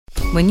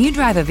When you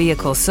drive a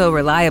vehicle so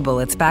reliable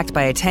it's backed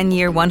by a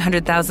 10-year,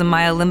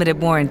 100,000-mile limited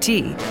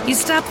warranty, you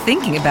stop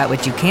thinking about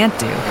what you can't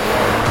do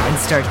and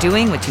start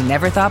doing what you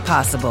never thought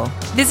possible.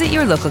 Visit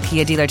your local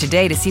Kia dealer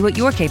today to see what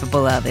you're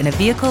capable of in a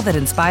vehicle that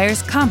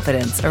inspires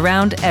confidence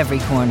around every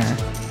corner.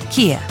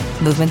 Kia,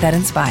 movement that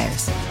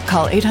inspires.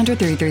 Call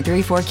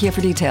 800-333-4KIA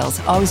for details.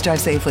 Always drive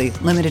safely.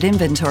 Limited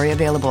inventory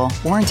available.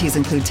 Warranties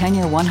include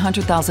 10-year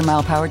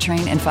 100,000-mile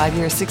powertrain and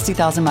 5-year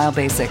 60,000-mile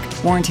basic.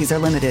 Warranties are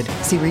limited.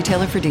 See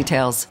retailer for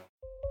details.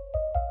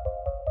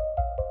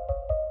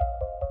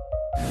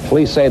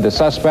 Police say the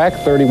suspect,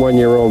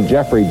 31-year-old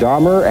Jeffrey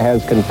Dahmer,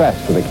 has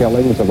confessed to the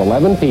killings of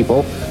 11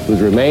 people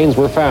whose remains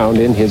were found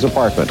in his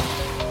apartment.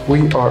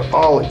 We are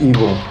all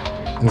evil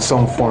in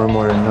some form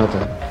or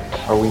another,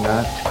 are we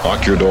not?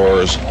 Lock your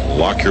doors,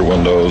 lock your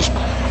windows.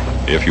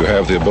 If you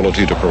have the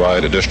ability to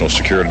provide additional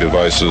security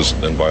devices,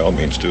 then by all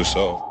means do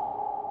so.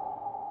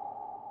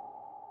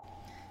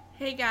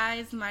 Hey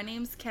guys, my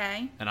name's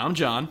Kay. And I'm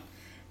John.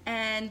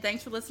 And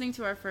thanks for listening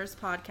to our first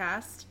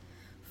podcast.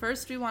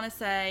 First, we want to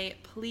say,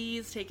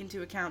 please take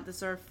into account this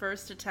is our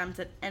first attempt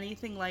at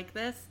anything like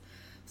this,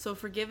 so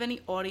forgive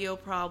any audio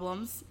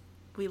problems.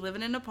 We live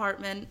in an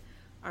apartment.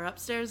 Our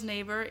upstairs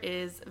neighbor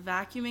is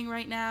vacuuming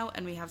right now,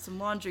 and we have some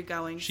laundry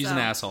going. She's an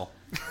asshole.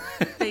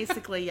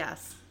 Basically,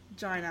 yes.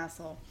 Giant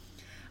asshole.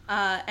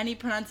 Any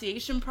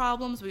pronunciation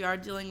problems, we are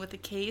dealing with a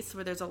case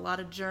where there's a lot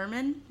of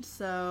German,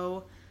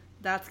 so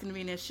that's going to be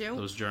an issue.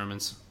 Those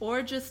Germans.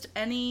 Or just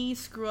any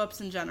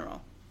screw-ups in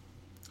general.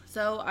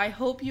 So I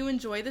hope you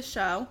enjoy the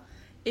show.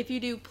 If you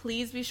do,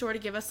 please be sure to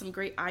give us some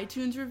great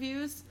iTunes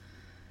reviews.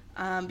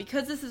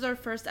 Because this is our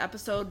first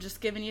episode, just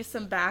giving you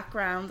some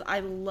background, I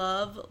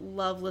love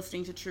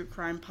listening to true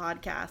crime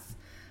podcasts.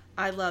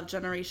 I love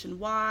Generation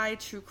Y,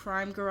 True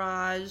Crime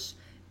Garage,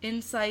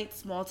 Insight,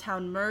 Small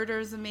Town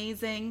Murders,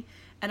 amazing.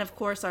 And of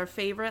course, our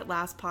favorite,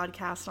 Last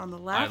Podcast on the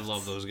Left. I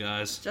love those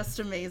guys. Just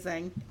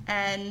amazing.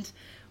 And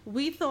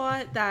we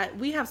thought that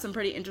we have some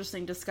pretty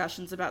interesting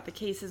discussions about the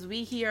cases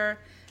we hear.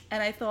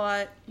 And I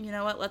thought, you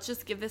know what, let's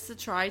just give this a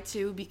try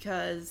too,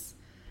 because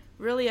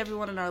really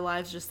everyone in our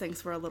lives just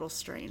thinks we're a little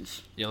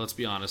strange. Yeah, let's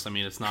be honest. I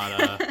mean, it's not,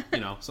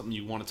 something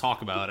you want to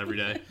talk about every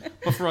day.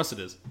 But for us, it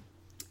is.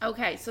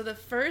 Okay, so the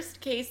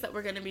first case that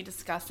we're going to be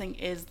discussing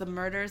is the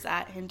murders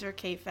at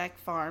Hinterkaifeck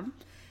farm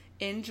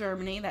in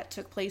Germany that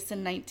took place in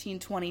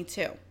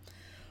 1922.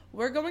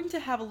 We're going to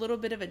have a little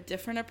bit of a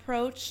different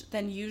approach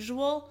than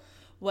usual.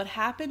 What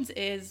happens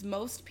is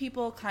most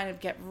people kind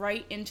of get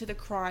right into the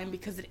crime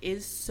because it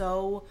is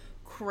so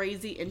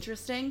crazy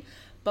interesting.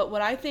 But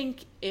what I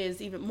think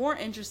is even more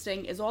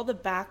interesting is all the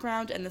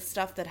background and the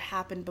stuff that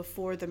happened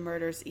before the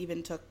murders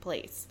even took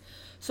place.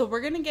 So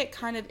we're going to get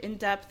kind of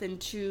in-depth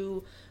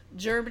into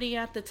Germany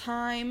at the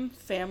time,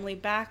 family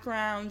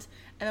background,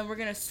 and then we're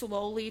going to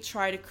slowly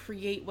try to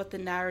create what the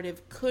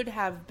narrative could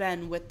have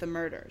been with the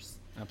murders.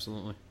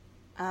 Absolutely.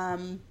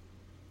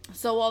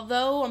 So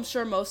although I'm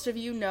sure most of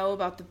you know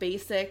about the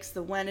basics,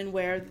 the when and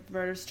where the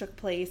murders took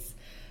place,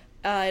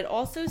 it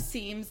also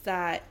seems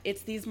that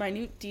it's these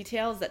minute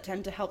details that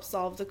tend to help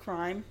solve the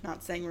crime.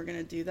 Not saying we're going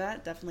to do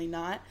that, definitely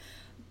not.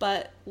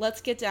 But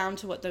let's get down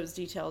to what those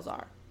details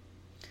are.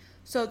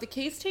 So the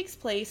case takes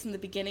place in the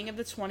beginning of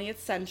the 20th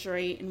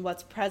century in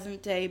what's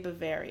present-day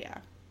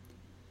Bavaria,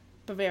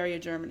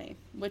 Germany,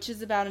 which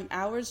is about an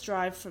hour's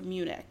drive from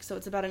Munich. So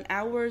it's about an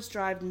hour's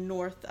drive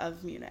north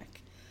of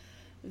Munich.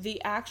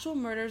 The actual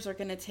murders are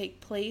going to take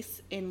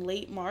place in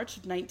late March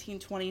of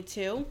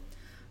 1922,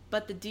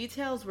 but the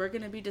details we're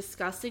going to be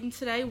discussing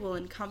today will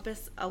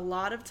encompass a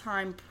lot of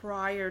time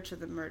prior to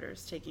the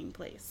murders taking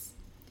place.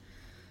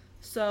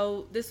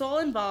 So this all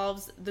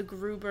involves the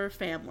Gruber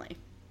family.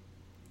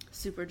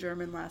 Super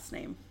German last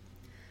name.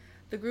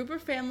 The Gruber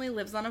family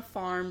lives on a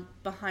farm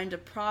behind a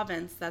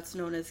province that's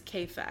known as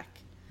Kaifeck.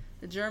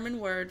 The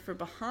German word for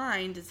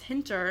behind is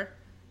Hinter,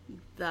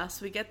 thus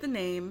we get the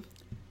name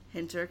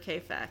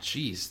Hinterkaifeck.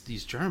 Jeez,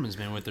 these Germans,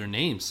 man, with their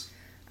names.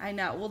 I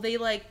know. Well,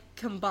 they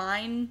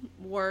combine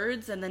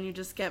words and then you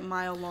just get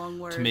mile-long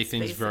words. To make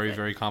things basically. very,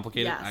 very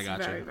complicated? Yes, I got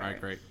you. very. All right,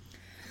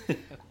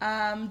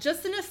 great.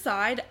 Just an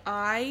aside,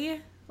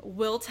 I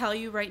will tell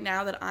you right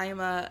now that I am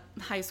a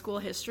high school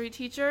history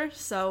teacher,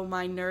 so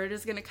my nerd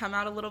is going to come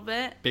out a little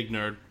bit. Big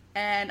nerd.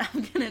 And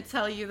I'm going to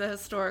tell you the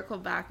historical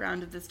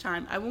background of this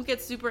time. I won't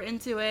get super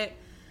into it.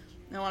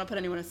 I don't want to put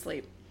anyone to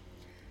sleep.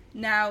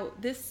 Now,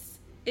 this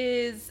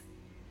is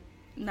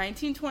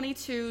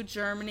 1922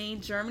 Germany.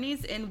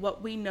 Germany's in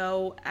what we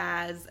know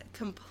as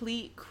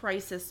complete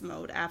crisis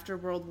mode after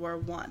World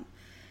War I.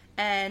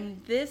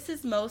 And this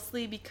is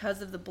mostly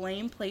because of the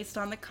blame placed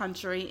on the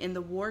country in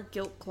the War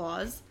Guilt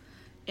Clause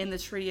in the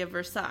Treaty of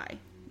Versailles.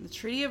 The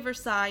Treaty of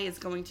Versailles is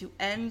going to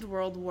end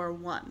World War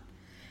I.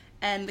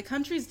 And the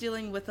country's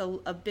dealing with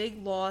a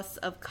big loss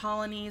of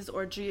colonies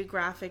or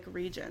geographic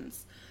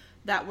regions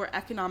that were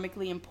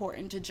economically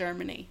important to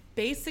Germany.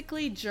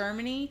 Basically,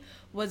 Germany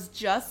was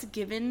just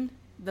given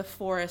the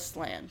forest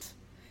land.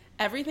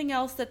 Everything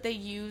else that they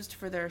used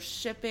for their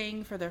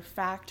shipping, for their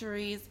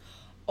factories,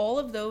 all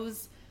of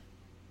those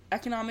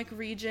economic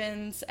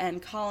regions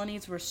and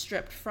colonies were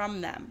stripped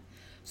from them.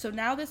 So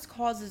now this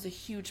causes a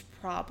huge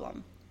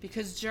problem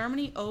because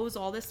Germany owes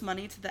all this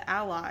money to the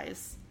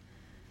Allies.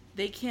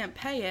 They can't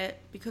pay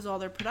it because all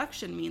their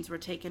production means were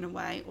taken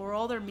away, or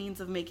all their means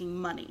of making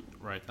money.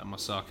 Right, that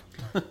must suck.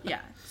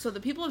 Yeah, so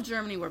the people of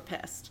Germany were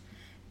pissed.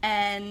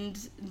 And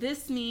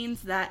this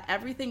means that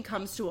everything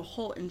comes to a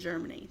halt in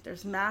Germany.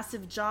 There's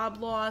massive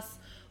job loss,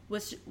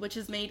 which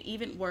is made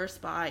even worse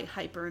by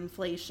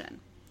hyperinflation.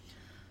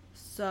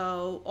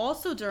 So,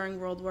 also during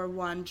World War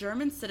I,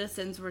 German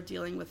citizens were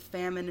dealing with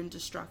famine and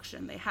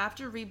destruction. They have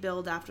to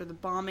rebuild after the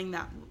bombing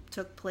that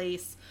took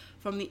place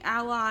from the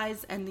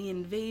Allies and the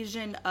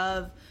invasion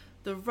of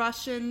the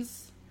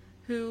Russians,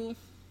 who,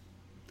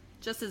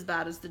 just as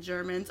bad as the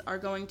Germans, are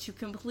going to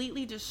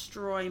completely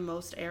destroy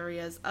most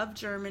areas of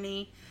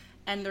Germany,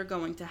 and they're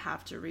going to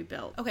have to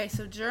rebuild. Okay,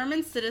 so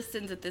German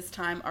citizens at this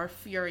time are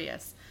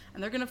furious,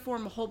 and they're going to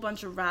form a whole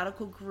bunch of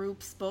radical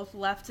groups, both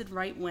left and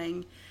right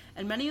wing,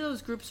 and many of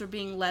those groups are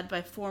being led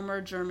by former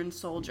German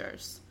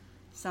soldiers.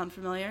 Sound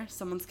familiar?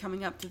 Someone's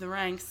coming up to the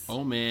ranks.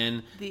 Oh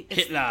man,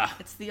 Hitler!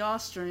 It's the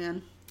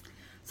Austrian.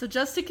 So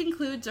just to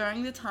conclude,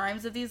 during the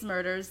times of these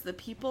murders, the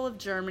people of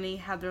Germany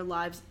had their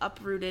lives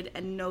uprooted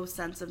and no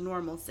sense of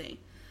normalcy.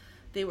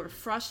 They were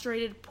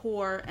frustrated,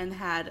 poor, and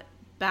had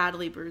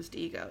badly bruised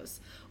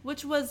egos,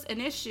 which was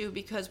an issue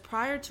because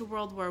prior to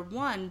World War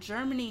I,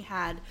 Germany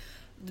had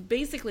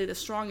basically the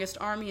strongest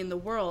army in the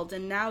world,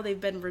 and now they've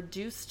been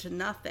reduced to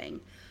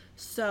nothing.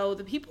 So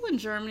the people in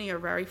Germany are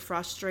very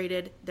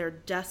frustrated, they're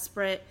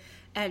desperate,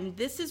 and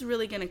this is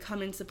really going to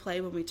come into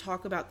play when we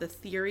talk about the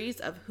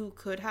theories of who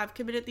could have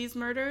committed these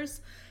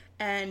murders,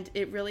 and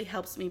it really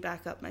helps me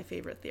back up my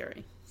favorite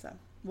theory. So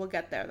we'll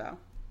get there though.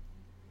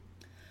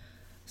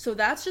 So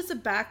that's just a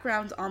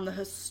background on the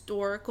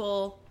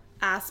historical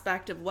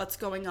aspect of what's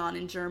going on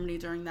in Germany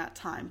during that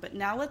time. But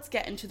now let's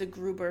get into the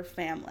Gruber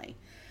family.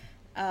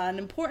 An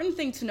important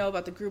thing to know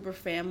about the Gruber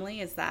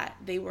family is that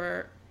they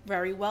were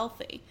very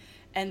wealthy,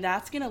 and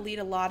that's going to lead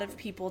a lot of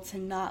people to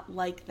not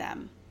like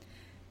them,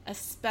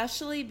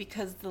 especially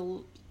because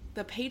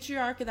the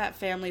patriarch of that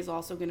family is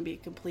also going to be a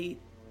complete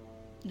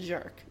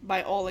jerk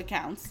by all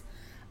accounts.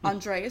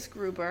 Andreas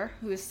Gruber,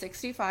 who is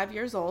 65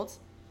 years old.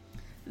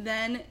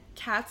 Then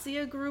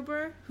Katja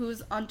Gruber,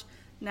 who's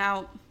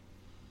now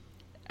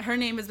her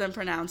name has been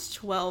pronounced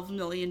 12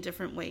 million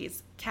different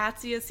ways.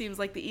 Katja seems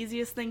like the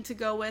easiest thing to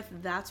go with.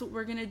 That's what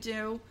we're going to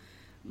do.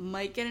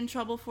 Might get in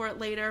trouble for it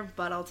later,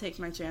 but I'll take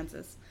my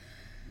chances.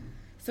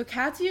 So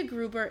Katja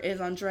Gruber is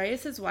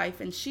Andreas's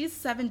wife, and she's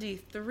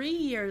 73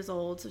 years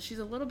old, so she's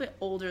a little bit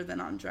older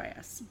than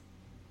Andreas.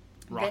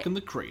 Rocking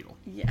the cradle.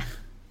 Yeah.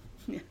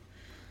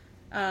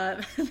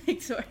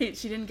 Victoria,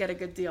 she didn't get a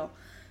good deal.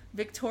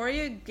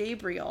 Victoria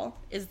Gabriel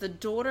is the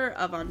daughter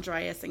of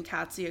Andreas and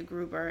Katja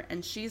Gruber,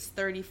 and she's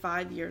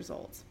 35 years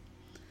old.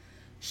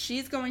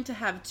 She's going to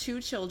have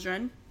 2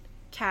 children.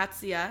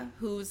 Katja,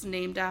 who's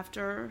named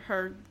after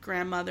her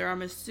grandmother,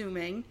 I'm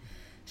assuming.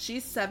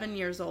 She's 7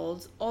 years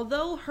old.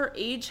 Although her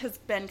age has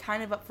been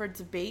kind of up for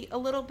debate a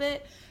little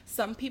bit,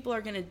 some people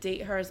are going to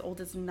date her as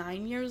old as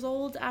 9 years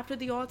old after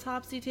the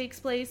autopsy takes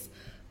place,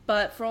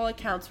 but for all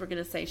accounts, we're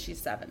going to say she's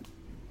 7.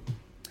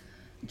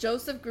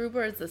 Joseph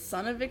Gruber is the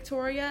son of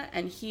Victoria,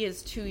 and he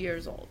is 2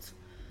 years old.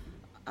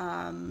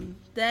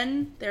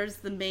 Then there's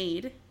the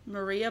maid,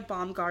 Maria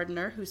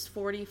Baumgartner, who's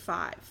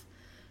 45.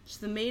 She's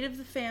the maid of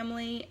the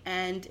family,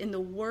 and in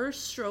the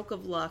worst stroke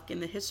of luck in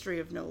the history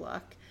of no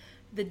luck,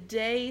 the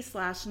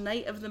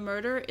day/night of the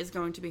murder is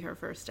going to be her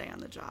first day on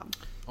the job.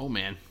 Oh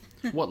man,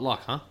 what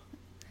luck, huh?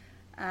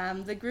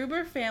 The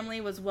Gruber family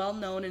was well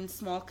known in a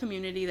small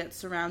community that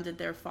surrounded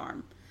their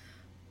farm,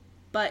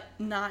 but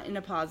not in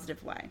a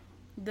positive way.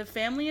 The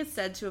family is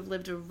said to have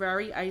lived a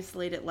very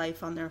isolated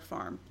life on their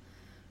farm.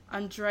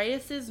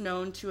 Andreas is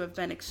known to have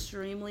been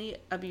extremely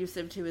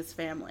abusive to his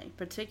family,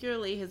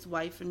 particularly his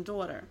wife and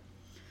daughter.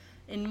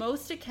 In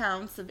most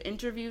accounts of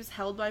interviews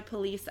held by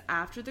police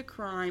after the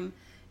crime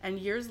and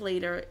years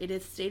later, it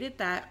is stated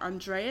that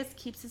Andreas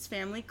keeps his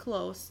family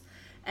close,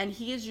 and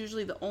he is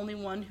usually the only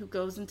one who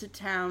goes into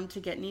town to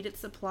get needed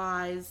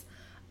supplies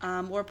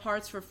or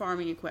parts for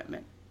farming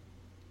equipment.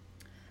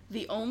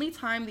 The only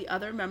time the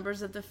other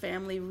members of the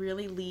family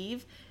really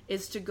leave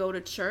is to go to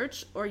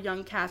church or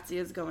young Katja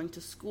is going to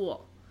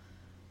school.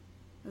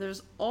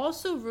 There's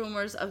also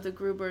rumors of the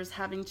Grubers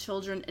having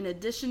children in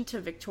addition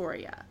to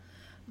Victoria,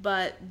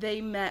 but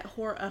they met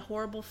a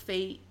horrible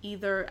fate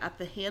either at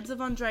the hands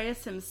of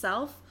Andreas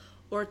himself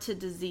or to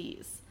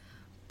disease.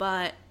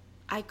 But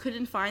I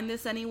couldn't find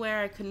this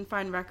anywhere. I couldn't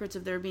find records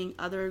of there being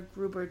other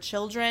Gruber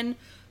children,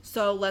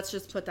 so let's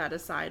just put that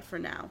aside for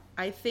now.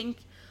 I think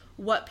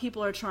what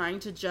people are trying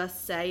to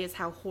just say is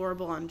how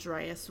horrible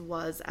Andreas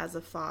was as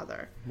a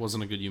father.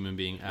 Wasn't a good human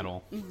being at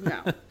all.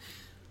 No.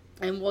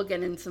 And we'll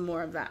get into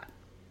more of that.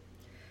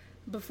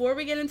 Before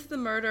we get into the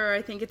murder,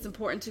 I think it's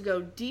important to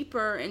go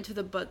deeper into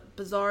the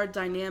bizarre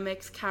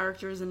dynamics,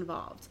 characters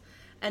involved.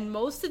 And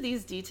most of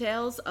these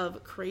details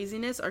of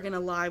craziness are going to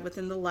lie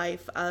within the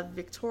life of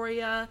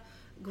Victoria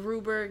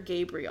Gruber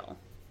Gabriel.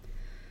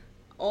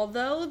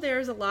 although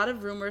there's a lot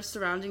of rumors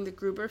surrounding the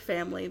Gruber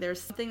family,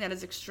 there's something that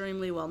is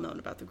extremely well known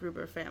about the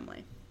Gruber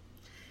family.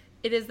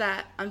 It is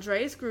that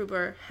Andreas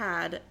Gruber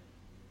had,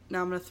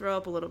 now I'm going to throw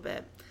up a little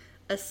bit,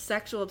 a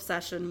sexual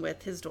obsession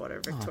with his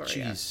daughter, Victoria.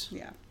 Oh, jeez.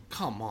 Yeah.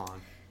 Come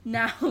on.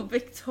 Now,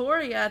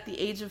 Victoria, at the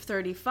age of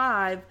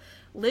 35,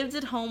 lived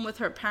at home with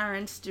her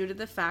parents due to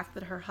the fact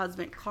that her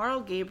husband,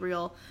 Carl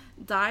Gabriel,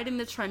 died in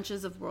the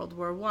trenches of World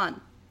War I.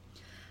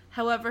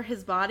 However,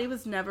 his body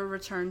was never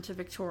returned to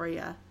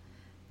Victoria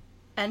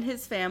and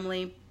his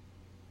family,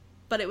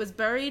 but it was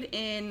buried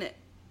in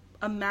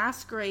a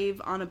mass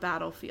grave on a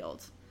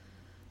battlefield.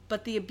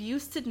 But the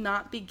abuse did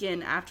not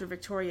begin after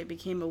Victoria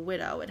became a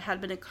widow. It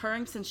had been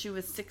occurring since she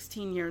was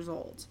 16 years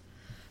old.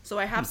 So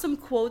I have some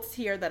quotes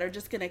here that are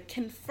just going to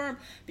confirm,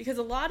 because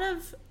a lot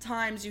of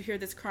times you hear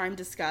this crime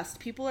discussed,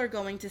 people are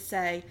going to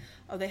say,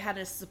 oh, they had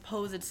a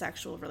supposed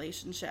sexual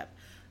relationship.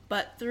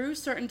 But through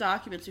certain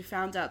documents, we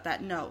found out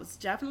that no, it's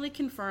definitely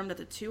confirmed that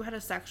the two had a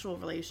sexual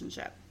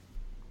relationship.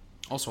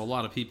 Also, a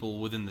lot of people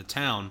within the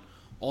town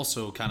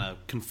also kind of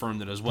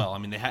confirmed it as well. I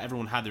mean,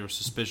 everyone had their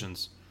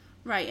suspicions.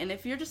 Right, and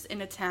if you're just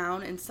in a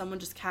town and someone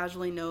just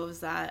casually knows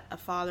that a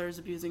father is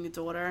abusing a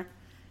daughter,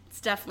 it's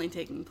definitely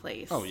taking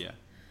place. Oh, yeah.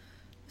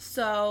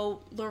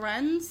 So,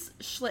 Lorenz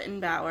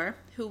Schlittenbauer,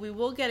 who we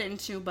will get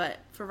into, but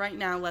for right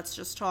now, let's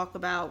just talk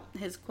about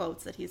his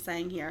quotes that he's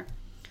saying here.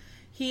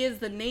 He is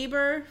the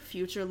neighbor,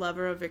 future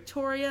lover of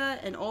Victoria,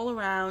 and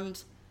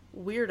all-around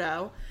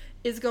weirdo,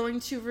 is going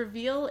to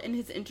reveal in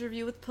his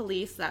interview with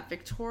police that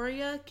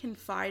Victoria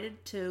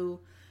confided to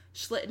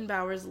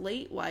Schlittenbauer's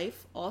late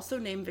wife, also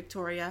named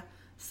Victoria.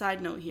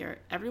 Side note here,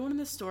 everyone in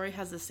this story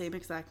has the same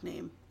exact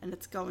name, and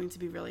it's going to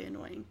be really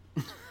annoying.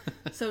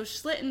 So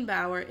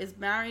Schlittenbauer is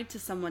married to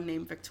someone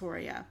named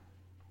Victoria.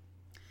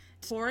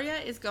 Victoria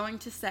is going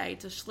to say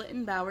to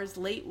Schlittenbauer's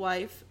late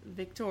wife,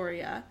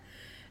 Victoria,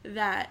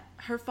 that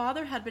her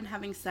father had been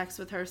having sex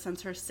with her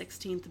since her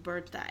 16th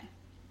birthday.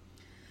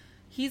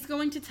 He's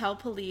going to tell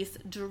police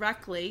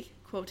directly,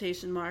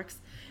 quotation marks,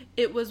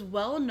 it was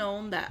well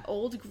known that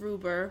old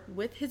Gruber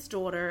was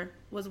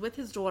with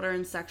his daughter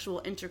in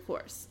sexual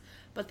intercourse.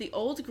 But the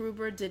old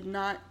Gruber did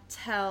not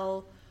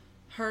tell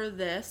her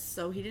this,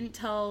 so he didn't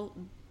tell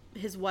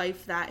his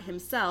wife that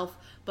himself,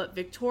 but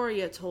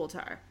Victoria told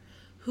her,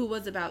 who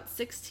was about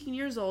 16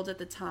 years old at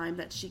the time,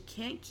 that she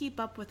can't keep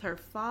up with her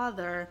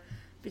father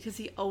because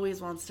he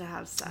always wants to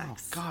have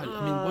sex. Oh, God.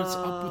 I mean, what's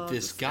up with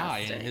this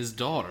guy and his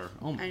daughter?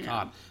 Oh, my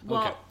God.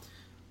 Well,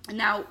 okay.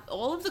 Now,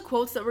 all of the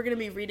quotes that we're going to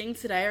be reading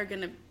today are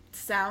going to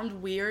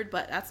sound weird,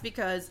 but that's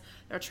because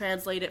they're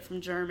translated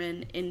from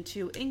German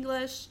into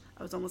English.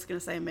 I was almost going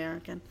to say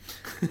American.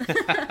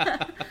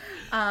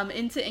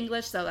 Into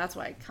English, so that's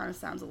why it kind of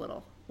sounds a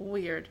little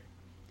weird.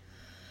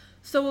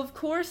 So, of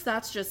course,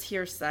 that's just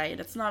hearsay,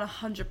 and it's not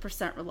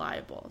 100%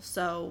 reliable.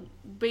 So,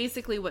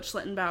 basically what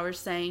Schlittenbauer's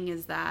saying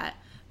is that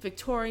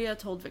Victoria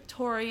told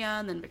Victoria,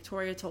 and then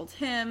Victoria told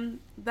him.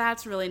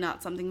 That's really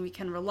not something we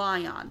can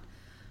rely on.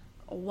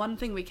 One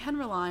thing we can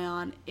rely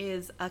on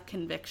is a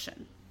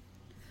conviction.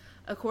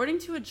 According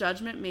to a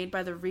judgment made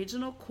by the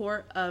Regional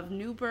Court of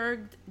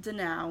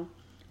Neuburg-Danau,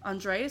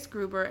 Andreas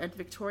Gruber and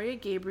Victoria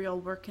Gabriel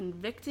were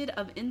convicted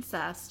of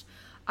incest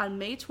on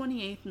May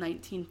 28,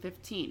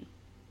 1915.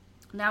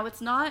 Now,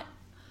 it's not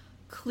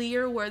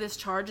clear where this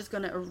charge is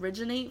going to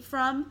originate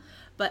from,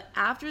 but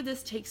after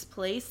this takes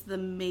place, the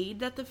maid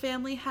that the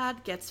family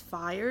had gets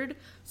fired,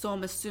 so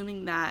I'm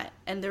assuming that,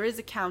 and there is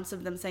accounts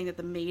of them saying that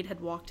the maid had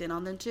walked in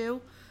on them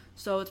too,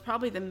 so it's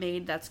probably the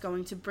maid that's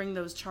going to bring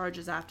those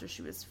charges after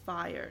she was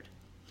fired.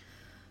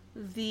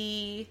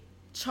 The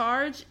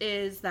charge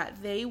is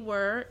that they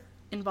were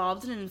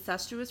involved in an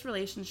incestuous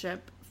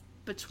relationship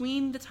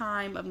between the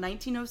time of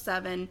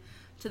 1907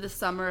 to the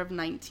summer of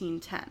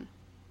 1910.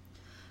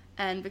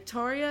 And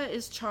Victoria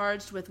is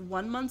charged with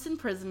 1 month's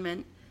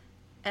imprisonment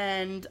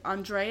and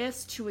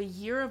Andreas to a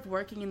year of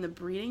working in the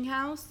breeding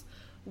house,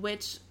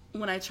 which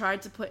when I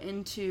tried to put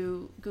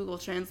into Google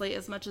Translate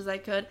as much as I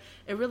could,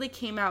 it really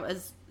came out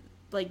as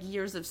like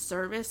years of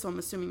service, so I'm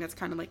assuming that's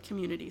kind of like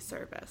community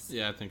service.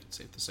 Yeah, I think it's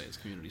safe to say it's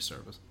community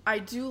service. I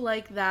do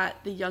like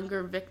that the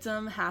younger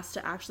victim has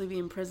to actually be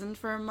imprisoned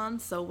for a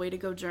month, so way to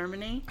go,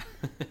 Germany.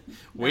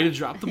 Way to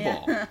drop the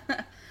ball.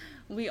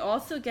 We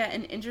also get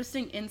an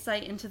interesting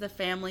insight into the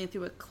family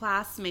through a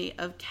classmate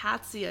of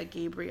Katsia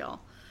Gabriel.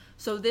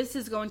 So this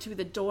is going to be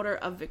the daughter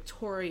of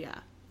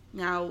Victoria.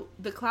 Now,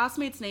 the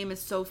classmate's name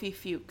is Sophie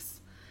Fuchs.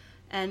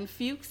 And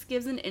Fuchs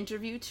gives an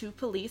interview to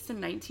police in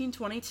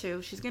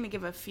 1922. She's going to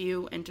give a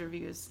few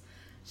interviews.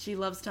 She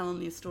loves telling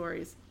these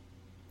stories.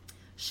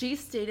 She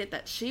stated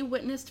that she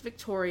witnessed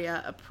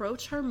Victoria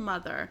approach her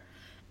mother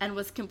and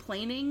was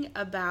complaining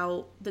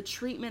about the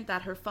treatment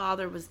that her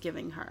father was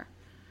giving her.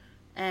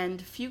 And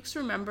Fuchs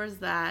remembers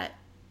that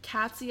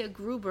Katsia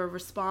Gruber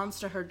responds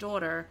to her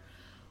daughter,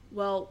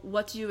 well,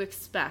 what do you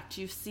expect?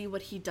 You see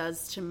what he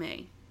does to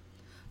me.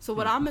 So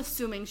what I'm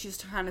assuming she's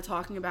kind of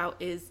talking about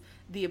is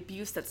the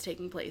abuse that's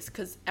taking place,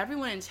 because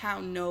everyone in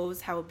town knows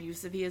how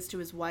abusive he is to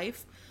his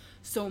wife.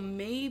 So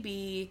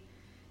maybe,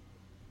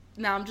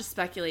 now I'm just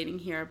speculating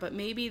here, but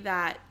maybe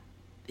that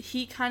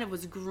he kind of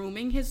was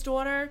grooming his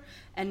daughter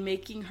and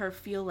making her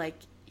feel like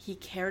he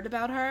cared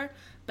about her,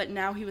 but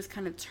now he was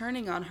kind of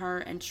turning on her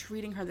and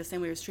treating her the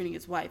same way he was treating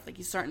his wife. Like,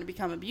 he's starting to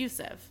become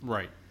abusive.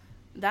 Right.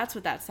 That's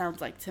what that sounds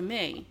like to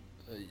me.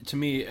 To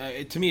me,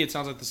 it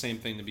sounds like the same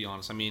thing, to be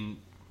honest. I mean,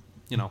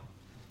 you know.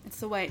 It's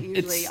the way it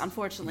usually,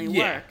 unfortunately,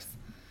 works.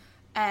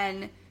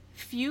 And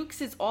Fuchs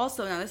is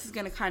also, now this is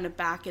going to kind of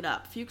back it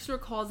up. Fuchs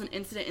recalls an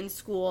incident in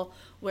school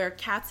where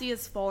Kathy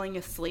is falling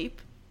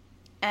asleep.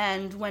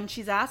 And when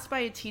she's asked by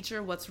a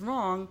teacher what's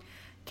wrong,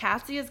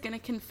 Kathy is going to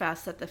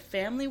confess that the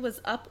family was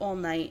up all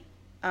night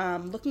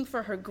looking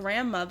for her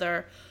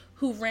grandmother,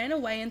 who ran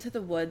away into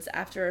the woods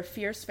after a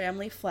fierce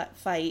family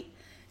fight,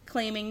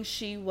 claiming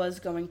she was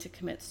going to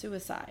commit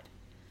suicide.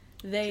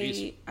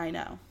 I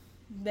know.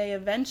 They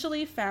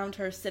eventually found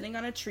her sitting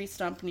on a tree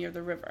stump near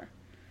the river.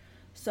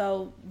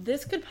 So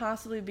this could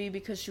possibly be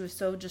because she was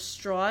so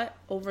distraught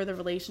over the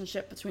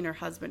relationship between her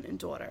husband and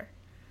daughter.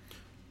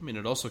 I mean,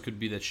 it also could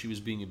be that she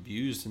was being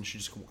abused and she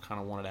just kind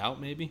of wanted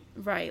out, maybe.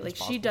 Right, like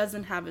she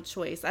doesn't have a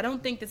choice. I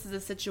don't think this is a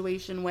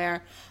situation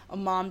where a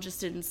mom just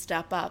didn't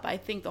step up. I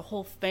think the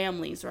whole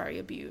family's very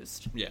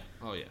abused. Yeah,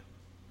 oh yeah.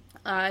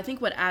 I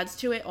think what adds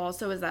to it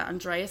also is that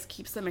Andreas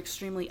keeps them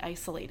extremely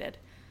isolated.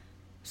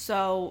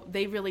 So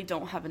they really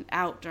don't have an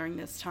out during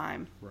this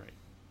time. Right.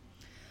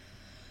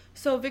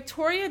 So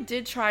Victoria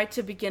did try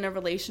to begin a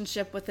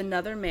relationship with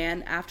another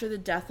man after the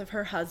death of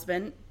her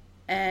husband,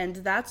 and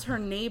that's her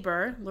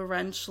neighbor,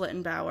 Lorenz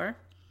Schlittenbauer.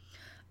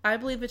 I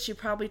believe that she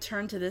probably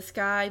turned to this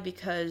guy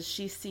because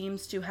she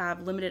seems to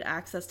have limited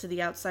access to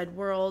the outside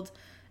world,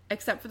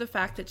 except for the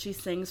fact that she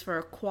sings for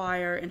a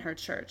choir in her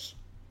church.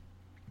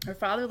 Her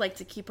father liked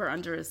to keep her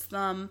under his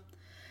thumb,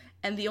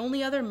 and the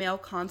only other male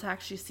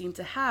contact she seemed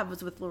to have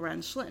was with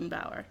Lorenz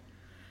Schlittenbauer.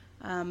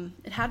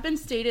 It had been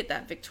stated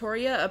that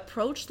Victoria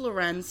approached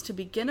Lorenz to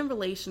begin a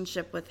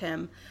relationship with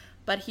him,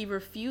 but he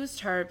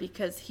refused her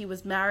because he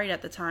was married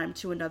at the time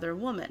to another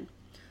woman,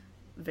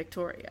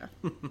 Victoria.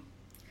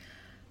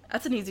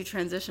 That's an easy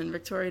transition,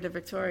 Victoria to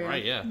Victoria.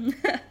 Right, yeah.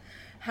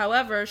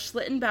 However,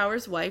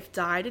 Schlittenbauer's wife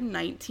died in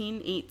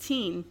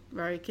 1918,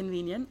 very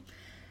convenient,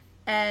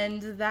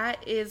 and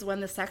that is when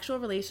the sexual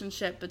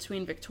relationship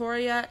between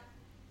Victoria,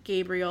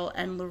 Gabriel,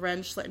 and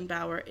Lorenz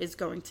Schlittenbauer is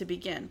going to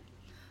begin.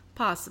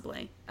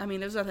 Possibly. I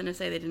mean, there's nothing to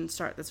say they didn't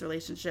start this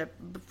relationship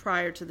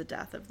prior to the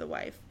death of the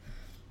wife.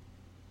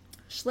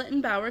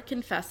 Schlittenbauer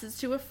confesses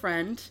to a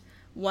friend,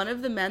 one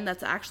of the men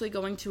that's actually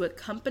going to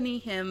accompany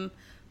him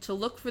to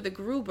look for the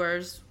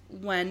Grubers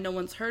when no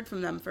one's heard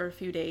from them for a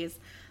few days,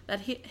 that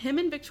him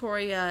and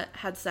Victoria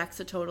had sex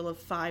a total of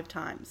 5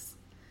 times.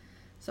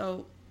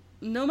 So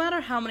no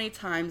matter how many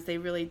times they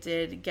really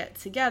did get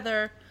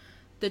together,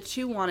 the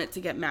two wanted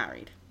to get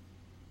married.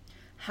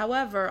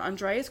 However,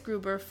 Andreas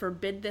Gruber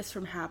forbid this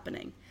from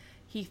happening.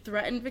 He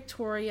threatened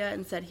Victoria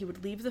and said he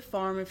would leave the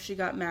farm if she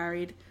got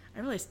married. I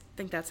really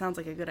think that sounds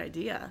like a good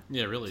idea.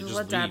 Yeah, really. Just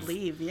let Dad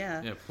leave,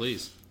 yeah. Yeah,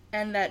 please.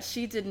 And that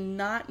she did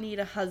not need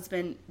a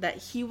husband, that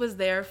he was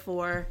there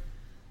for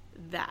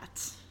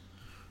that.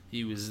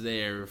 He was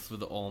there for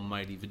the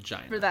almighty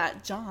vagina. For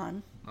that,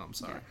 John. Oh, I'm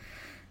sorry. Yeah.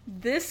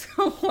 This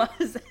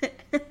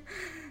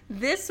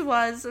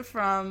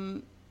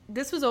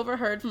was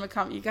overheard from a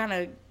comment. You kind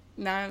of,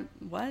 now,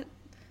 what?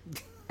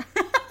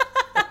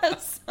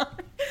 Sorry.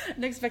 I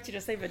didn't expect you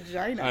to say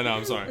vagina. I know,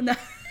 I'm sorry. No.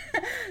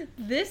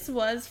 This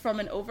was from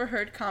an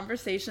overheard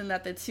conversation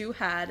that the two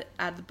had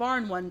at the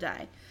barn one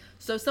day.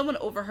 So someone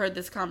overheard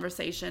this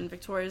conversation.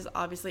 Victoria's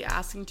obviously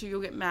asking to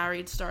go get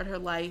married, start her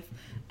life,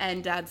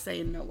 and Dad's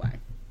saying no way.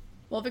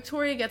 Well,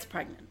 Victoria gets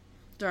pregnant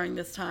during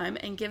this time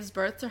and gives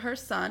birth to her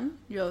son,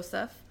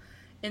 Josef,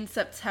 in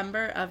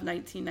September of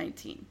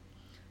 1919.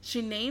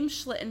 She named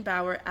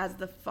Schlittenbauer as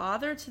the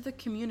father to the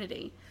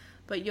community,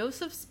 but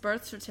Josef's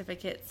birth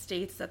certificate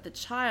states that the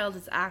child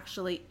is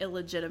actually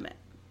illegitimate.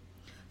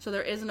 So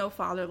there is no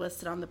father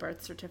listed on the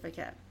birth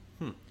certificate.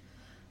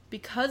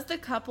 Because the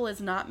couple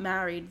is not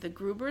married, the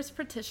Grubers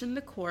petitioned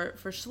the court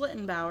for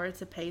Schlittenbauer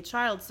to pay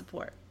child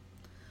support.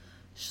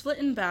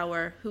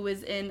 Schlittenbauer, who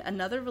is in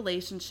another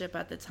relationship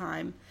at the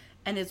time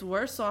and is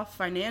worse off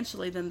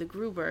financially than the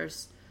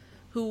Grubers,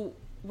 who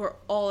were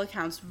all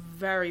accounts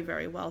very,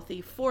 very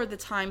wealthy for the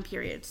time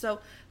period. So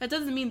that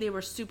doesn't mean they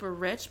were super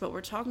rich, but we're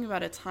talking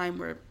about a time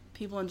where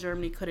people in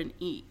Germany couldn't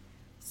eat.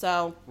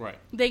 So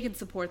They can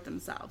support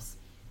themselves.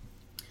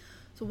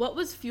 So what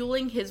was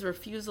fueling his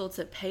refusal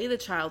to pay the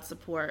child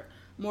support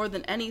more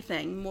than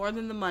anything, more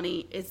than the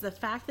money, is the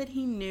fact that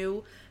he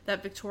knew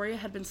that Victoria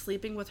had been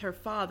sleeping with her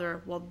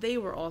father while they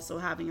were also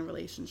having a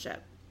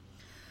relationship.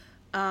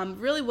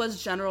 Really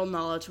was general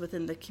knowledge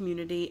within the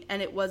community,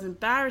 and it was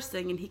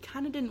embarrassing, and he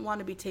kind of didn't want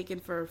to be taken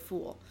for a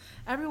fool.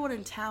 Everyone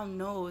in town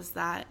knows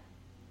that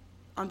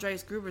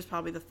Andreas Gruber is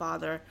probably the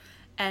father,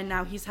 and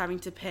now he's having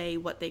to pay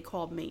what they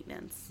call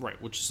maintenance.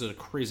 Right, which is a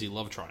crazy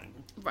love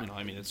triangle. Right. You know,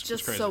 I mean, it's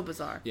just crazy. So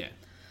bizarre. Yeah.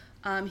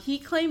 He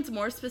claimed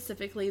more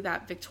specifically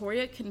that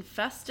Victoria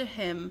confessed to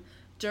him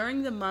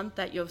during the month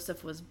that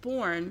Josef was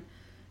born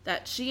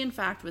that she, in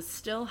fact, was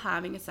still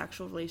having a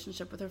sexual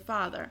relationship with her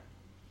father.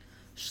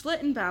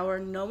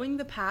 Schlittenbauer, knowing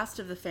the past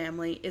of the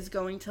family, is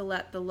going to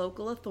let the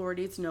local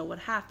authorities know what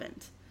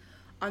happened.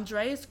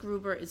 Andreas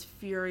Gruber is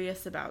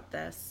furious about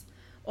this.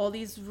 All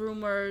these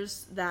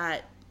rumors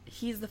that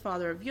he's the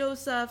father of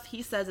Josef,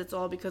 he says it's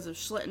all because of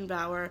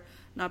Schlittenbauer,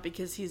 not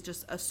because he's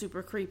just a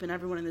super creep and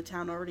everyone in the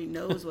town already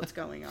knows what's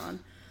going on.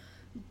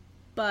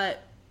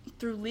 But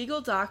through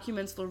legal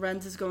documents,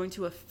 Lorenz is going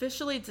to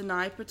officially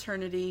deny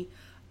paternity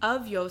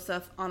of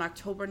Josef on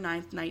October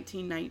 9th,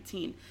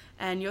 1919.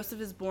 And Josef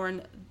is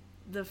born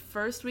the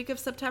first week of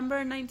September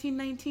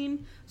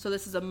 1919, so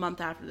this is a month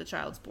after the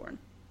child's born.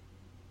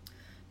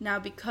 Now,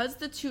 because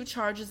the two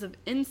charges of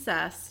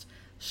incest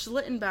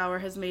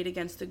Schlittenbauer has made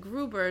against the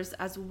Grubers,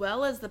 as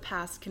well as the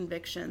past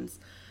convictions,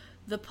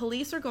 the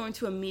police are going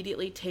to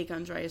immediately take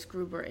Andreas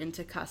Gruber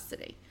into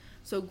custody.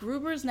 So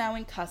Gruber is now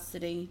in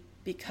custody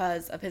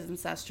because of his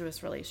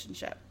incestuous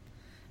relationship,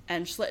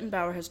 and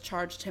Schlittenbauer has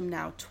charged him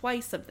now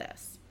twice of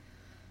this.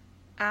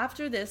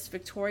 After this,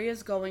 Victoria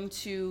is going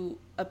to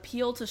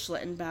appeal to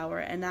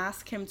Schlittenbauer and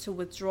ask him to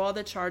withdraw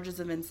the charges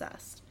of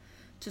incest.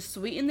 To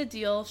sweeten the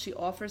deal, she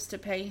offers to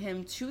pay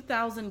him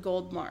 2,000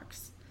 gold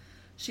marks.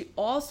 She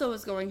also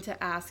is going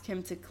to ask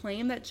him to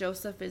claim that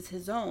Joseph is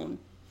his own,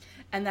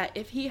 and that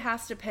if he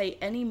has to pay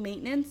any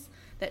maintenance,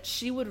 that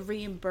she would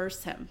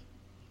reimburse him.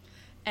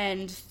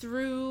 And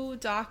through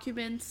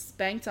documents,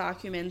 bank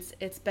documents,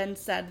 it's been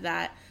said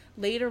that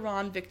later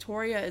on,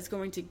 Victoria is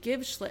going to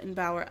give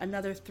Schlittenbauer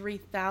another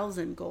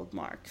 3,000 gold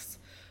marks,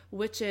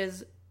 which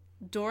is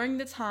during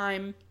the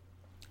time,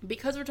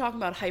 because we're talking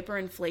about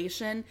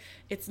hyperinflation,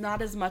 it's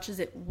not as much as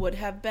it would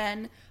have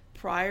been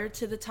prior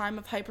to the time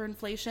of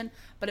hyperinflation,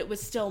 but it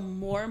was still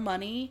more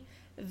money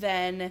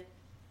than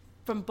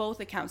from both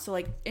accounts. So,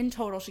 like, in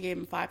total, she gave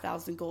him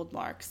 5,000 gold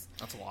marks.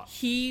 That's a lot.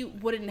 He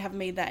wouldn't have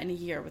made that in a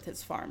year with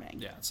his farming.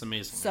 Yeah, it's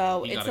amazing.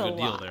 So he it's got a good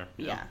lot. deal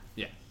there.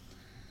 Yeah.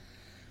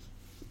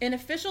 In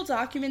official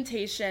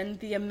documentation,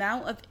 the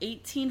amount of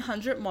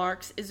 1,800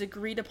 marks is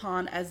agreed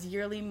upon as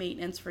yearly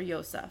maintenance for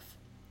Josef.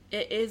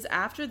 It is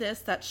after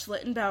this that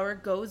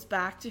Schlittenbauer goes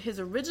back to his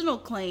original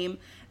claim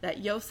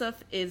that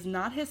Josef is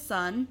not his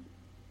son.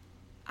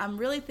 I'm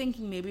really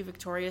thinking maybe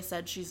Victoria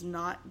said she's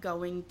not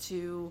going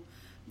to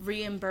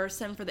reimburse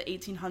him for the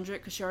 1,800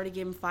 because she already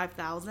gave him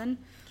 5,000.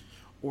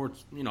 Or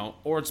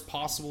it's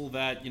possible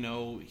that,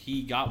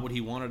 he got what he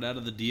wanted out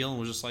of the deal and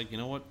was just like, you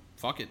know what,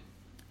 fuck it.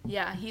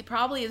 Yeah, he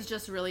probably is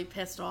just really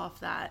pissed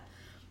off that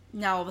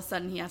now all of a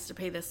sudden he has to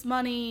pay this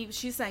money.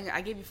 She's saying, I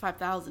gave you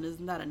 5,000,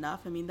 isn't that enough?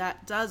 I mean,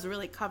 that does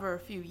really cover a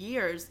few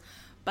years,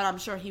 but I'm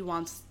sure he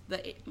wants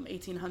the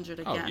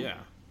 1,800 again. Oh, yeah.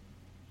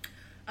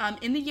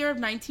 In the year of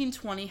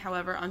 1920,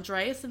 however,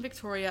 Andreas and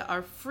Victoria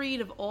are freed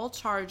of all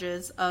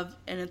charges of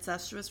an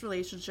incestuous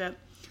relationship,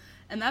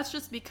 and that's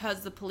just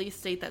because the police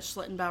state that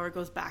Schlittenbauer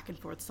goes back and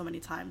forth so many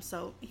times.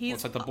 So he's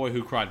it's like the boy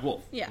who cried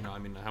wolf. Yeah. How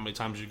many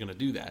times are you going to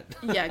do that?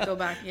 Yeah, go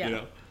back.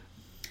 Yeah.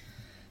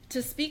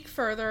 To speak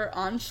further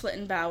on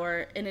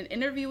Schlittenbauer, in an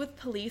interview with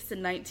police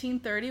in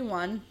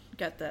 1931,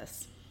 get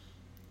this,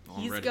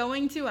 he's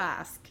going to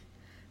ask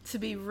to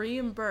be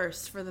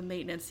reimbursed for the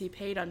maintenance he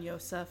paid on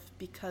Josef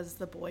because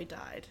the boy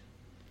died.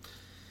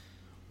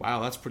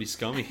 Wow, that's pretty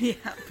scummy. Yeah,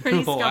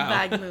 pretty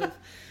scumbag move.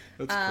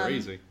 That's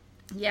crazy.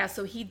 Yeah,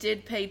 so he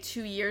did pay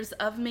 2 years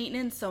of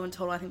maintenance, so in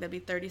total I think that'd be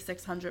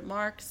 3,600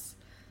 marks.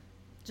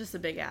 Just a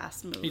big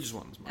ass move. He just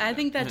wants money. I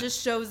think that just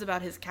shows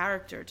about his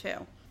character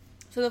too.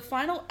 So the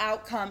final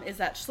outcome is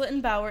that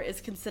Schlittenbauer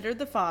is considered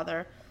the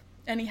father,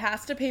 and he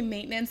has to pay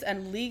maintenance,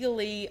 and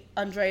legally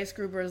Andreas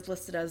Gruber is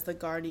listed as the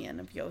guardian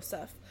of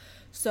Josef.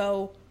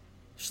 So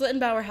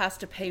Schlittenbauer has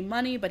to pay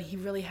money, but he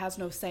really has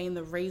no say in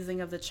the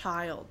raising of the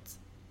child.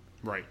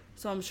 Right.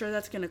 So I'm sure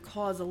that's going to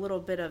cause a little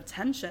bit of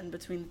tension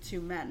between the two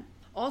men.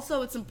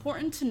 Also, it's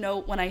important to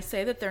note when I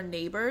say that they're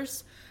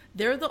neighbors,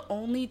 they're the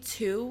only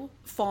two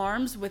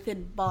farms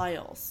within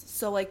miles.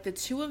 So, like, the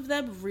two of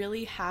them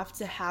really have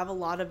to have a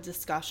lot of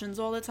discussions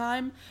all the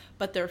time,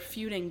 but they're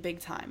feuding big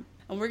time.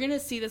 And we're going to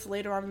see this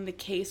later on in the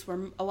case where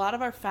a lot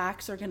of our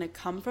facts are going to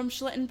come from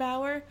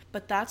Schlittenbauer,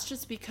 but that's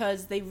just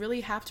because they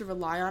really have to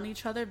rely on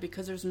each other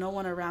because there's no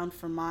one around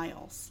for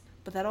miles.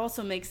 But that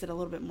also makes it a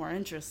little bit more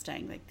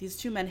interesting. Like, these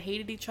two men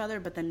hated each other,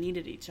 but then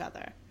needed each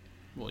other.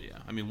 Well, yeah.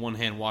 I mean, one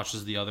hand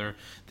washes the other.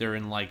 They're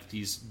in, like,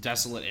 these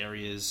desolate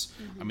areas.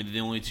 Mm-hmm. I mean, they're the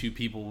only two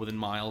people within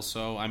miles.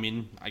 So, I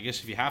mean, I guess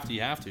if you have to,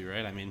 you have to,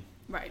 right? I mean...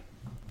 Right.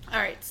 All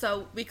right,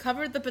 so we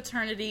covered the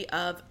paternity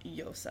of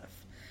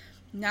Josef.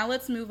 Now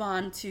let's move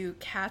on to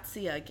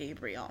Katia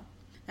Gabriel.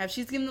 Now,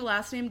 she's given the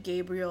last name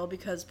Gabriel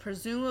because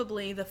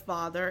presumably the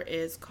father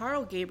is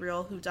Karl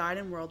Gabriel, who died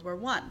in World War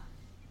I.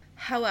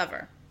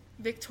 However,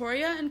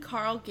 Victoria and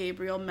Karl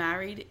Gabriel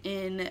married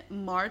in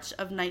March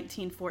of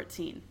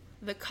 1914.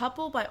 The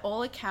couple, by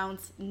all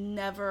accounts,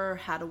 never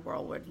had a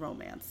whirlwind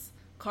romance.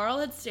 Karl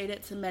had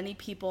stated to many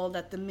people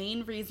that the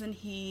main reason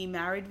he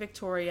married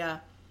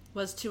Victoria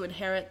was to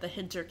inherit the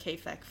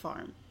Hinterkaifeck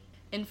farm.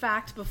 In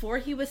fact, before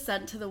he was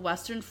sent to the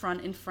Western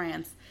Front in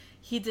France,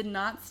 he did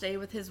not stay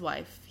with his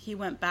wife. He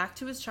went back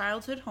to his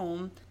childhood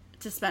home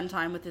to spend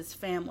time with his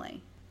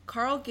family.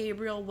 Carl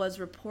Gabriel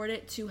was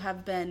reported to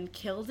have been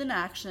killed in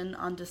action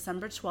on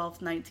December 12,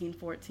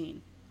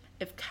 1914.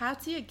 If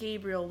Katia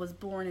Gabriel was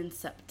born in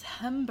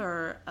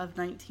September of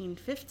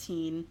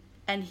 1915,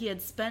 and he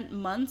had spent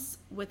months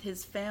with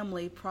his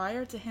family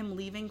prior to him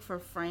leaving for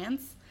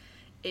France,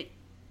 it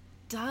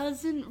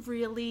doesn't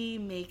really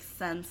make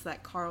sense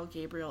that Carl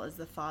Gabriel is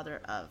the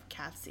father of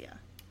Katia.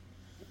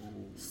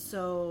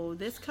 So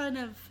this kind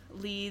of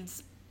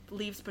leaves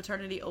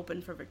paternity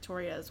open for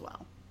Victoria as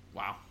well.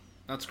 Wow,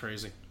 that's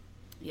crazy.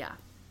 Yeah.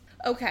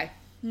 Okay,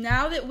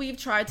 now that we've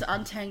tried to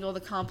untangle the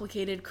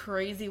complicated,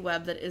 crazy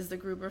web that is the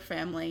Gruber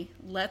family,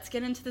 let's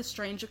get into the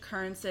strange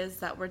occurrences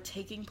that were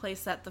taking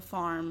place at the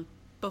farm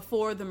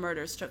before the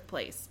murders took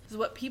place. So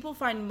what people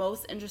find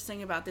most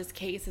interesting about this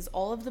case is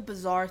all of the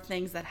bizarre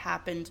things that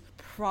happened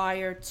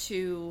prior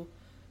to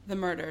the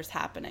murders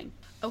happening.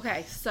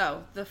 Okay,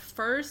 so the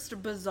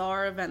first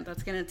bizarre event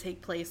that's going to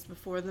take place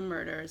before the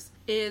murders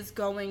is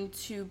going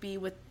to be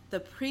with the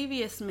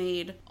previous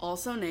maid,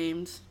 also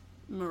named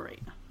Maria.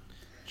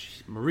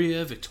 Jeez,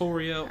 Maria,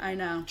 Victoria. I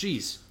know.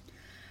 Jeez.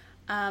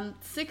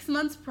 6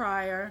 months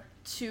prior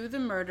to the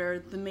murder,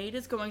 the maid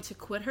is going to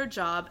quit her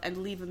job and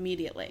leave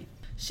immediately.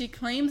 She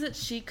claims that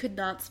she could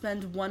not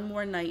spend one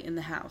more night in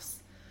the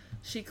house.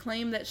 She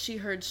claimed that she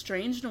heard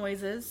strange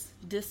noises,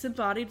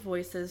 disembodied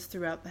voices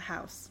throughout the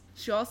house.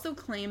 She also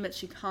claimed that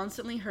she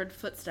constantly heard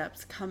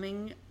footsteps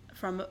coming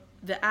from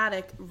the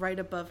attic right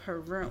above her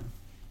room.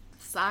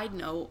 Side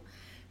note,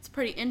 it's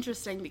pretty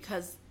interesting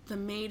because the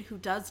maid who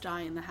does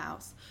die in the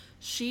house,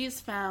 she is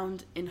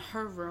found in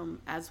her room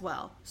as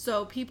well.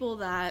 So people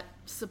that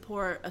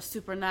support a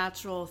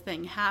supernatural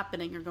thing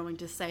happening are going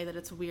to say that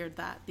it's weird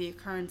that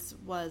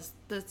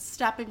the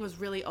stepping was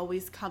really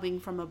always coming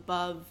from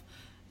above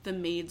the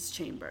maid's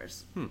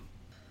chambers.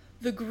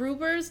 The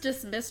Grubers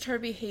dismissed her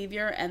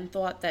behavior and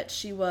thought that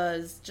she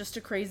was just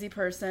a crazy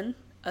person,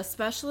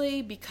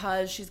 especially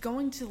because she's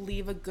going to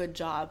leave a good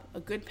job. A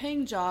good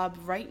paying job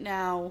right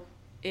now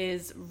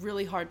is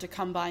really hard to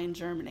come by in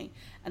Germany.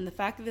 And the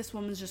fact that this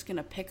woman's just going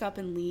to pick up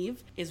and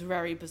leave is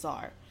very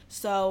bizarre.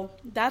 So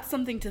that's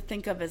something to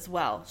think of as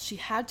well. She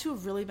had to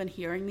have really been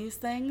hearing these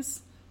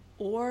things,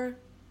 or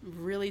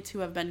really to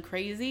have been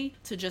crazy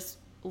to just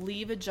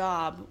leave a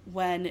job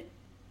when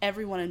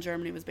everyone in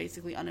Germany was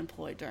basically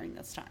unemployed during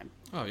this time.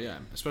 Oh yeah,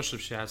 especially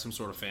if she had some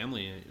sort of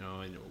family,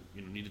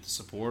 needed to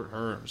support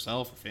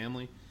herself, her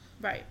family.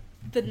 Right.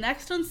 The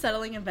next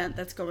unsettling event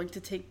that's going to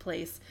take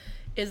place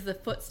is the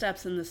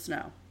footsteps in the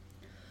snow.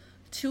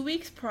 2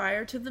 weeks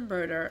prior to the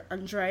murder,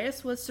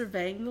 Andreas was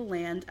surveying the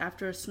land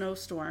after a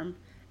snowstorm,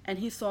 and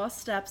he saw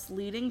steps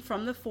leading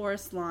from the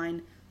forest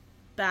line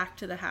back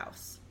to the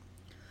house.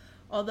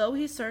 Although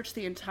he searched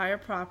the entire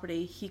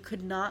property, he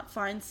could not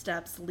find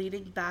steps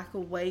leading back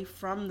away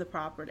from the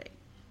property.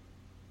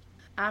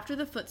 After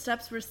the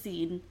footsteps were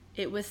seen,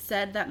 it was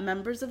said that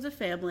members of the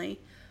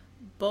family,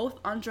 both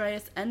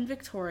Andreas and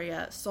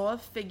Victoria, saw a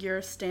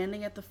figure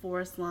standing at the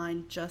forest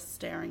line just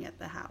staring at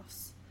the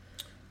house.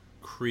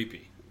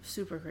 Creepy.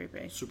 Super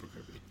creepy. Super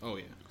creepy. Oh,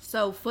 yeah.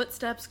 So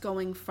footsteps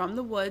going from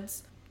the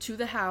woods to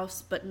the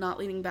house, but not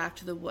leading back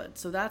to the woods.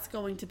 So that's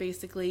going to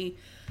basically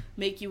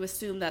make you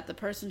assume that the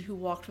person who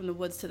walked from the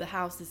woods to the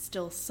house is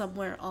still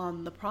somewhere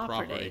on the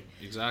property.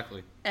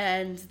 Exactly.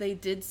 And they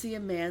did see a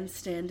man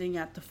standing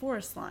at the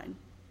forest line,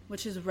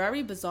 which is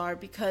very bizarre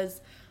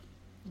because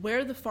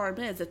where the farm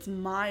is, it's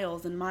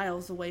miles and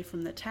miles away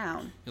from the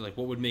town. Yeah, like,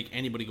 what would make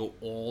anybody go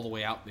all the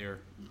way out there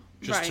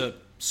just to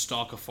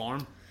stalk a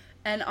farm?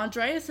 And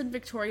Andreas and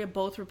Victoria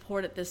both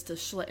reported this to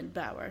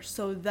Schlittenbauer.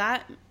 So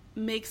that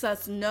makes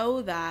us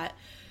know that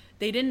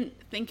they didn't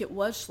think it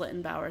was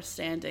Schlittenbauer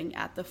standing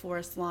at the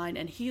forest line,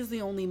 and he's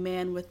the only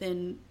man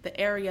within the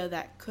area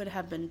that could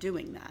have been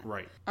doing that.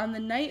 Right. On the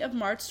night of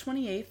March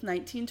 28th,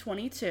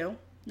 1922,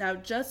 now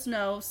just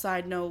know,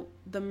 side note,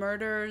 the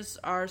murders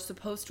are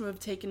supposed to have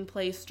taken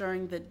place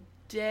during the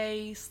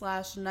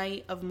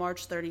day/night of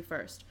March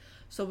 31st.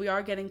 So we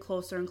are getting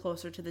closer and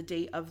closer to the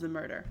date of the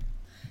murder.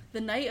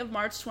 The night of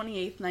March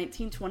 28th,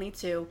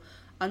 1922,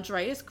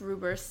 Andreas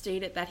Gruber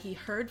stated that he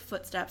heard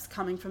footsteps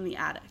coming from the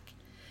attic.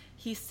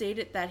 He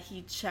stated that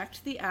he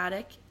checked the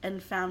attic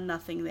and found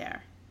nothing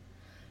there.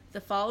 The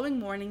following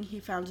morning,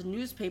 he found a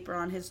newspaper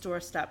on his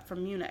doorstep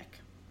from Munich.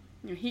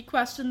 He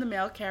questioned the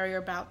mail carrier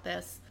about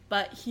this,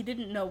 but he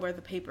didn't know where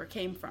the paper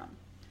came from.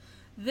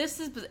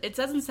 It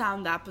doesn't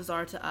sound that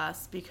bizarre to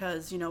us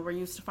because, we're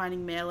used to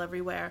finding mail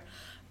everywhere,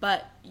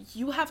 but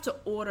you have to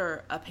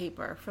order a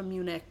paper from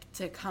Munich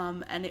to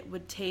come, and it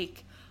would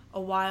take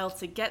a while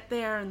to get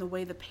there, and the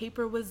way the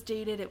paper was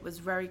dated, it was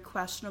very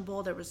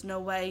questionable. There was no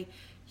way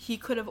he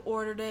could have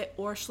ordered it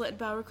or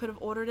Schlittenbauer could have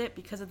ordered it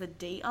because of the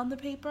date on the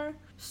paper.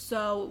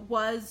 So it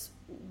was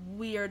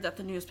weird that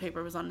the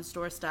newspaper was on his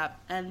doorstep,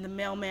 and the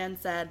mailman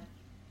said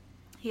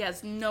he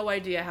has no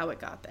idea how it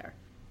got there.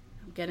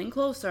 I'm getting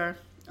closer.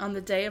 On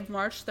the day of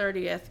March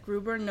 30th,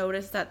 Gruber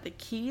noticed that the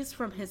keys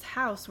from his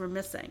house were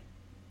missing.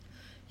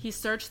 He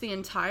searched the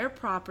entire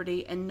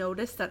property and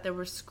noticed that there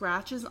were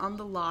scratches on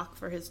the lock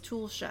for his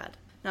tool shed.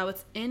 Now,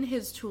 it's in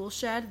his tool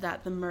shed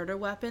that the murder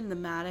weapon, the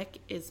mattock,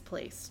 is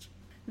placed.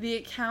 The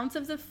accounts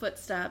of the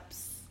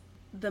footsteps,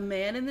 the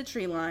man in the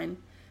tree line,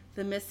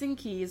 the missing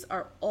keys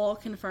are all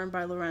confirmed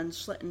by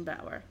Lorenz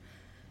Schlittenbauer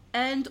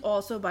and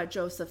also by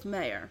Joseph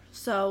Mayer.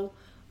 So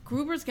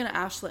Gruber's going to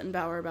ask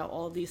Schlittenbauer about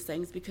all of these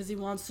things because he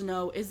wants to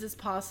know, is this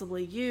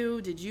possibly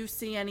you? Did you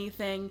see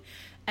anything?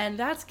 And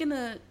it's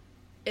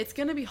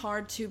going to be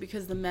hard too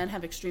because the men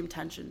have extreme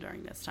tension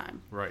during this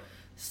time. Right.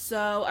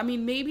 So, I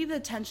mean, maybe the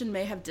tension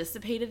may have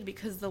dissipated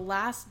because the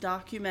last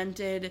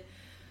documented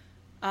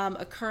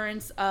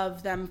occurrence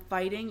of them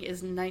fighting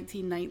is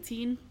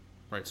 1919.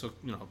 Right, so,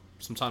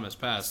 some time has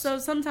passed. So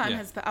some time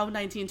has passed.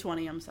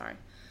 1920, I'm sorry.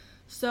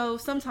 So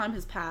some time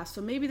has passed.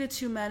 So maybe the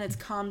two men, it's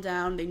calmed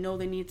down. They know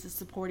they need to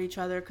support each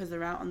other because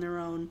they're out on their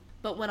own.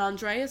 But when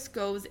Andreas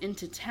goes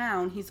into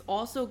town, he's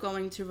also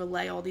going to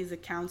relay all these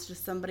accounts to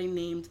somebody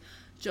named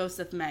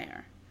Joseph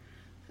Mayer.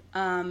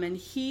 And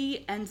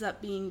he ends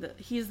up being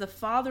he's the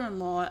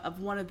father-in-law of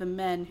one of the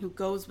men who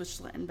goes with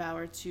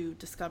Schlittenbauer to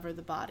discover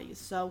the bodies.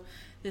 So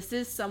this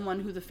is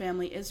someone who the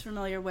family is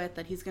familiar with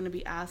that he's going to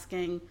be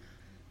asking.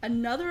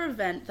 Another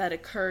event that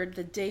occurred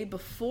the day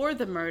before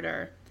the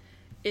murder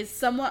is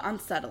somewhat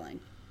unsettling.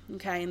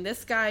 Okay, and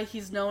this guy,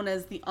 he's known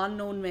as the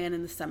unknown man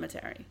in the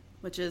cemetery,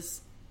 which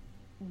is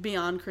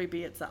beyond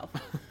creepy itself.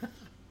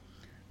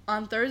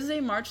 On Thursday,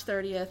 March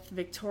 30th,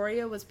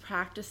 Victoria was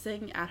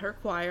practicing at her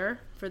choir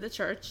for the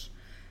church,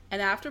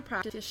 and after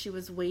practice, she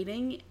was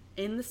waiting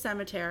in the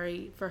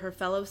cemetery for her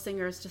fellow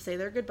singers to say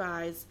their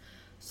goodbyes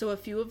so a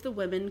few of the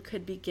women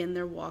could begin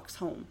their walks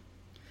home.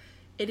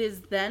 It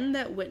is then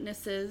that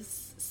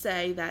witnesses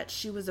say that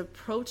she was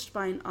approached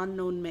by an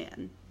unknown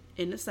man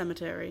in a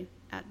cemetery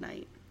at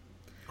night.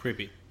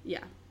 Creepy.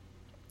 Yeah.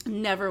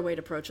 Never a way to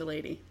approach a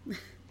lady.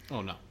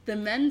 Oh, no. The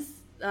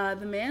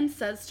man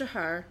says to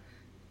her,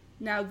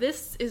 now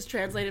this is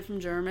translated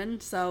from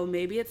German, so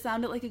maybe it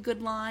sounded like a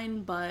good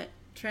line, but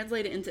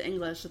translated into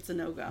English, it's a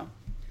no-go.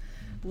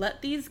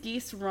 Let these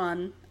geese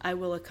run, I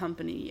will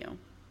accompany you.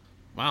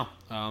 Wow.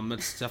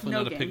 That's definitely No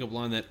not a game. pickup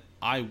line that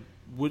I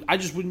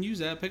just wouldn't use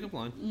that pickup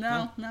line.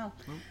 No.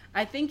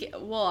 I think,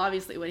 well,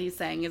 obviously what he's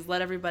saying is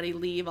let everybody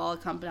leave,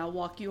 I'll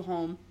walk you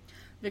home.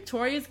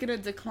 Victoria's going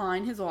to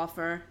decline his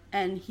offer,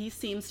 and he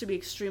seems to be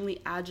extremely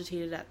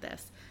agitated at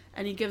this.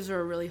 And he gives her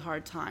a really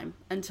hard time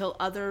until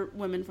other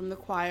women from the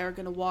choir are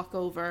going to walk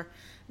over,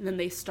 and then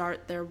they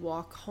start their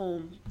walk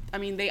home. I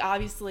mean, they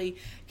obviously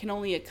can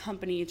only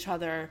accompany each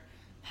other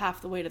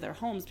half the way to their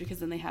homes because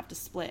then they have to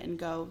split and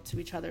go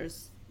to each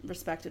other's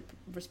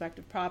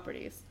respective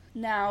properties.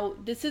 Now,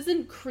 this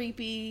isn't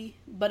creepy,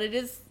 but it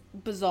is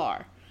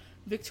bizarre.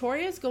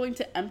 Victoria is going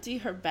to empty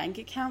her bank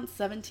account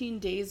 17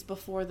 days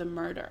before the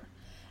murder,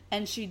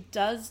 and she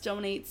does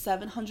donate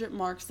 700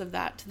 marks of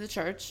that to the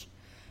church,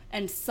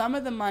 and some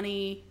of the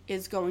money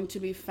is going to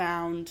be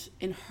found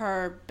in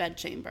her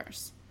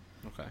bedchambers.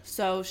 Okay.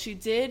 So she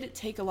did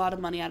take a lot of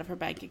money out of her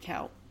bank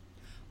account,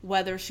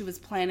 whether she was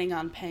planning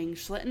on paying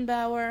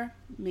Schlittenbauer,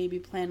 maybe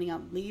planning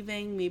on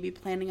leaving, maybe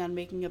planning on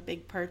making a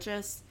big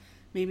purchase,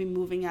 maybe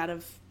moving out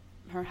of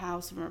her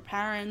house from her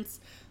parents.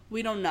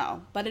 We don't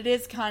know, but it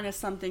is kind of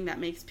something that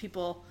makes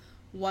people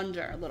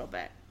wonder a little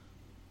bit.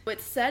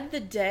 It's said the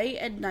day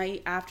and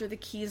night after the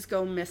keys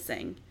go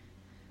missing,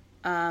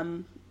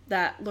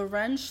 that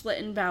Lorenz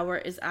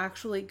Schlittenbauer is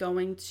actually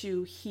going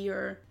to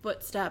hear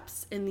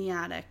footsteps in the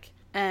attic,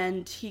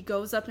 and he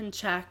goes up and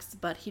checks,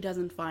 but he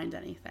doesn't find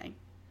anything.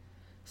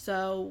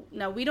 So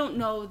now we don't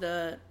know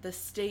the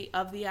state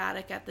of the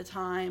attic at the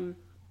time,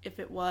 if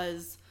it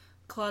was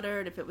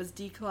cluttered, if it was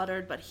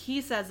decluttered, but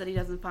he says that he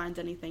doesn't find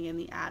anything in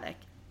the attic.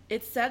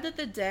 It's said that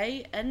the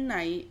day and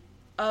night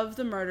of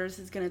the murders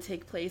is going to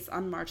take place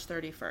on March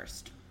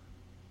 31st.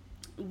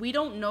 We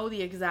don't know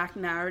the exact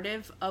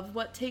narrative of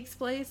what takes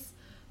place,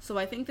 so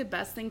I think the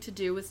best thing to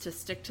do is to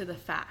stick to the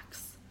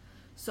facts.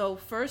 So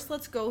first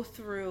let's go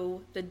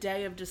through the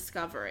day of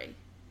discovery,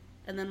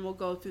 and then we'll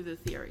go through the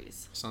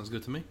theories. Sounds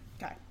good to me.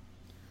 Okay.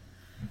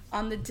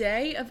 On the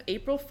day of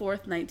April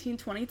 4th,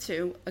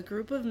 1922, a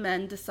group of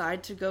men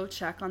decide to go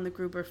check on the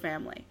Gruber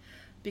family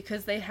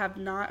because they have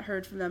not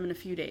heard from them in a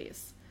few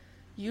days.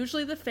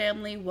 Usually the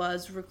family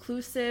was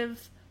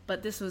reclusive,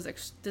 but this was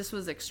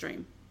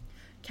extreme.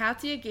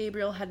 Katia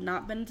Gabriel had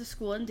not been to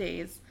school in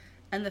days,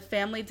 and the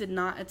family did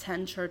not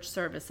attend church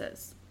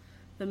services.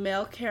 The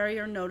mail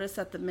carrier noticed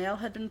that the mail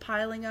had been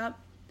piling up,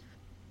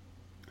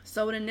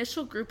 so an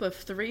initial group of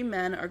 3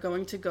 men are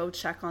going to go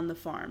check on the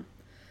farm.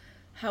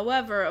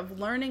 However, of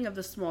learning of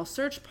the small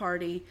search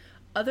party,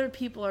 other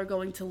people are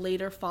going to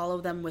later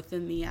follow them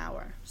within the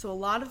hour. So a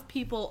lot of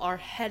people are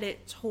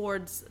headed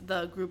towards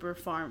the Gruber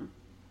farm.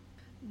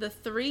 The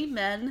 3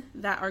 men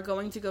that are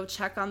going to go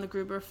check on the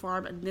Gruber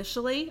farm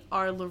initially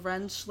are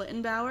Lorenz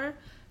Schlittenbauer,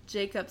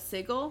 Jacob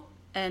Sigel,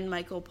 and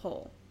Michael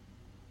Pohl.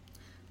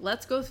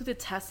 Let's go through the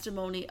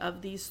testimony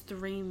of these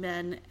 3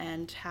 men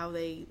and how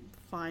they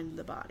find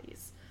the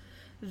bodies.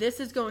 This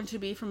is going to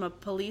be from a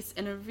police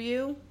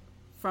interview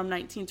from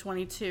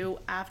 1922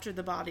 after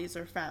the bodies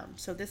are found.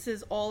 So this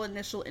is all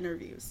initial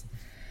interviews.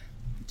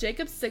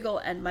 Jacob Sigel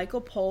and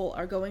Michael Pohl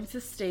are going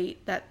to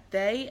state that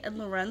they and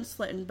Lorenz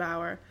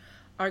Schlittenbauer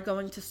are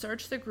going to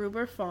search the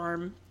Gruber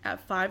farm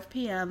at 5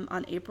 p.m.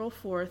 on April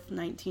 4th,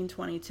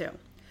 1922,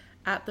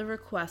 at the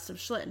request of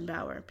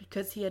Schlittenbauer,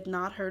 because he had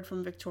not heard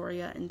from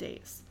Victoria in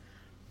days.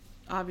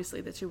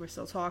 Obviously, the two were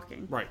still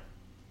talking. Right.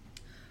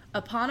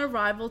 Upon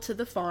arrival to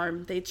the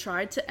farm, they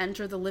tried to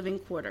enter the living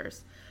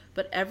quarters,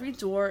 but every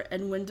door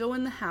and window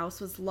in the house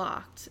was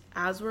locked,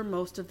 as were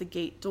most of the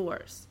gate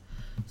doors.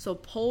 So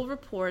Pohl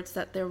reports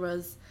that there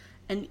was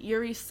an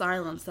eerie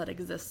silence that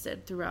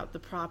existed throughout the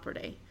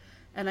property.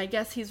 And I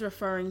guess he's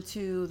referring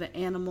to the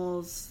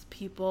animals,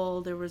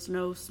 people. There was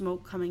no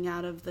smoke coming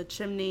out of the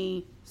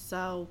chimney.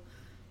 So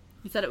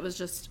he said it was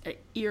just an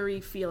eerie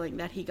feeling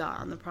that he got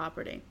on the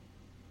property.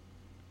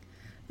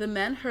 The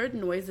men heard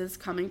noises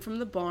coming from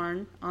the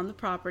barn on the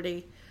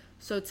property.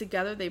 So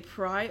together they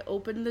pry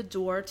open the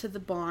door to the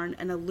barn,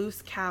 and a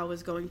loose cow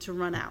is going to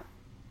run out.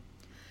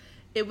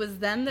 It was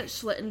then that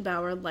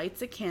Schlittenbauer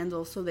lights a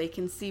candle so they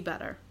can see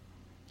better.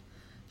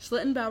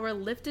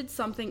 Schlittenbauer lifted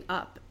something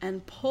up,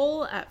 and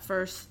Pohl at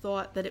first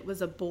thought that it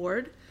was a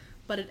board,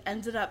 but it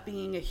ended up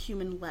being a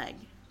human leg,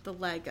 the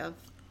leg of...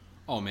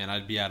 Oh man,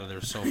 I'd be out of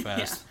there so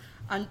fast.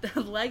 On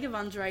the leg of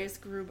Andreas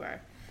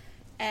Gruber.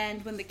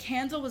 And when the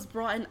candle was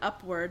brought in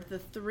upward, the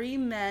three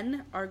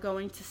men are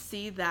going to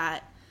see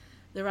that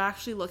they're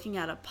actually looking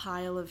at a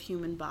pile of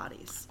human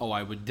bodies. Oh,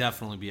 I would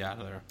definitely be out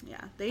of there.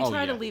 Yeah, they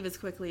try to leave as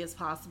quickly as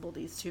possible,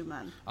 these two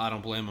men. I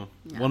don't blame them.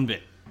 Yeah. One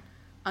bit.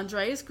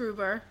 Andreas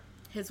Gruber,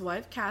 his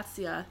wife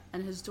Katja,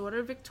 and his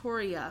daughter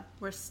Victoria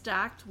were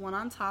stacked one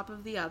on top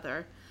of the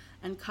other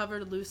and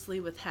covered loosely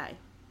with hay.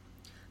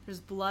 There's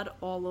blood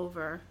all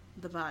over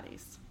the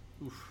bodies.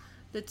 Oof.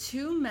 The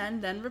two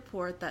men then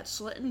report that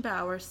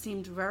Schlittenbauer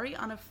seemed very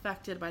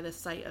unaffected by the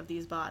sight of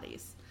these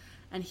bodies,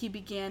 and he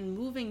began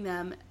moving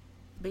them,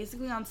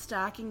 basically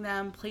unstacking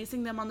them,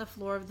 placing them on the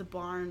floor of the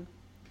barn.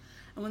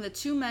 And when the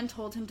two men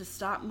told him to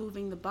stop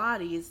moving the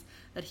bodies,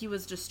 that he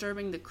was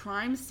disturbing the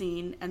crime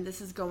scene, and this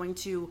is going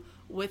to,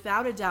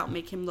 without a doubt,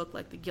 make him look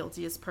like the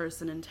guiltiest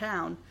person in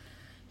town,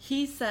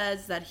 he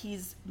says that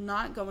he's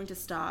not going to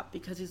stop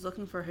because he's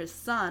looking for his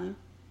son,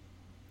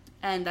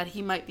 and that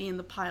he might be in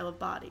the pile of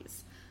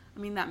bodies. I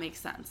mean, that makes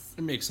sense.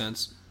 It makes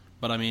sense.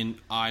 But I mean,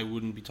 I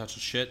wouldn't be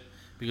touching shit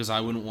because I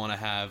wouldn't want to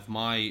have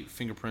my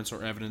fingerprints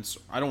or evidence.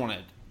 I don't want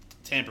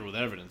to tamper with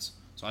evidence.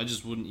 So I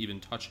just wouldn't even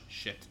touch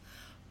shit.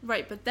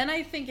 Right, but then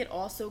I think it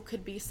also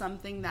could be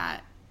something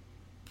that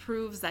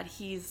proves that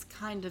he's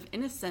kind of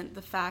innocent.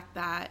 The fact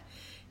that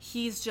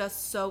he's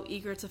just so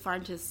eager to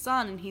find his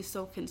son and he's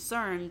so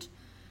concerned.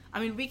 I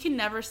mean, we can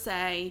never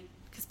say,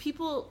 because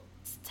people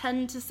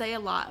tend to say a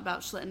lot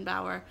about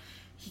Schlittenbauer.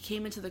 He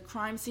came into the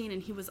crime scene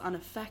and he was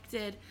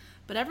unaffected,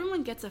 but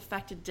everyone gets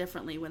affected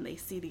differently when they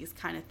see these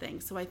kind of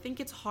things. So I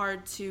think it's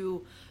hard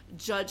to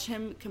judge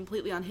him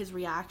completely on his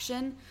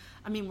reaction.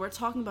 I mean, we're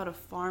talking about a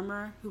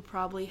farmer who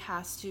probably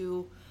has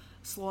to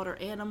slaughter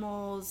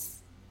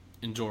animals,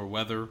 endure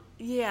weather.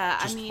 Yeah,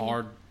 just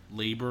hard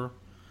labor.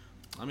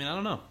 I mean, I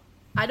don't know.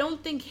 I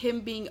don't think him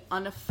being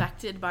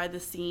unaffected by the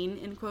scene,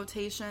 in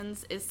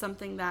quotations, is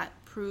something that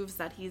proves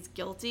that he's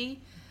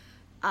guilty.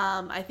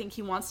 I think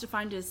he wants to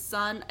find his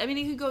son. I mean,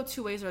 he could go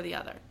two ways or the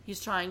other. He's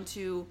trying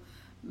to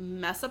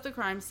mess up the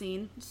crime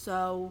scene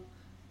so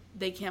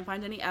they can't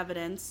find any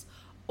evidence,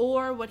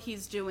 or what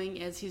he's doing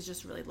is he's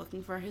just really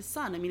looking for his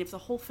son. I mean, if the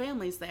whole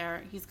family's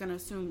there, he's going to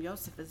assume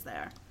Josef is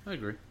there. I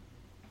agree.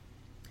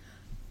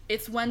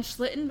 It's when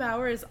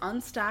Schlittenbauer is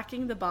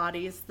unstacking the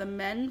bodies, the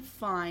men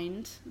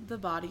find the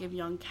body of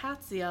young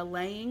Katja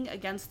laying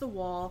against the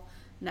wall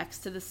next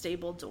to the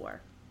stable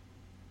door.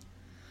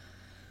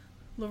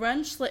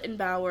 Lorenz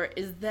Schlittenbauer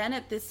is then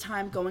at this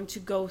time going to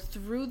go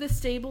through the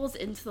stables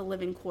into the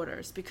living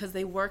quarters because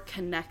they were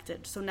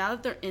connected. So now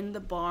that they're in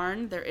the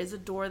barn, there is a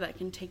door that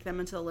can take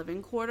them into the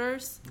living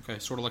quarters. Okay,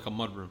 sort of like a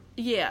mudroom.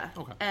 Yeah.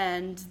 Okay.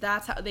 And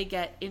that's how they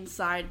get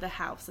inside the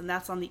house, and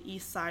that's on the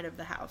east side of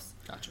the house.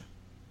 Gotcha.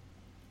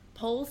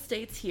 Pohl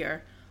states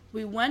here,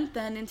 "We went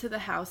then into the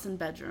house and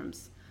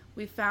bedrooms.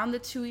 We found the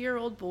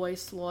 2-year-old boy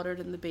slaughtered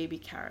in the baby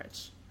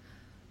carriage.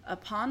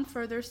 Upon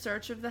further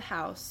search of the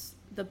house,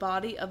 the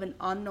body of an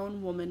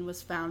unknown woman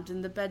was found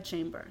in the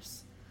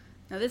bedchambers."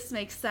 Now this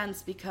makes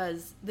sense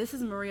because this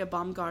is Maria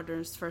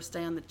Baumgartner's first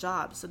day on the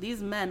job, so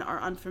these men are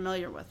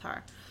unfamiliar with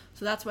her.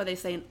 So that's why they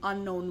say an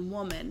unknown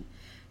woman.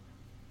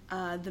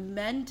 The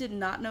men did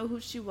not know who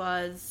she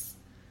was,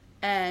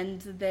 and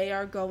they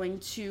are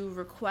going to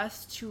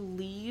request to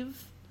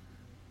leave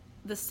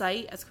the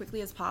site as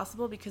quickly as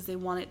possible because they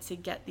want it to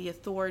get the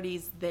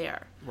authorities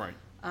there. Right.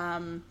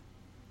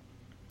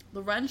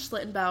 Lorenz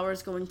Schlittenbauer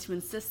is going to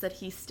insist that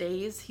he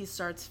stays. He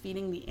starts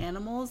feeding the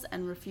animals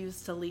and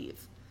refuses to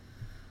leave.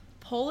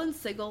 Pohl and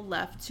Sigel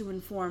left to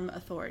inform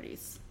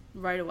authorities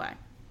right away.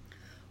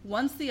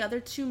 Once the other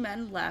two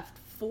men left,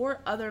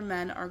 4 other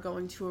men are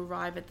going to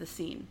arrive at the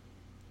scene.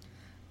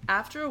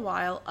 After a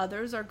while,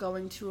 others are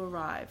going to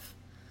arrive.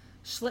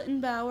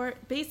 Schlittenbauer,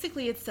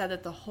 basically it's said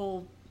that the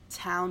whole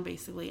town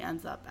basically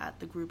ends up at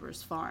the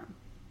Gruber's farm.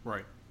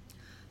 Right.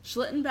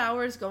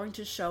 Schlittenbauer is going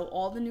to show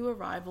all the new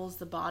arrivals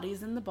the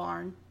bodies in the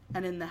barn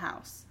and in the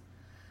house.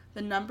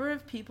 The number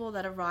of people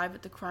that arrive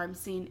at the crime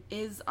scene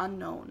is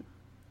unknown.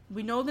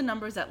 We know the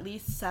number is at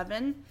least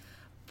 7,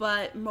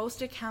 but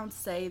most accounts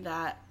say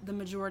that the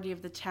majority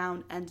of the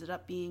town ended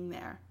up being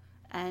there.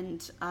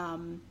 And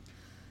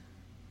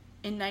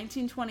in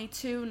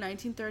 1922,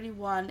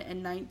 1931,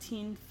 and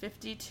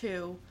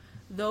 1952,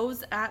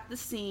 those at the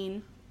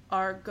scene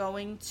are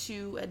going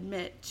to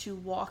admit to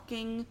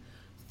walking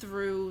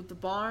through the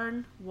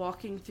barn,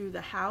 walking through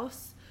the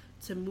house,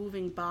 to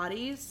moving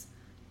bodies,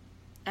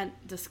 and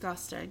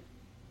disgusting.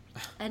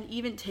 And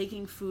even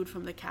taking food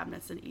from the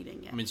cabinets and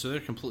eating it. I mean, so they're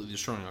completely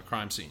destroying a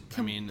crime scene.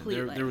 Completely.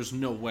 I mean, there was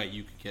no way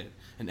you could get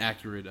an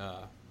accurate,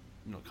 kind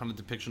of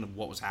depiction of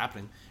what was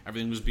happening.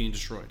 Everything was being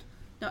destroyed.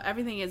 No,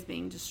 everything is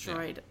being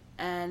destroyed.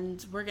 Yeah.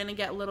 And we're going to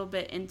get a little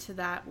bit into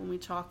that when we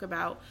talk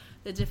about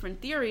the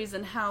different theories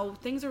and how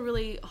things are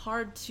really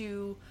hard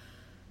to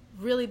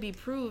really be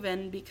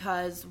proven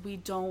because we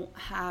don't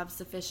have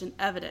sufficient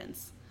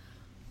evidence.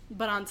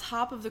 But on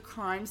top of the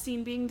crime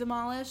scene being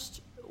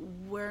demolished,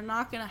 we're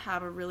not going to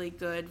have a really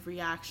good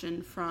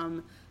reaction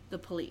from the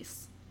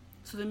police.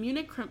 So the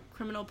Munich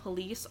criminal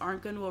police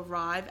aren't going to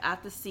arrive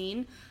at the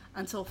scene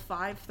until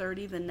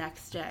 5:30 the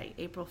next day,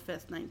 April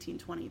 5th,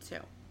 1922.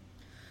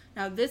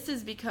 Now, this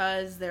is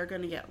because they're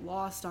going to get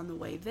lost on the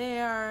way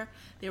there.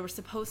 They were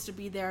supposed to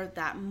be there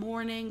that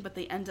morning, but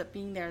they end up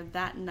being there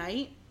that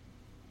night.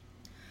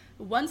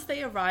 Once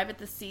they arrive at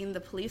the scene, the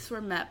police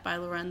were met by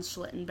Lorenz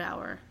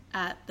Schlittenbauer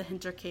at the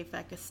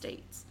Hinterkaifeck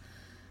estates.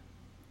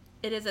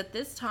 It is at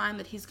this time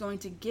that he's going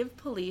to give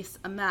police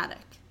a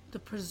mattock, the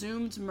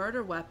presumed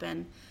murder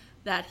weapon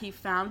that he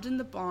found in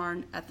the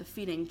barn at the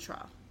feeding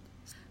trough.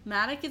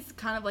 Mattock is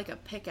kind of like a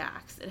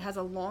pickaxe. It has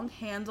a long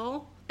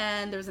handle,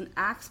 and there's an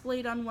axe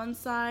blade on one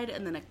side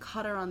and then a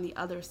cutter on the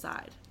other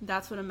side.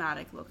 That's what a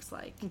mattock looks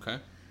like. Okay.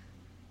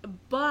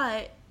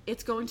 But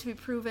it's going to be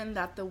proven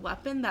that the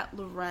weapon that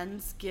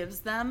Lorenz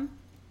gives them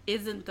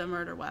isn't the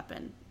murder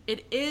weapon.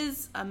 It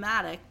is a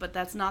mattock, but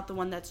that's not the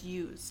one that's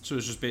used. So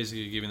it's just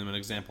basically giving them an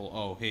example.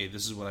 Oh, hey,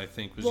 this is what I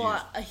think was used.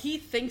 Well, he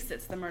thinks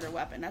it's the murder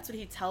weapon. That's what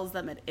he tells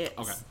them it is.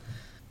 Okay.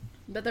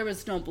 But there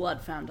was no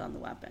blood found on the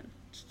weapon.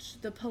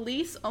 The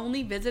police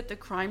only visit the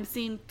crime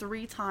scene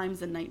 3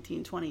 times in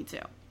 1922.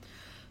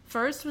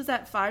 First was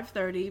at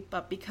 5:30,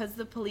 but because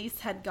the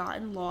police had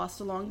gotten lost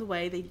along the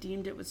way, they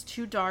deemed it was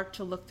too dark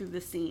to look through the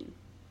scene.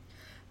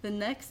 The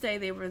next day,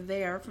 they were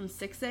there from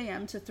 6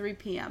 a.m. to 3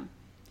 p.m.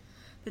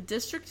 The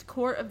district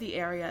court of the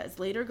area is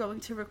later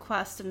going to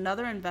request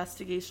another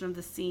investigation of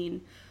the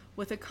scene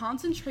with a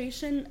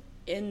concentration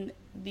in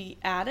the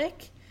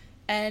attic,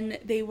 and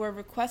they were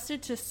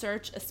requested to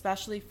search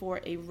especially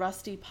for a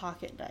rusty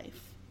pocket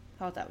knife. I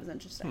thought that was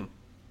interesting.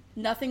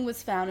 Nothing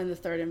was found in the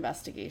third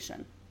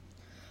investigation.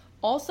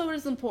 Also, it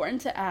is important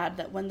to add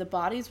that when the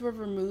bodies were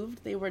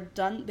removed, they were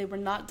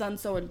not done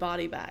so in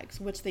body bags,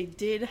 which they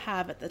did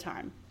have at the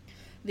time.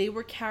 They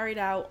were carried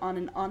out on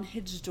an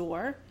unhinged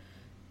door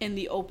in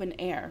the open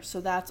air.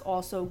 So that's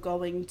also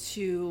going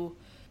to,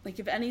 like,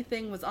 if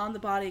anything was on the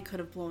body, it could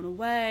have blown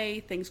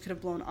away. Things could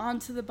have blown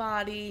onto the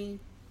body.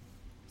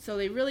 So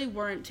they really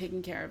weren't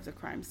taking care of the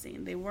crime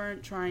scene. They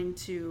weren't trying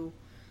to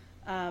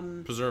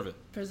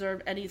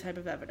preserve any type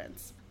of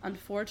evidence.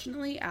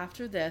 Unfortunately,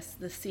 after this,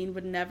 the scene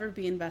would never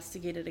be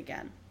investigated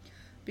again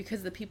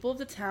because the people of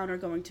the town are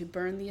going to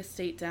burn the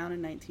estate down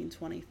in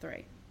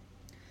 1923.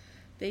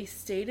 They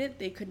stated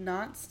they could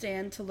not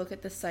stand to look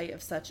at the sight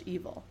of such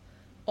evil.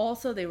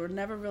 Also, they were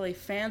never really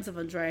fans of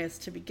Andreas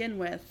to begin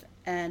with,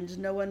 and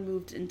no one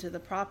moved into the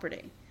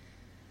property.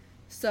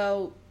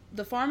 So,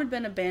 the farm had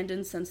been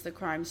abandoned since the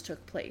crimes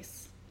took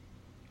place.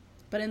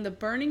 But in the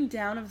burning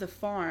down of the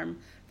farm,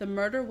 the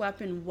murder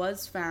weapon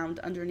was found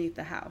underneath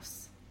the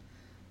house.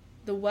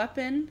 The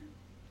weapon,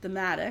 the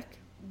mattock,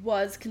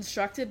 was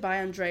constructed by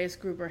Andreas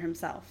Gruber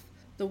himself.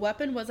 The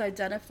weapon was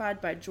identified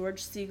by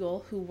George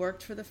Siegel, who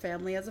worked for the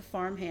family as a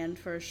farmhand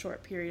for a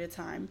short period of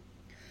time.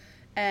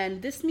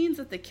 And this means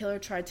that the killer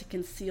tried to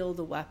conceal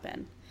the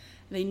weapon.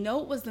 They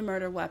know it was the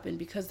murder weapon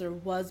because there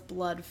was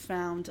blood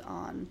found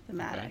on the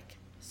mattock. Okay.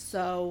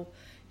 So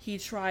he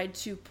tried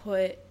to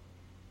put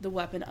the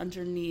weapon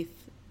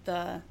underneath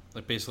the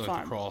basically farm.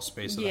 Like the crawl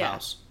space of the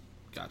house.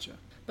 Gotcha.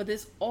 But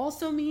this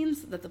also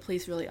means that the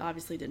police really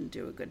obviously didn't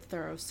do a good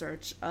thorough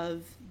search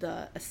of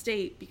the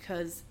estate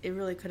because it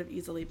really could have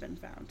easily been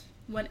found.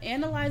 When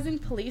analyzing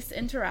police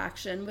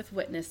interaction with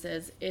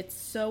witnesses, it's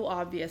so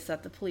obvious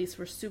that the police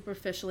were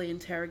superficially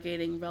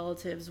interrogating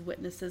relatives,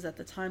 witnesses at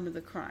the time of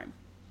the crime.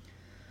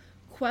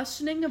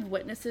 Questioning of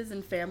witnesses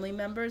and family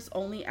members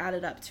only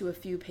added up to a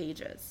few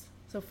pages.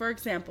 So, for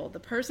example, the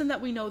person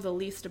that we know the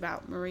least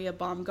about, Maria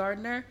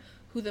Baumgartner,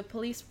 who the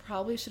police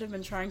probably should have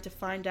been trying to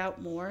find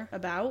out more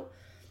about,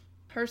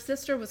 her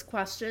sister was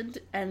questioned,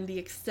 and the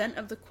extent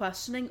of the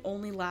questioning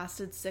only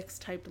lasted 6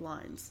 typed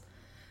lines.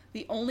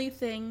 The only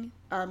thing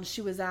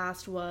she was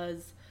asked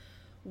was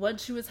when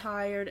she was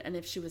hired and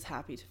if she was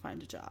happy to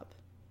find a job.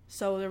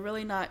 So they're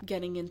really not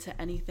getting into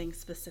anything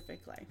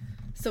specifically.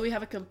 So we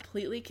have a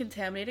completely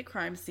contaminated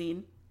crime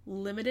scene,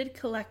 limited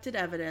collected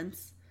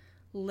evidence,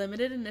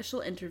 limited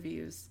initial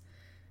interviews,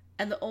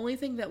 and the only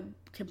thing that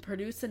can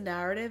produce a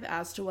narrative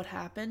as to what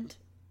happened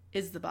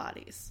is the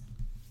bodies.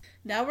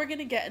 Now we're going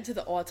to get into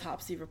the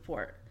autopsy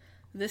report.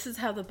 This is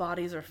how the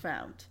bodies are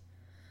found.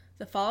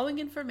 The following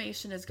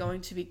information is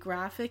going to be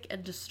graphic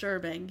and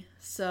disturbing,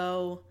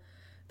 so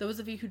those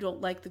of you who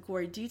don't like the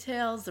gory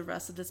details, the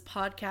rest of this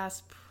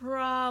podcast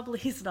probably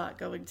is not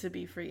going to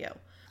be for you.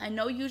 I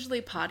know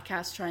usually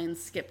podcasts try and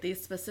skip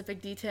these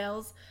specific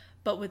details,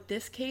 but with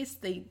this case,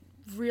 they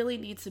really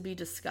need to be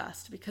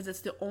discussed because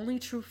it's the only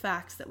true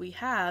facts that we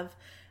have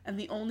and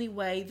the only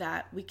way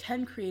that we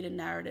can create a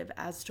narrative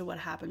as to what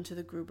happened to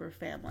the Gruber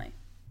family.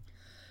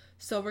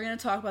 So we're going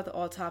to talk about the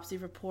autopsy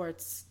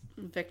reports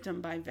victim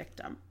by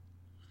victim.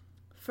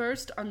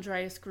 First,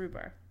 Andreas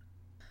Gruber.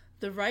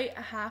 The right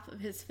half of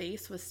his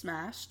face was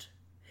smashed.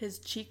 His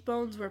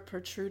cheekbones were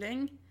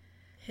protruding.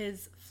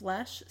 His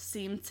flesh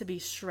seemed to be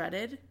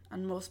shredded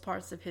on most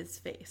parts of his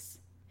face.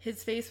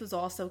 His face was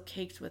also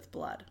caked with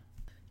blood.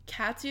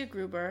 Katia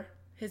Gruber,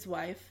 his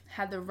wife,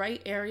 had the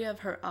right area of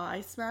her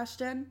eye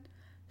smashed in,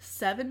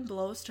 7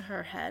 blows to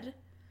her head,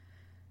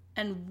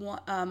 and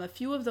a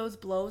few of those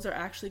blows are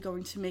actually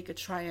going to make a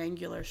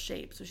triangular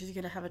shape. So she's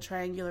going to have a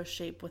triangular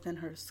shape within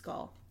her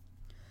skull.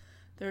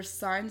 There's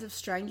signs of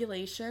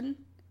strangulation,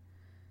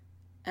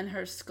 and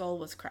her skull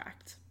was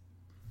cracked.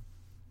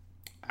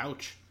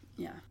 Ouch.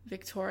 Yeah.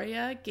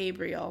 Victoria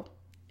Gabriel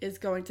is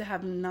going to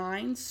have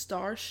 9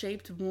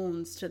 star-shaped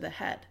wounds to the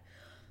head.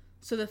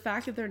 So the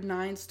fact that there are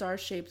 9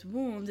 star-shaped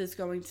wounds is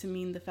going to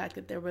mean the fact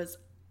that there was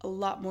a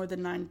lot more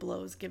than 9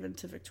 blows given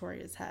to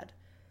Victoria's head.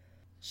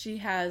 She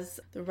has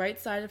the right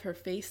side of her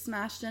face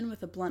smashed in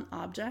with a blunt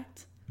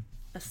object,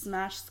 a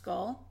smashed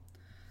skull,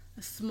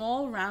 a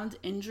small round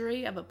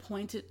injury of a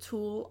pointed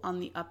tool on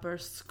the upper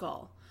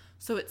skull.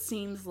 So it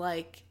seems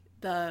like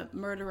the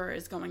murderer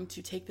is going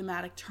to take the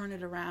mattock, turn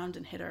it around,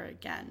 and hit her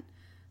again.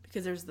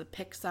 Because there's the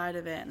pick side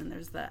of it and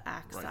there's the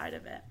axe side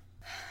of it.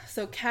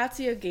 So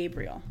Katia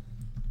Gabriel,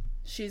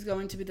 she's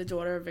going to be the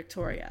daughter of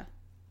Victoria.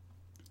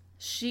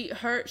 She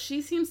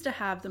seems to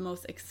have the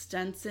most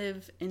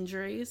extensive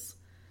injuries.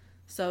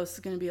 So it's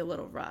going to be a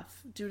little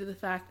rough due to the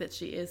fact that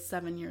she is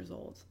 7 years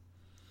old.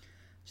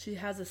 She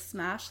has a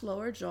smashed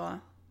lower jaw.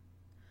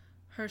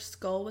 Her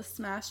skull was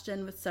smashed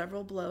in with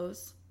several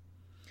blows.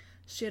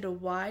 She had a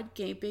wide,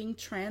 gaping,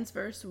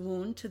 transverse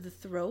wound to the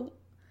throat.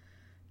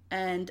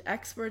 And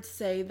experts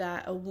say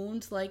that a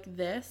wound like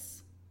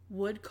this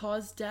would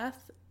cause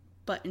death,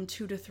 but in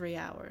 2 to 3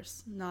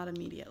 hours, not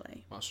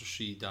immediately. Wow, so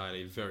she died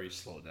a very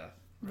slow death.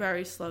 Right?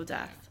 Very slow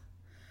death.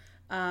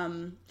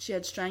 She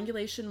had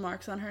strangulation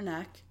marks on her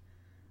neck.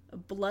 A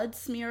blood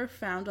smear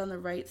found on the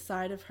right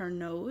side of her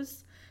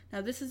nose.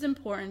 Now, this is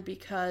important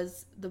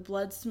because the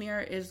blood smear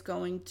is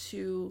going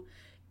to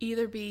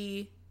either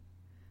be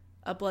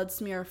a blood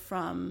smear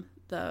from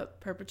the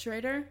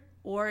perpetrator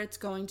or it's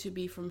going to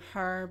be from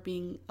her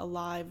being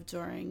alive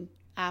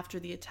after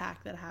the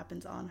attack that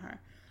happens on her.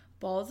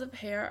 Balls of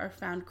hair are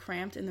found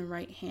cramped in the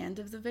right hand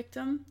of the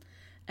victim,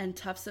 and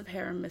tufts of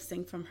hair are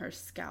missing from her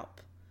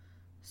scalp.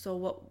 So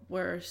what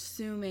we're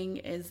assuming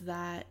is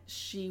that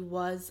she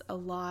was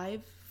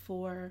alive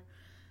for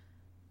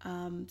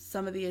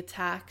some of the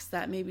attacks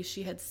that maybe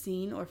she had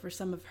seen or for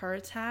some of her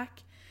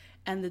attack,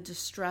 and the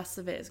distress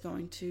of it is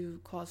going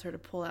to cause her to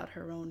pull out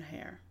her own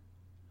hair.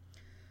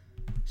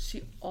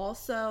 She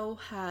also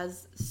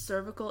has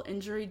cervical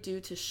injury due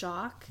to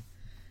shock.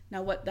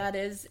 Now what that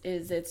is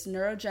it's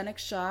neurogenic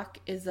shock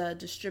is a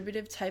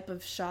distributive type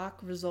of shock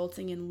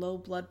resulting in low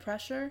blood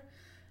pressure,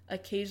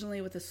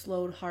 occasionally with a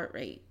slowed heart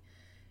rate.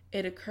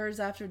 It occurs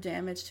after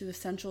damage to the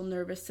central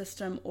nervous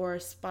system or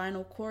a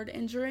spinal cord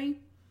injury,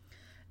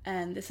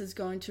 and this is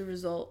going to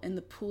result in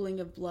the pooling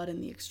of blood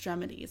in the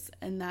extremities,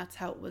 and that's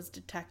how it was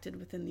detected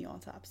within the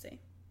autopsy.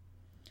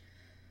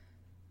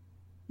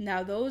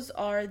 Now, those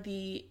are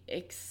the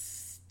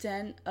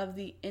extent of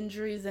the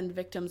injuries and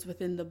victims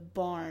within the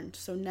barn.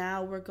 So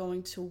now we're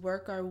going to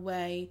work our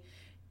way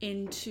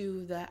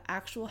into the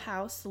actual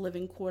house, the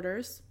living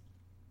quarters.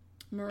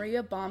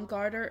 Maria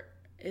Baumgarter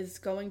is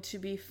going to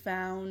be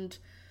found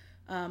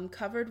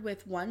covered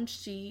with one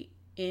sheet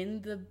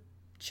in the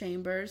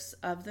chambers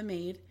of the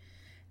maid,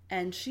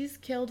 and she's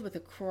killed with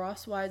a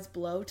crosswise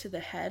blow to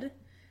the head,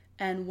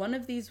 and one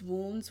of these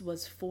wounds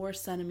was 4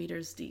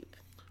 centimeters deep.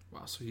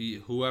 Wow, so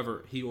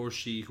whoever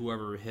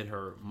hit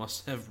her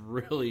must have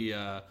really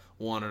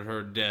wanted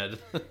her dead.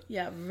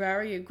 Yeah,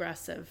 very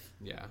aggressive.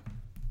 Yeah.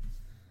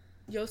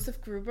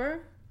 Josef Gruber,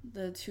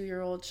 the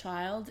 2-year-old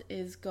child,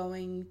 is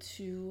going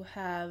to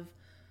have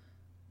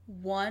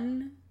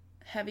one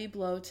heavy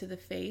blow to the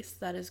face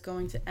that is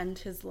going to end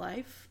his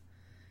life.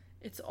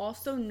 It's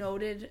also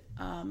noted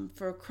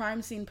for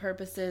crime scene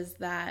purposes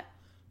that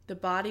the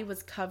body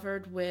was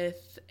covered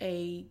with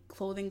a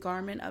clothing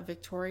garment of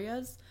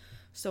Victoria's.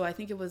 So I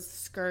think it was a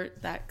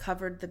skirt that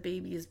covered the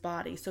baby's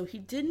body. So he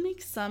did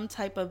make some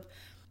type of,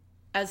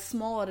 as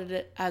small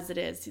as it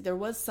is, there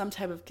was some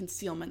type of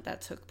concealment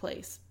that took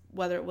place.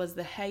 Whether it was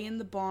the hay in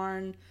the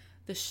barn,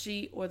 the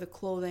sheet or the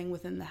clothing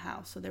within the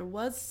house. So there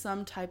was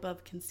some type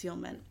of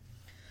concealment.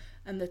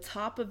 And the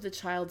top of the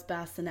child's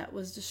bassinet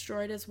was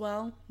destroyed as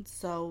well.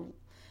 So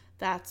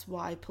that's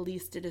why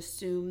police did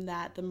assume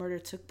that the murder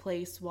took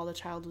place while the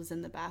child was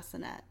in the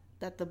bassinet.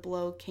 That the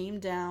blow came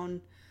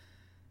down,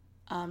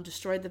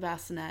 destroyed the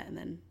bassinet, and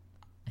then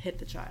hit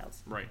the child.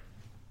 Right.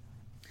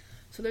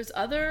 So there's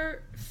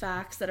other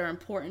facts that are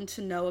important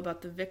to know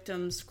about the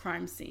victim's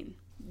crime scene.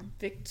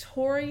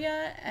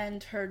 Victoria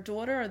and her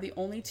daughter are the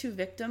only two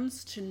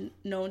victims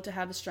known to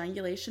have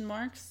strangulation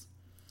marks.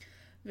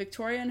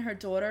 Victoria and her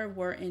daughter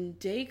were in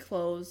day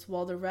clothes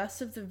while the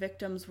rest of the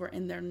victims were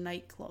in their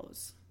night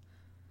clothes.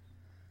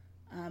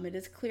 It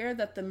is clear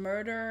that the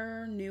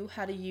murderer knew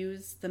how to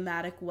use the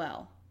matic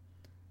well.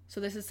 So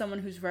this is someone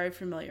who's very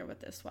familiar with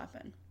this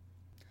weapon.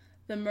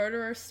 The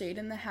murderer stayed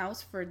in the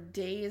house for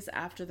days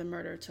after the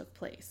murder took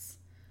place.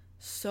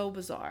 So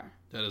bizarre.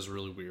 That is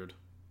really weird.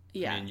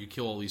 Yeah. I mean, you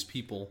kill all these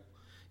people,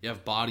 you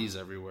have bodies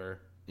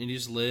everywhere, and you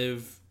just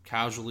live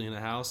casually in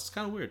a house. It's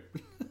kind of weird.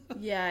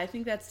 Yeah, I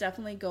think that's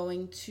definitely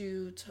going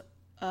to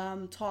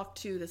talk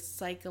to the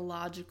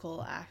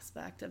psychological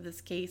aspect of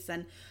this case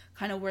and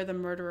kind of where the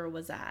murderer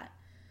was at.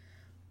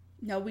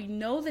 Now, we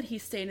know that he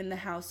stayed in the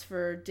house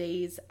for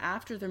days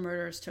after the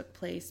murders took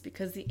place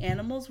because the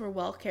animals were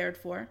well cared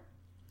for.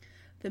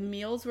 The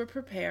meals were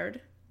prepared.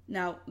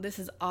 Now, this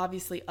is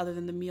obviously other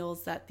than the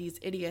meals that these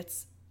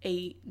idiots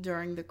ate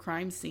during the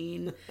crime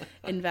scene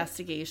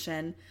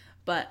investigation,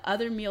 but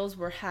other meals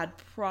were had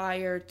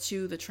prior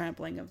to the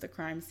trampling of the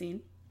crime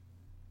scene.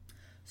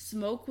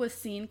 Smoke was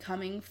seen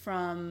coming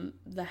from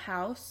the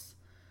house,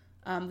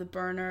 the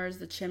burners,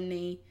 the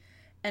chimney,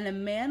 and a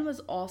man was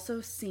also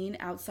seen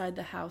outside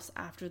the house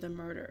after the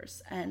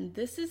murders. And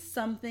this is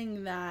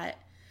something that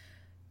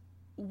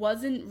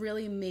wasn't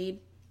really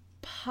made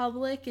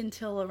public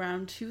until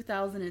around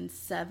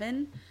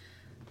 2007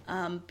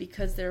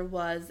 because there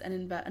was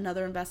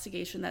another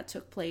investigation that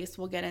took place.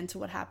 We'll get into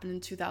what happened in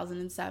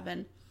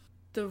 2007.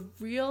 The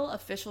real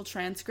official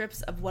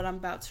transcripts of what I'm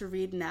about to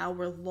read now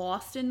were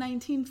lost in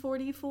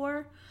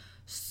 1944,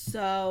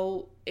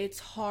 so it's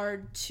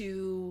hard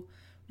to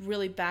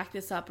really back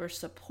this up or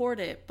support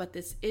it, but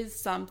this is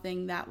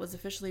something that was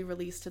officially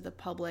released to the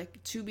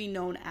public to be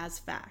known as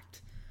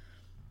fact.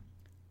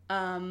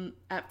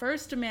 At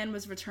first, a man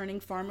was returning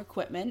farm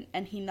equipment,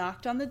 and he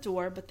knocked on the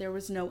door, but there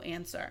was no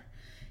answer.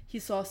 He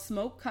saw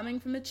smoke coming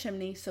from the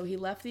chimney, so he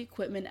left the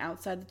equipment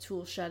outside the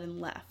tool shed and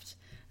left.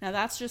 Now,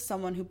 that's just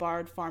someone who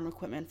borrowed farm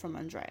equipment from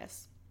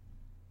Andreas.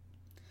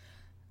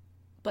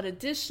 But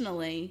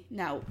additionally,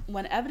 now,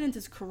 when evidence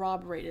is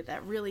corroborated,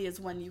 that really is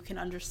when you can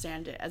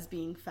understand it as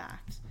being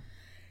fact.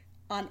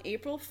 On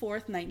April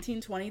 4th,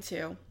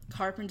 1922,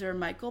 carpenter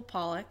Michael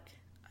Pollock,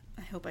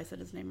 I hope I said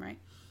his name right,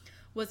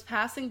 was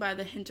passing by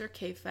the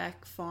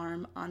Hinterkaifeck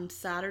farm on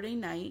Saturday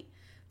night,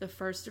 the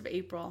 1st of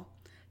April,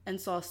 and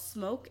saw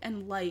smoke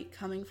and light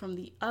coming from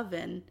the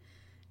oven,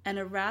 and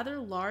a rather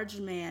large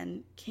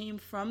man came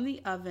from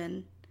the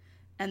oven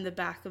and the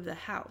back of the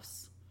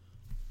house.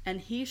 And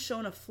he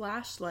shone a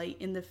flashlight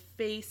in the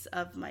face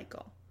of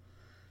Michael.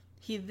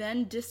 He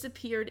then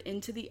disappeared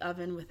into the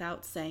oven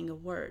without saying a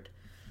word.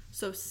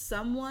 So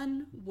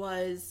someone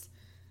was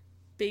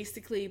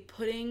basically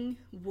putting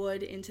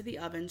wood into the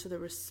oven, so there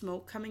was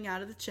smoke coming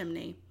out of the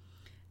chimney,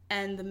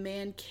 and the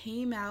man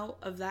came out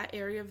of that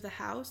area of the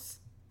house,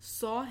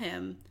 saw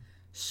him,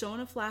 shone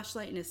a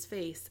flashlight in his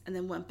face, and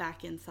then went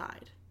back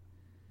inside.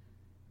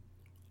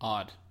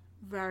 Odd.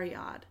 Very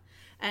odd.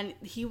 And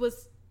he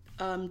was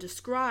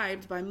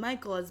described by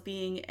Michael as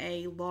being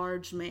a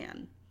large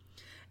man.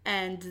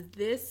 And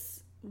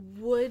this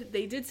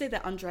they did say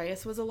that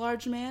Andreas was a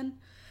large man,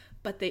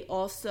 but they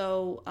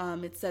also,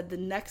 it said the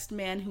next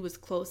man who was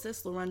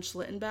closest, Lorenz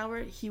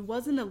Schlittenbauer, he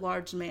wasn't a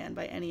large man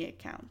by any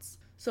accounts.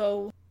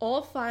 So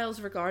all files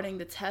regarding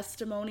the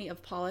testimony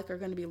of Pollock are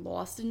going to be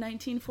lost in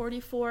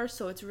 1944,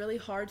 so it's really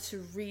hard to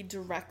read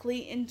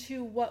directly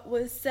into what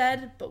was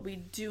said, but we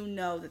do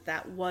know that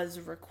that was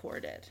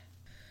recorded.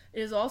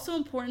 It is also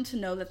important to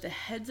know that the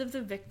heads of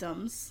the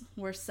victims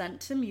were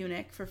sent to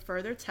Munich for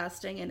further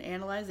testing and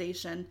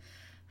analyzation.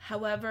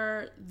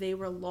 However, they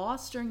were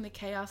lost during the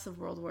chaos of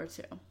World War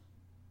II.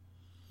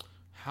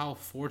 How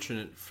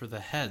fortunate for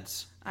the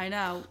heads. I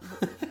know.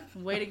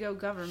 Way to go,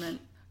 government.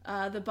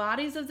 The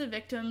bodies of the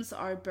victims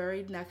are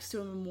buried next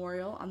to a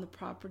memorial on the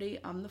property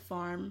on the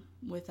farm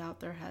without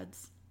their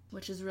heads,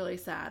 which is really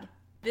sad.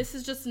 This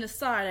is just an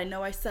aside. I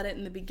know I said it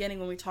in the beginning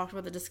when we talked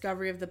about the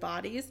discovery of the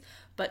bodies,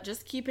 but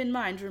just keep in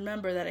mind,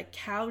 remember that a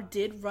cow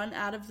did run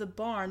out of the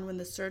barn when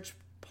the search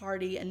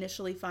party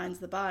initially finds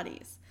the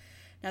bodies.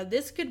 Now,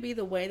 this could be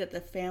the way that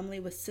the family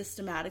was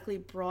systematically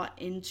brought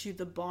into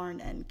the barn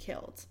and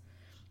killed.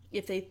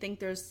 If they think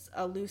there's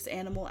a loose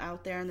animal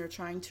out there and they're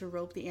trying to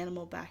rope the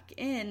animal back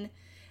in,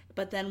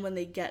 but then when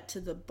they get to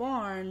the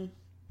barn,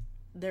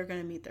 they're going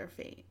to meet their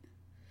fate.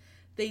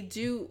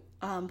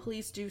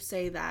 Police do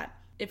say that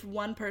if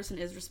one person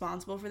is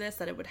responsible for this,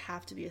 that it would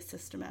have to be a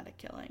systematic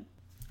killing.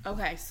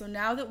 Okay, so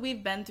now that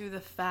we've been through the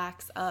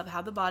facts of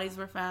how the bodies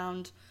were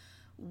found,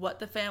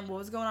 what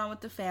was going on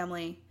with the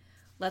family,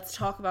 let's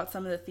talk about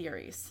some of the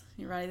theories.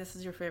 You ready? This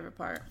is your favorite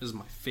part. This is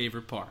my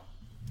favorite part.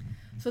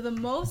 So the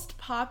most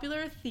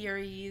popular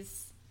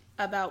theories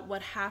about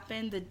what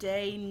happened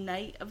the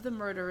night of the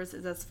murders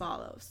is as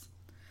follows.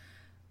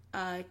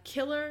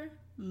 Killer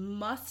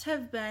must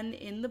have been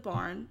in the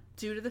barn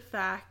due to the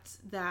fact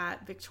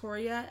that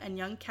Victoria and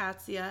young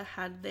Katsia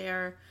had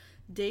their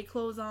day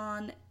clothes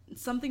on.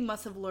 Something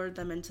must have lured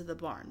them into the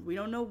barn. We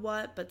don't know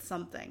what, but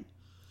something.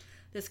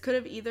 This could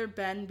have either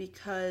been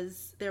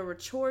because there were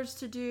chores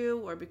to do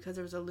or because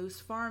there was a loose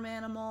farm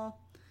animal.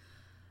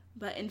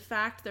 But in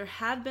fact, there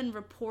had been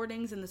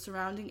reportings in the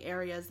surrounding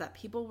areas that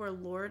people were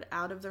lured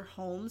out of their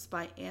homes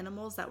by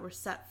animals that were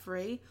set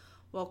free,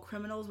 while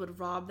criminals would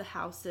rob the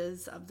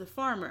houses of the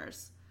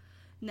farmers.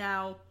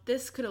 Now,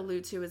 this could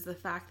allude to is the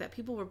fact that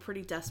people were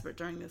pretty desperate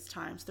during this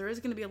time. So there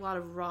is going to be a lot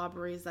of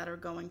robberies that are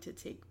going to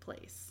take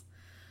place.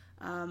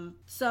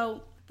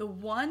 So the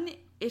one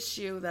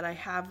issue that I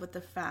have with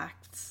the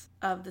facts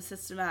of the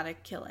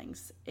systematic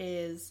killings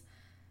is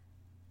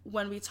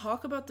when we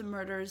talk about the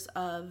murders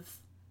of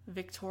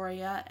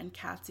Victoria and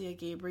Katsia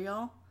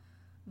Gabriel,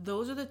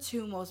 those are the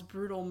two most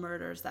brutal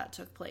murders that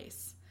took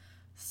place.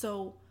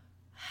 So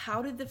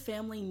how did the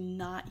family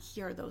not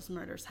hear those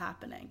murders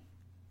happening?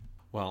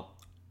 Well,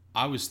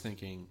 I was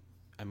thinking,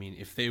 I mean,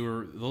 if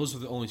those were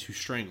the only two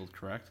strangled,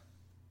 correct?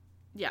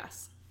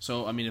 Yes.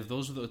 So, I mean, if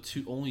those were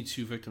the only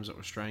two victims that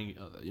were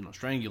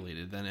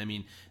strangulated, then, I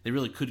mean, they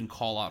really couldn't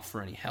call out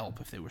for any help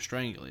if they were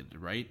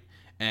strangulated, right?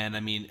 And, I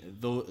mean,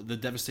 the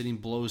devastating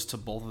blows to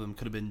both of them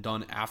could have been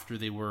done after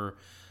they were,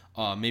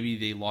 maybe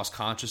they lost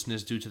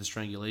consciousness due to the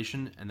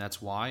strangulation, and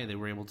that's why they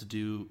were able to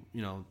do,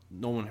 no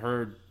one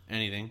heard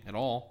anything at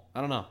all. I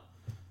don't know.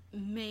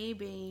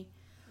 Maybe.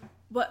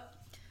 But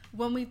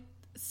when we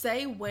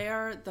say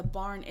where the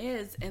barn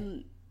is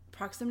in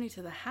proximity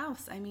to the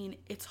house, I mean,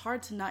 it's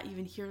hard to not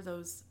even hear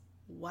those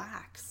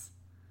whacks.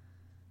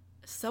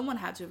 Someone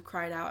had to have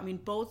cried out. I mean,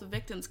 both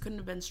victims couldn't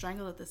have been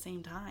strangled at the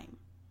same time.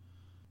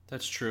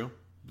 That's true.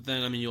 But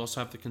then, I mean, you also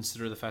have to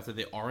consider the fact that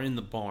they are in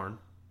the barn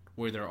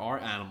where there are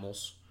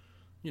animals.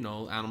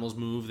 Animals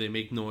move, they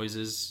make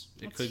noises.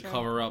 It could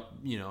cover up,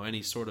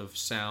 any sort of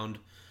sound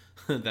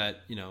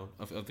that,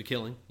 of the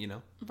killing,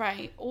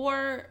 Right.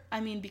 Or, I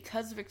mean,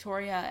 because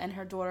Victoria and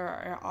her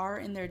daughter are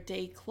in their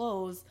day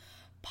clothes,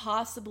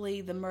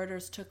 possibly the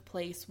murders took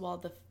place while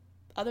the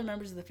other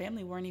members of the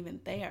family weren't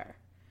even there.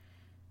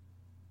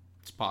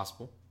 It's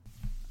possible.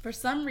 For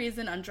some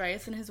reason,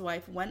 Andreas and his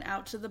wife went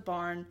out to the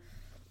barn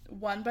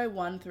one by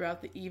one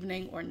throughout the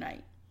evening or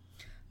night.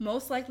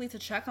 Most likely to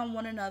check on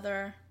one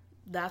another.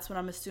 That's what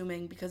I'm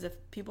assuming, because if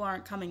people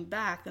aren't coming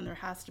back, then there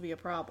has to be a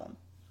problem.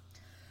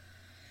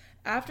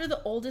 After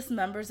the oldest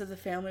members of the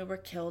family were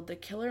killed, the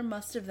killer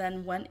must have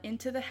then went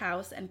into the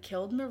house and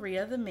killed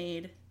Maria the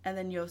maid and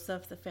then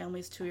Josef, the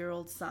family's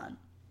 2-year-old son.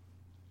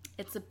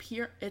 It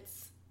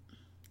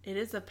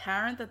is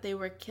apparent that they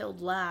were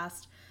killed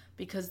last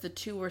because the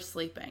two were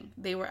sleeping.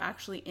 They were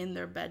actually in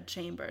their bed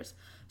chambers.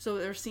 So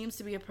there seems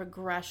to be a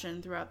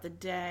progression throughout the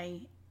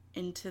day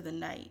into the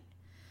night.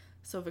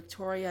 So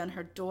Victoria and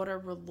her daughter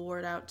were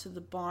lured out to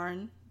the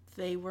barn.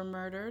 They were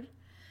murdered.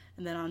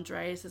 And then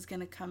Andreas is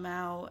going to come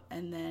out,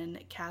 and then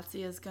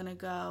Katsia is going to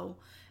go.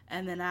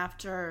 And then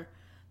after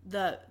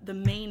the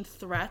main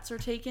threats are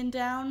taken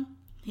down,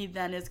 he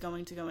then is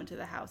going to go into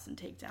the house and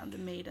take down the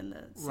maid and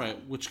the son.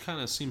 Right, which kind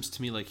of seems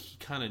to me like he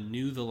kind of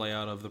knew the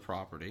layout of the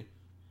property.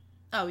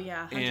 Oh,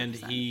 yeah, 100%. And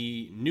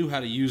he knew how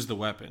to use the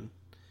weapon.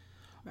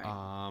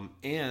 Right.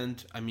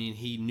 And, I mean,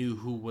 he knew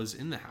who was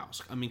in the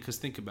house. I mean, because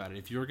think about it.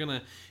 If you're going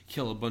to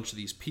kill a bunch of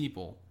these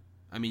people,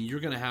 I mean, you're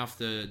going to have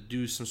to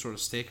do some sort of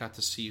stakeout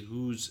to see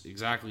who's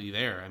exactly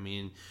there. I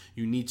mean,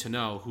 you need to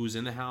know who's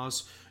in the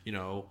house,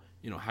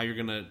 how you're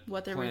going to...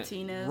 What their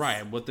routine is.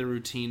 Right, what their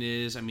routine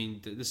is. I mean,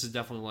 this is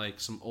definitely like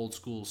some old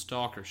school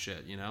stalker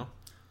shit,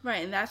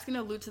 Right, and that's going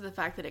to allude to the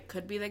fact that it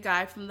could be the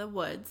guy from the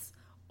woods,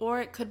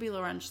 or it could be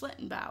Lorenz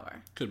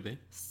Schlittenbauer. Could be.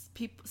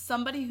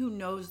 Somebody who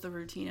knows the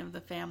routine of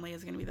the family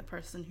is going to be the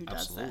person who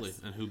does this. Absolutely,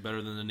 and who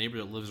better than the neighbor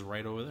that lives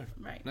right over there,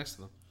 right next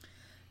to them.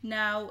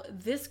 Now,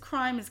 this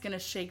crime is going to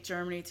shake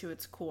Germany to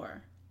its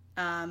core.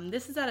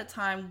 This is at a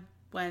time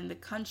when the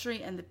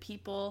country and the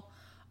people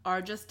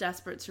are just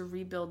desperate to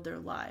rebuild their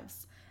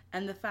lives.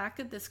 And the fact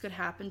that this could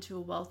happen to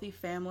a wealthy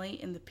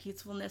family in the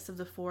peacefulness of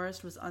the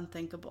forest was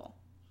unthinkable.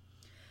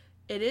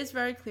 It is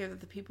very clear that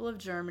the people of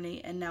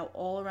Germany and now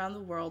all around the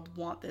world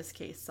want this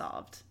case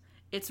solved.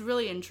 It's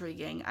really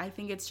intriguing. I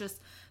think it's just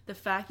the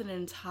fact that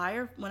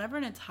whenever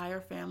an entire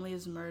family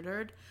is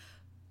murdered,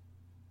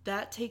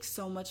 that takes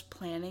so much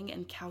planning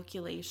and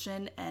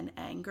calculation and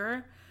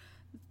anger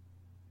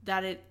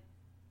that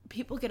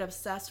people get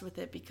obsessed with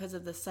it because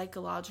of the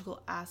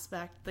psychological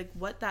aspect. Like,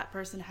 what that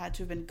person had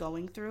to have been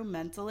going through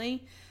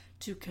mentally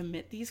to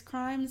commit these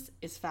crimes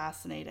is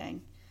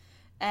fascinating.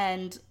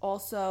 And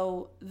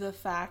also the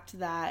fact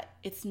that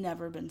it's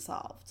never been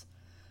solved.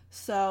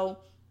 So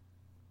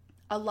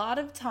a lot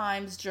of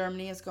times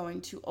Germany is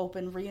going to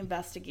open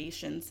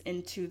reinvestigations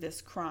into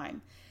this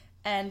crime.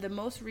 And the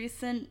most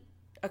recent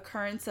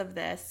occurrence of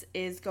this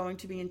is going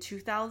to be in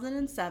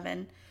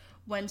 2007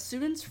 when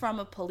students from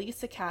a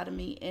police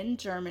academy in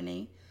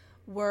Germany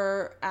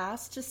were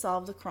asked to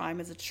solve the crime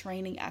as a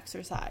training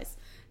exercise.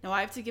 Now,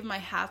 I have to give my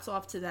hats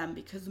off to them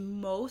because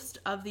most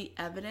of the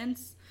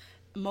evidence,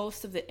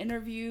 most of the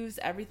interviews,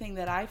 everything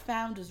that I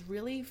found is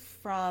really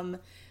from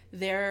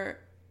they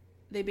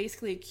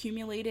basically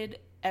accumulated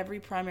every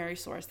primary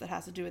source that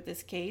has to do with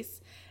this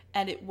case,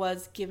 and it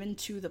was given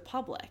to the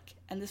public.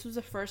 And this was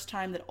the first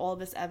time that all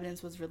this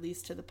evidence was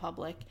released to the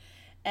public,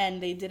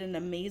 and they did an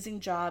amazing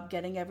job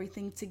getting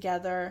everything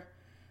together,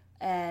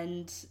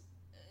 and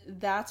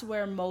that's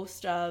where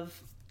most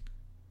of,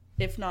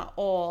 if not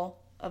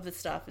all, of the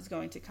stuff is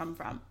going to come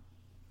from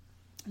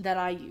that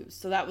I use.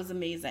 So that was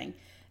amazing.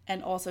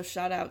 And also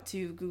shout out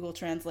to Google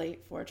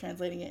Translate for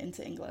translating it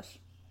into English.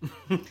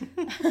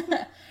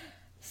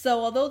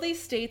 So although they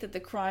state that the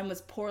crime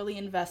was poorly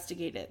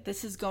investigated,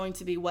 this is going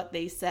to be what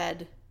they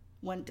said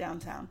went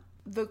downtown.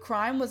 The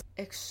crime was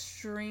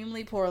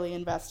extremely poorly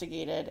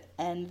investigated,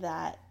 and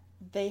that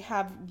they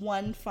have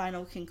one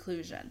final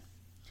conclusion.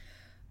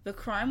 The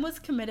crime was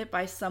committed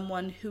by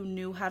someone who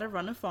knew how to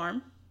run a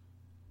farm.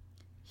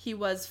 He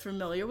was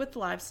familiar with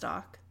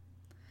livestock.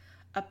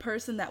 A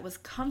person that was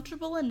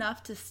comfortable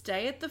enough to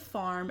stay at the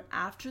farm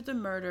after the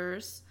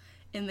murders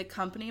in the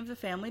company of the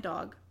family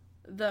dog.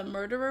 The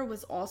murderer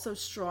was also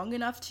strong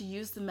enough to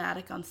use the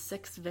mattock on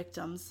 6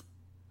 victims.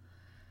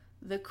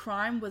 The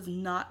crime was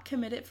not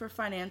committed for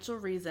financial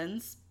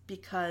reasons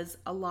because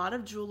a lot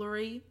of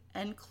jewelry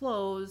and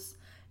clothes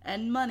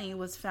and money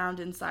was found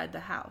inside the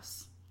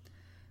house.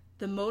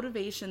 The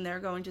motivation, they're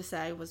going to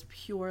say, was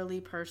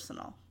purely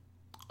personal.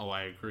 Oh,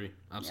 I agree.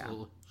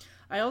 Absolutely. Yeah.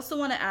 I also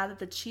want to add that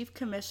the Chief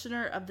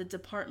Commissioner of the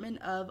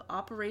Department of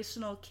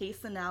Operational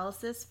Case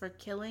Analysis for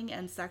Killing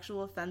and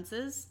Sexual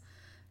Offenses,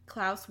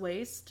 Klaus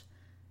Waste,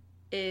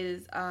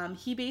 is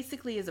he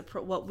basically is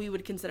what we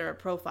would consider a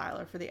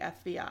profiler for the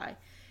FBI.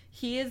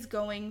 He is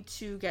going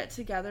to get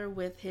together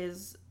with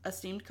his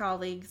esteemed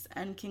colleagues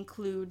and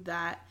conclude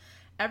that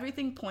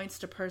everything points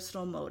to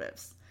personal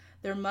motives.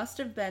 There must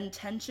have been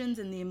tensions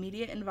in the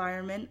immediate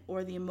environment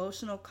or the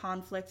emotional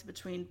conflict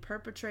between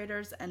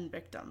perpetrators and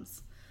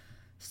victims.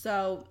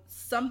 So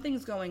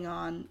something's going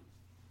on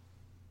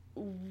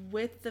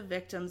with the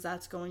victims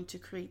that's going to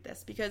create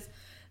this, because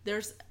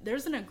there's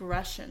an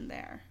aggression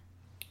there.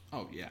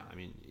 Oh yeah, I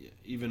mean,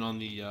 even on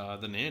the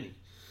nanny.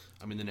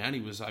 I mean, the nanny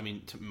was,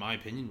 to my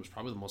opinion, was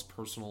probably the most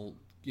personal,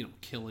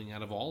 killing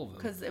out of all of them.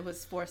 Because it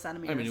was 4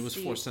 centimeters. I mean, it was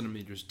deep. 4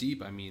 centimeters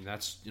deep. I mean,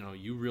 that's,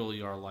 you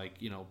really are like,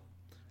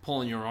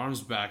 pulling your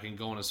arms back and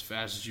going as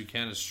fast as you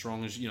can, as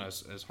strong as,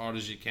 as hard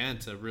as you can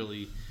to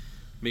really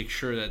make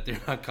sure that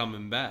they're not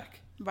coming back.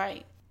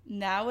 Right.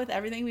 Now, with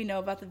everything we know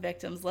about the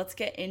victims, let's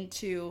get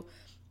into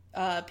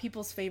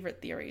people's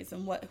favorite theories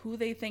and who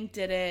they think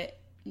did it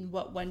and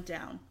what went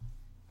down.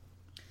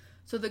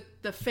 So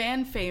the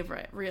fan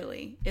favorite,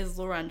 really, is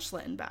Laurent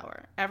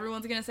Schlittenbauer.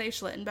 Everyone's going to say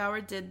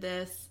Schlittenbauer did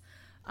this.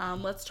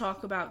 Let's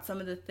talk about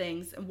some of the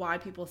things and why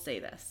people say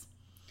this.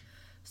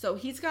 So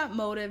he's got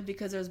motive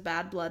because there's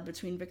bad blood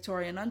between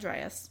Victoria and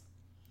Andreas.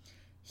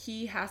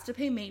 He has to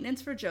pay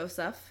maintenance for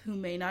Joseph, who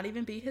may not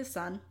even be his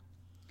son.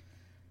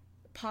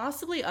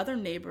 Possibly other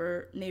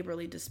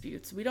neighborly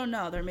disputes. We don't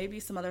know. There may be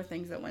some other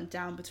things that went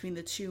down between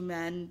the two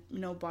men,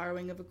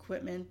 borrowing of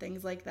equipment,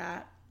 things like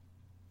that.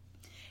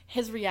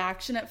 His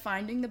reaction at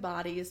finding the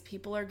bodies,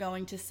 people are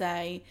going to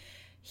say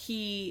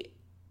he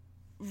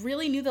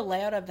really knew the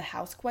layout of the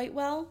house quite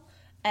well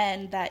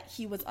and that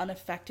he was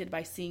unaffected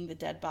by seeing the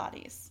dead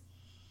bodies.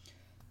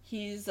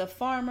 He's a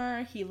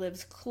farmer. He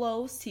lives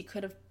close. He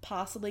could have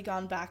possibly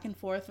gone back and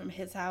forth from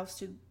his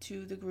house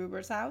to the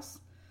Gruber's house.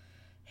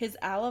 His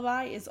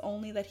alibi is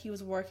only that he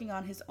was working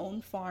on his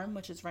own farm,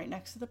 which is right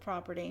next to the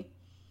property.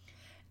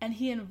 And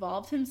he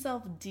involved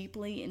himself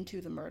deeply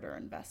into the murder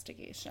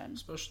investigation.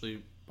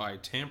 Especially by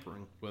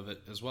tampering with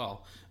it as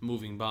well.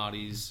 Moving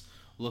bodies,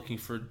 looking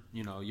for,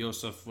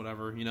 Joseph,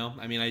 whatever,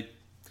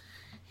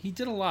 he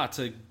did a lot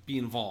to be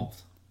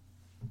involved.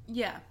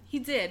 Yeah, he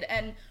did.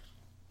 And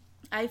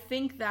I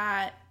think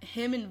that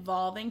him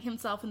involving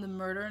himself in the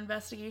murder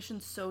investigation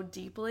so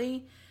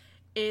deeply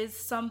is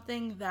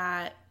something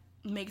that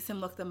makes him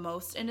look the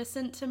most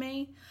innocent to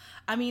me.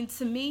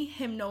 To me,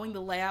 him knowing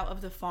the layout of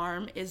the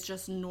farm is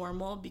just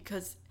normal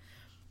because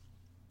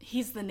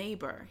he's the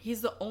neighbor.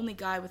 He's the only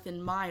guy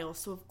within miles.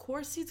 So, of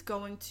course, he's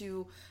going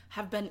to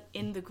have been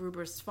in the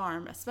Gruber's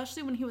farm,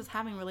 especially when he was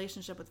having a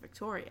relationship with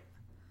Victoria.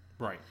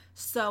 Right.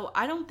 So,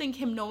 I don't think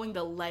him knowing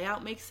the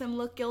layout makes him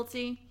look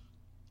guilty.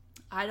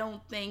 I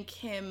don't think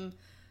him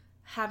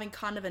having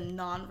kind of a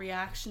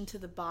non-reaction to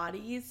the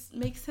bodies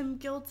makes him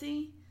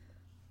guilty.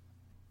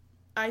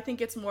 I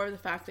think it's more the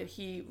fact that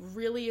he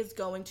really is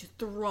going to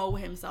throw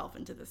himself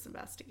into this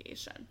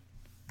investigation.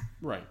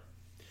 Right.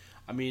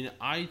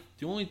 The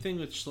only thing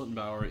with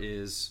Schlittenbauer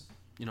is,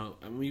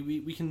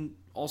 we can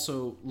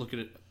also look at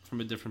it from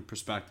a different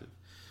perspective.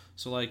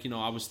 So,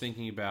 I was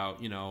thinking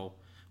about,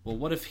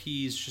 what if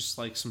he's just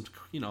like some,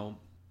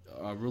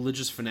 a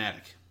religious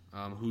fanatic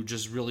who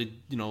just really,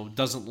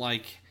 doesn't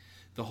like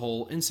the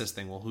whole incest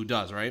thing. Well, who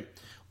does, right?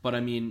 But I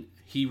mean,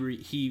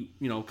 he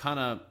kind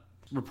of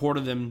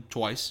reported them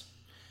twice.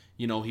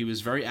 He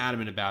was very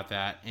adamant about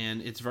that,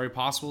 and it's very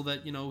possible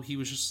that he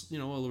was just a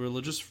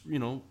religious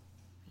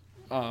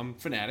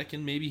fanatic,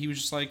 and maybe he was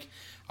just like,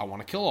 I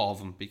want to kill all of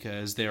them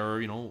because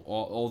they're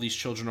all these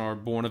children are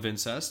born of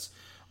incest.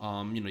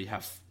 You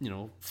have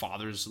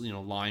fathers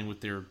lying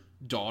with their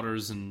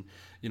daughters, and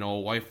a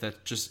wife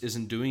that just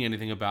isn't doing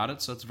anything about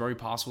it. So it's very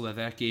possible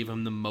that gave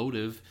him the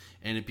motive,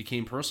 and it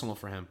became personal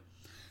for him.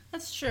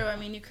 That's true. I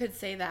mean, you could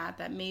say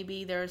that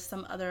maybe there's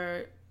some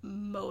other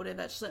motive,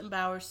 that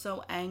Schlittenbauer's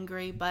so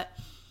angry, but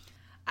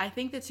I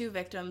think the two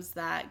victims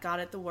that got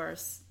it the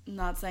worst,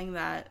 not saying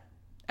that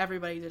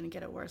everybody didn't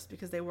get it worse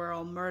because they were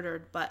all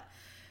murdered, but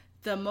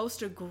the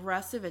most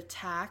aggressive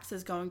attacks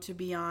is going to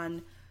be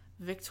on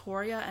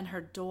Victoria and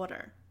her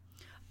daughter.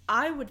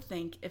 I would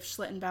think if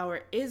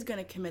Schlittenbauer is going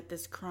to commit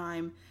this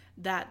crime,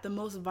 that the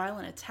most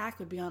violent attack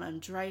would be on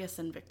Andreas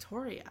and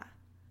Victoria.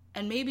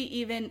 And maybe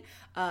even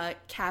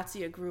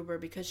Katja Gruber,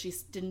 because she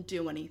didn't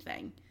do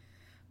anything.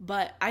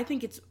 But I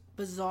think it's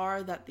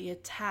bizarre that the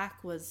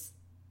attack was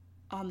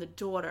on the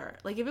daughter.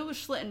 Like, if it was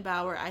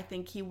Schlittenbauer, I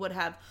think he would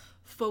have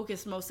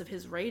focused most of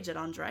his rage at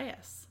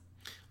Andreas.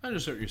 I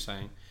understand what you're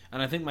saying.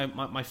 And I think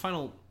my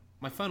final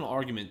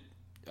argument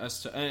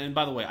as to, and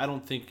by the way, I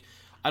don't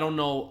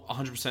know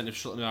 100% if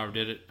Schlittenbauer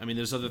did it. I mean,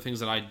 there's other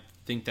things that I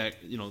think that,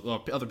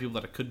 other people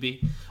that it could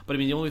be. But I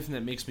mean, the only thing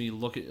that makes me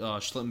look at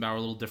Schlittenbauer a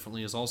little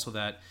differently is also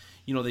that,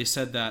 they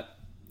said that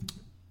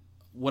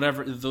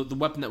whatever the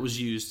weapon that was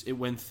used, it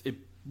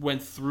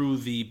went through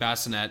the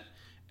bassinet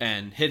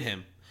and hit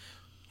him.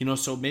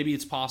 So maybe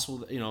it's possible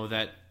that,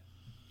 that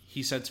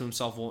he said to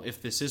himself, well,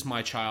 if this is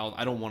my child,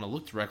 I don't want to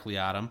look directly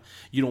at him.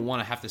 You don't want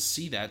to have to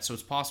see that. So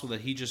it's possible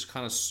that he just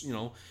kind of,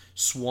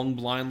 swung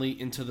blindly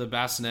into the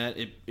bassinet.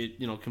 It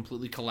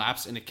completely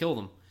collapsed and it killed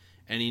him.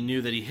 And he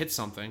knew that he hit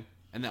something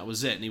and that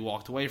was it. And he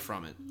walked away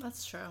from it.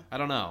 That's true. I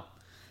don't know.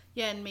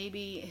 Yeah, and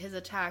maybe his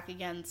attack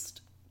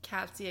against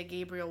Katja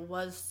Gabriel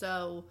was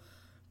so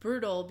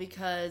brutal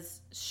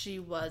because she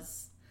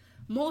was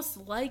most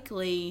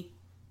likely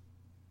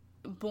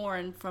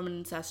born from an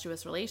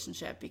incestuous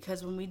relationship,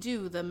 because when we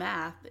do the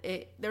math,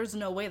 there's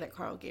no way that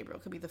Carl Gabriel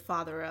could be the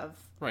father of...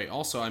 Right.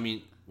 Also, I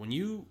mean, when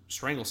you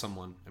strangle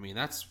someone, I mean,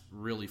 that's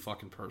really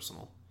fucking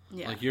personal.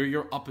 Yeah. Like,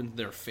 you're up in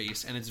their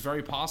face, and it's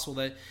very possible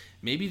that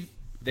maybe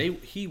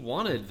he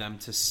wanted them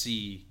to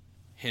see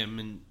him,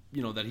 and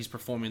that he's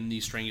performing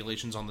these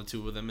strangulations on the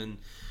two of them. And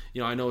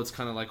I know it's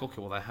kind of like,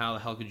 okay, well, how the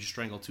hell could you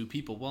strangle two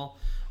people? Well,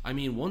 I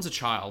mean, one's a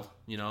child,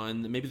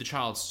 and maybe the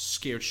child's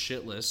scared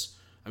shitless.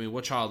 I mean,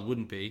 what child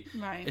wouldn't be?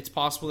 Right. It's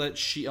possible that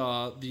she,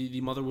 the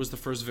mother was the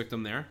first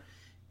victim there,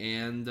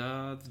 and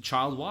the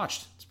child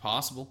watched. It's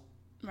possible.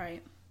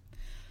 Right.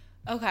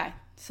 Okay,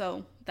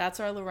 so that's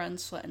our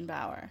Lorenz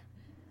Schlittenbauer.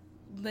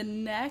 The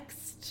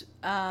next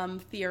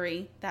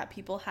theory that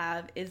people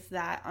have is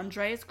that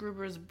Andreas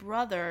Gruber's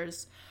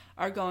brothers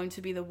are going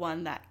to be the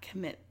one that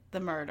commit the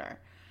murder.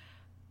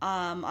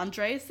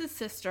 Andreas'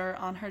 sister,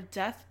 on her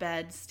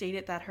deathbed,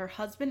 stated that her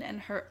husband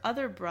and her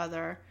other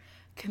brother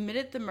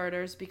committed the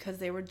murders because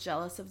they were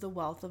jealous of the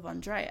wealth of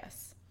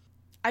Andreas.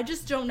 I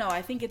just don't know.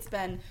 I think it's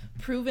been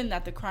proven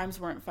that the crimes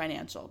weren't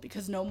financial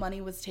because no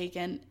money was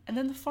taken, and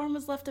then the farm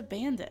was left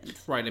abandoned.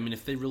 Right. I mean,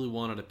 if they really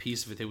wanted a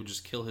piece of it, they would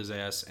just kill his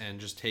ass and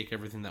just take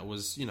everything that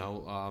was,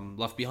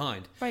 left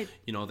behind. Right.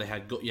 You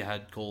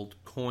had gold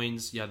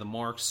coins, you had the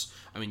marks.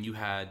 I mean, you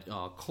had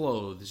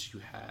clothes,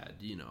 you had,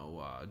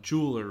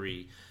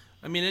 jewelry.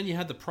 I mean, and you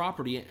had the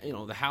property,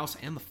 the house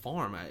and the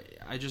farm.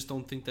 I just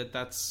don't think that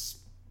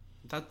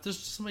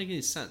doesn't make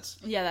any sense.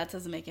 Yeah, that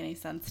doesn't make any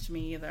sense to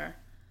me either.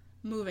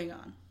 Moving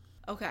on.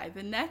 Okay,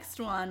 the next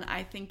one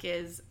I think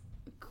is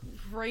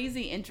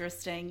crazy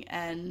interesting,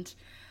 and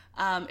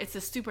it's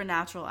a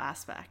supernatural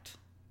aspect.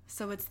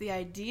 So it's the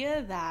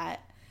idea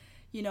that,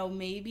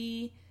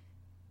 maybe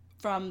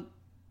from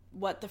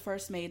what the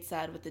first maid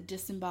said with the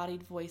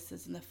disembodied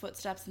voices and the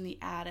footsteps in the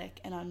attic,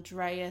 and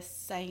Andreas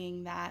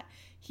saying that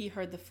he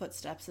heard the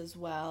footsteps as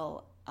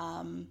well,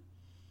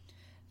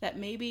 that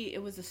maybe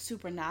it was a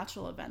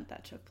supernatural event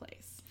that took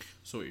place.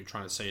 So what you're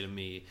trying to say to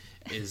me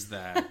is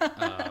that,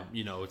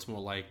 it's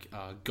more like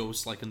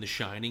ghosts like in The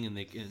Shining, and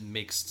it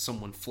makes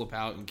someone flip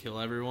out and kill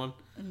everyone?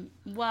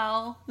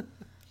 Well,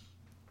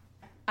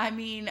 I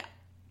mean,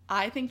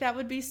 I think that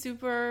would be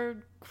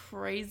super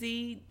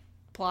crazy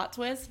plot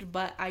twist,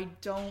 but I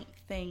don't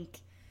think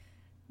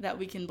that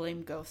we can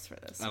blame ghosts for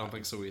this. I don't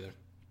think so either.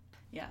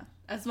 Yeah,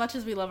 as much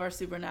as we love our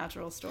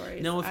supernatural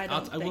stories. No,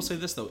 I will say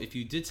this though: if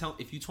you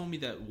told me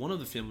that one of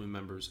the family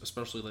members,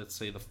 especially let's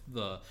say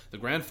the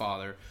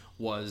grandfather,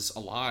 was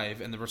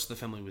alive and the rest of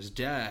the family was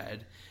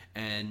dead,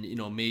 and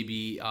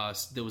maybe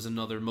there was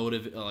another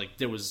motive, like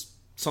there was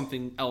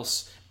something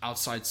else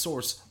outside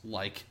source,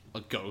 like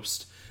a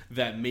ghost,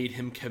 that made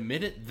him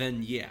commit it,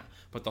 then yeah.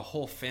 But the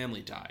whole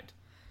family died.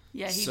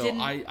 Yeah,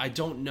 I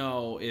don't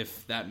know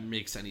if that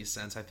makes any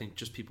sense. I think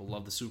just people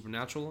love the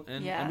supernatural,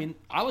 and yeah. I mean,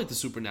 I like the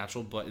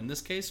supernatural, but in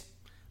this case,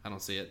 I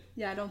don't see it.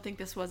 Yeah, I don't think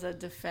this was a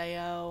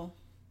DeFeo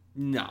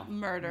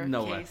murder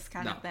No case way.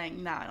 kind No. of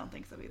thing. No, I don't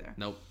think so either.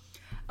 Nope.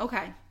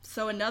 Okay,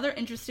 so another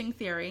interesting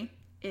theory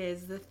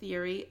is the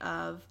theory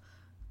of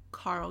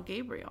Carl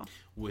Gabriel.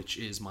 Which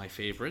is my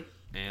favorite,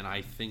 and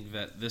I think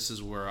that this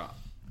is where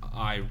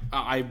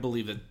I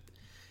believe that,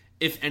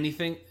 if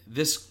anything,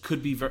 this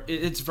could be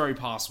it's very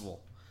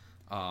possible.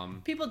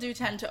 People do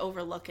tend to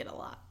overlook it a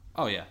lot.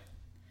 Oh, yeah.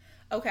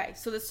 Okay,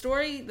 so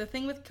the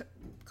thing with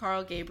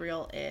Carl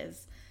Gabriel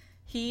is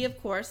he,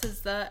 of course,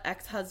 is the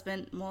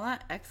ex-husband, well,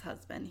 not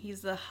ex-husband,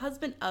 he's the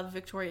husband of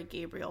Victoria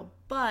Gabriel,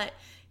 but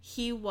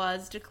he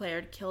was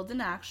declared killed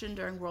in action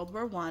during World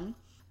War I,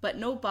 but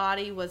no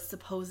body was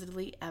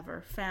supposedly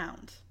ever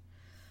found.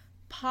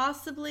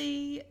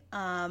 Possibly,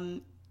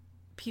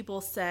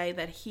 people say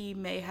that he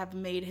may have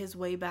made his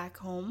way back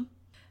home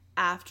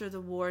after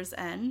the war's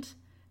end.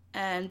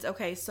 And,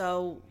 okay,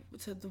 so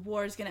the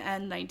war is going to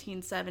end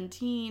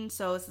 1917,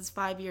 so this is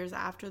 5 years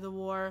after the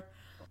war.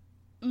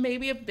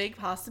 Maybe a big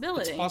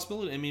possibility. It's a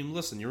possibility. I mean,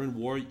 listen, you're in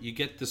war, you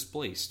get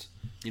displaced.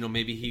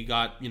 Maybe he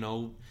got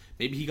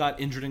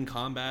injured in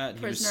combat.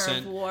 He was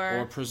sent, or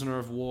a prisoner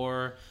of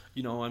war.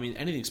 I mean,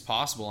 anything's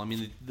possible. I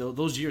mean,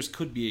 those years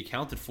could be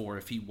accounted for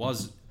if he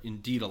was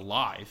indeed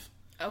alive.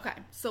 Okay,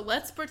 so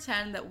let's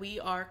pretend that we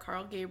are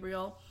Carl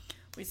Gabriel.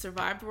 We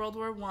survived World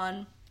War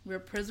I. We were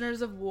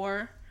prisoners of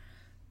war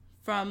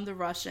from the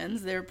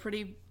Russians. They were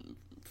pretty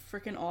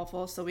freaking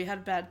awful, so we had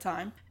a bad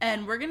time.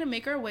 And we're going to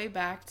make our way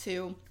back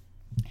to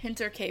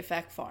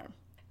Hinterkaifeck farm.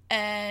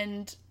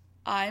 And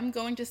I'm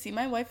going to see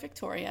my wife,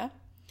 Victoria,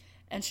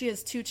 and she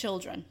has 2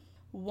 children,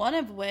 one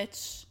of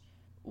which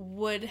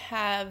would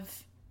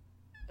have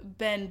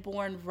been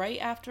born right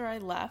after I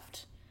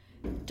left.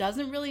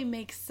 Doesn't really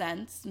make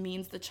sense,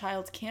 means the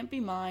child can't be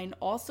mine,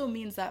 also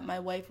means that my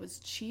wife was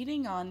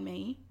cheating on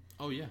me.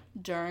 Oh, yeah.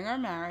 During our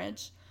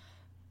marriage.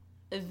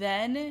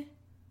 Then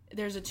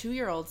there's a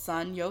 2-year-old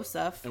son,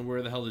 Yosef. And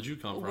where the hell did you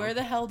come from? Where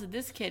the hell did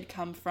this kid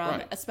come from?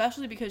 Right.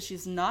 Especially because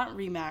she's not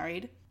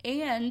remarried.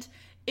 And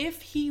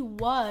if he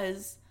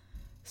was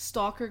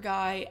stalker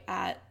guy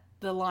at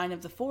the line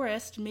of the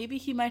forest, maybe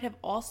he might have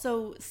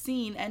also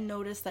seen and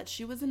noticed that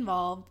she was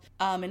involved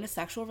in a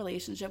sexual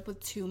relationship with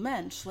 2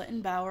 men,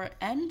 Schlittenbauer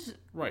and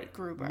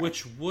Gruber.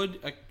 Which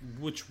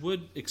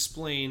would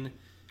explain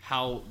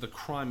how the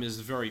crime is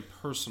very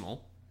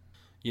personal.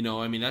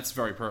 I mean, that's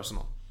very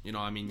personal.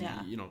 I mean,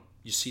 yeah.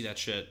 You see that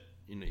shit,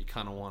 you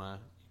kind of want to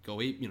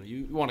go eat,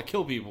 you want to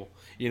kill people,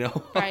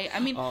 Right. I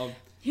mean,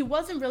 he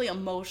wasn't really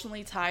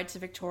emotionally tied to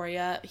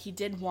Victoria. He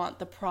did want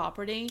the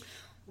property,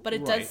 but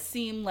it does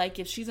seem like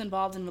if she's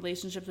involved in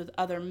relationships with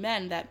other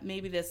men, that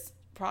maybe this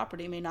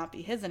property may not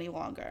be his any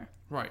longer.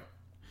 Right.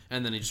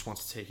 And then he just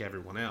wants to take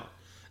everyone out.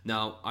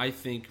 Now, I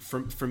think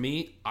for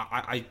me,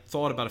 I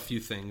thought about a few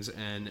things,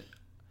 and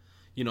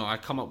I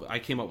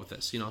came up with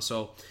this.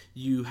 So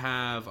you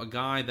have a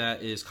guy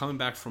that is coming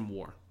back from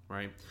war,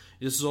 right?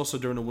 This is also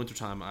during the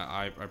wintertime,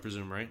 I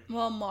presume, right?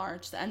 Well,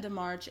 March, the end of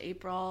March,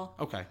 April.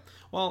 Okay.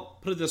 Well,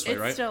 put it this way,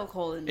 right? It's still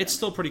cold in Germany. It's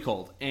still pretty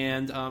cold,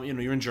 and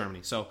you're in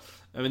Germany, so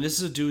I mean, this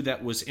is a dude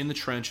that was in the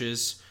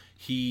trenches.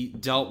 He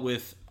dealt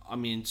with,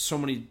 so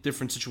many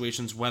different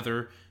situations,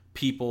 weather,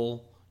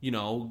 people,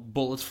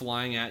 bullets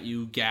flying at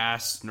you,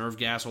 gas, nerve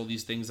gas, all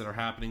these things that are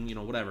happening,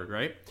 whatever,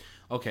 right?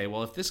 Okay,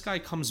 well, if this guy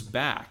comes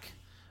back,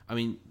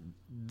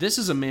 this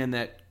is a man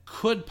that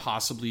could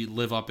possibly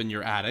live up in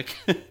your attic.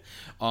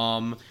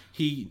 Well,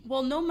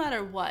 no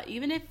matter what,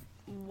 even if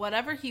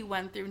whatever he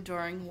went through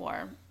during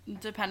war,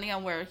 depending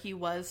on where he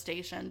was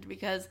stationed,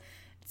 because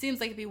it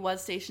seems like if he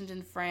was stationed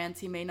in France,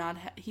 he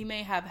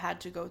may have had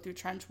to go through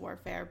trench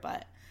warfare,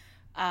 but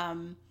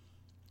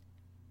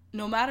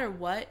no matter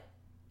what,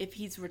 if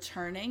he's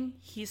returning,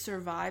 he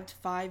survived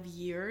 5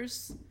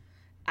 years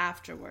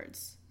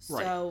afterwards.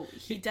 Right. So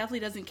he definitely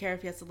doesn't care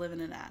if he has to live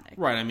in an attic.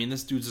 Right.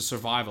 This dude's a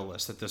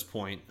survivalist at this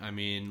point.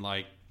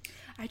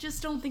 I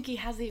just don't think he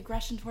has the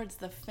aggression towards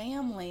the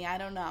family. I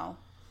don't know.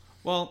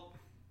 Well,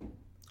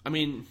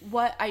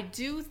 what I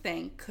do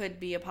think could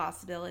be a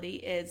possibility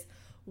is,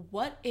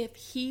 what if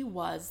he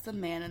was the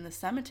man in the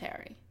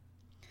cemetery?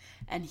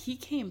 And he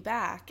came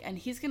back and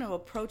he's going to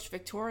approach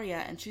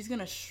Victoria and she's going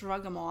to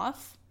shrug him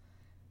off?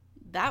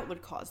 That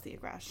would cause the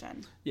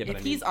aggression. Yeah,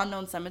 but he's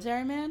Unknown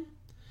Cemetery Man?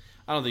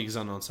 I don't think he's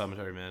Unknown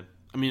Cemetery Man.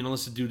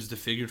 Unless the dude's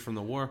defigured from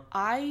the war.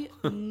 I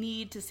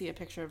need to see a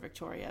picture of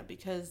Victoria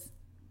because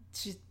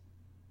she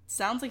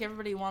sounds like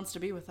everybody wants to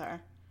be with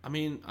her. I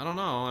don't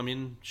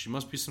know. She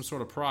must be some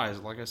sort of prize,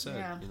 like I said.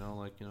 Yeah.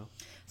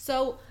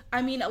 So,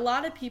 a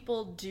lot of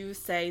people do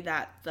say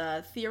that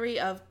the theory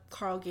of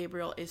Carl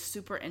Gabriel is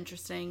super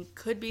interesting.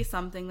 Could be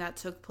something that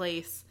took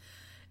place.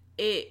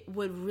 It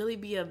would really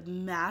be a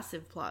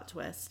massive plot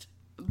twist.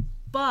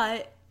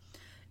 But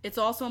it's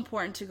also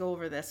important to go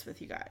over this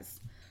with you guys.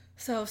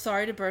 So,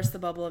 sorry to burst the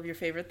bubble of your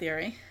favorite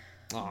theory.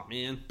 Oh,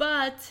 man.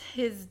 But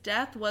his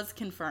death was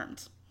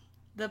confirmed.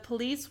 The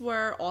police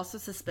were also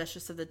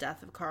suspicious of the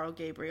death of Carl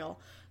Gabriel,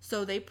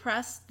 so they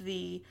pressed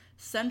the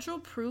Central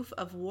Proof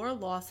of War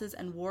Losses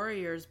and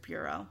Warriors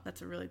Bureau.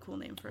 That's a really cool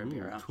name for a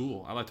bureau.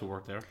 Cool. I like to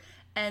work there.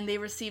 And they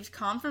received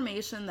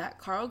confirmation that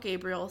Carl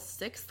Gabriel's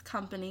 6th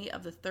Company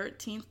of the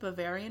 13th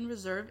Bavarian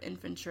Reserve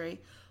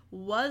Infantry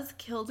was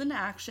killed in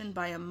action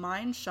by a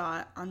mine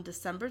shot on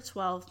December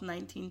 12,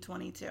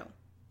 1922.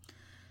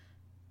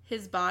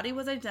 His body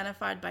was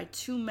identified by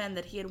 2 men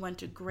that he had went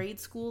to grade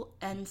school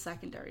and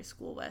secondary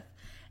school with,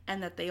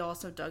 and that they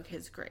also dug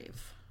his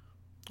grave.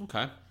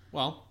 Okay.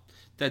 Well,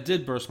 that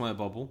did burst my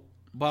bubble,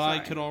 but Sorry. I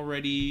could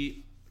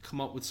already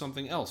come up with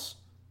something else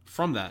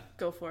from that.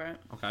 Go for it.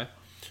 Okay.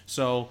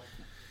 So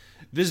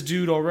this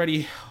dude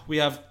already, we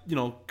have,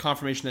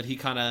 confirmation that he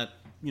kind of,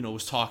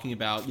 was talking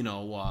about,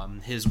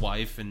 his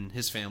wife and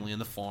his family and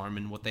the farm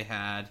and what they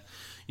had.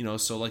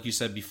 So like you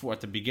said before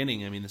at the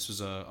beginning, I mean, this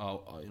was a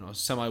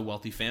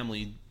semi-wealthy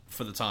family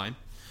for the time.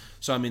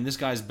 So, I mean, this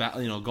guy's,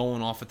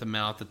 going off at the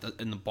mouth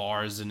in the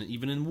bars and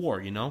even in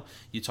war,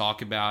 You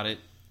talk about it.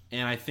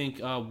 And I think,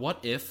 what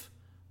if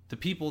the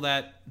people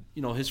that,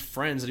 his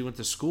friends that he went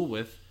to school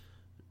with,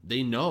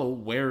 they know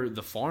where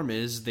the farm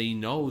is. They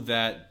know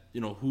that,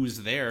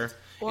 who's there.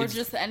 Or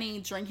just any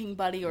drinking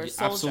buddy or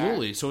soldier.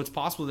 Absolutely. So it's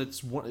possible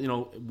that,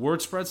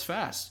 word spreads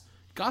fast.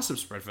 Gossip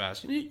spread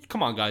fast.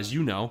 Come on, guys,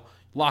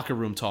 locker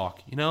room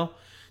talk,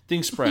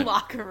 things spread.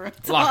 Locker room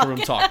talk. Locker room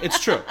talk.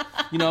 It's true.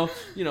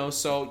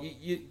 So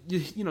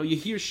you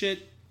hear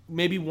shit.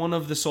 Maybe one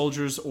of the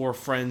soldiers or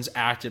friends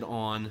acted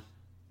on,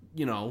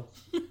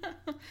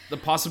 the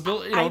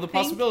possibility,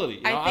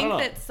 possibility. I think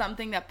that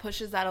something that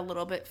pushes that a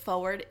little bit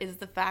forward is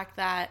the fact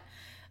that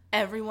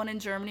everyone in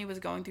Germany was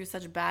going through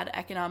such bad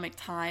economic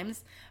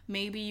times.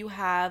 Maybe you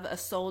have a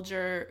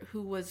soldier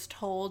who was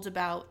told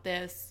about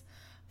this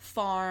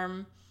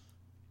farm,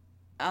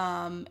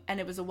 and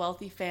it was a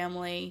wealthy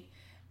family,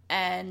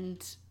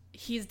 and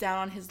he's down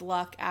on his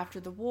luck after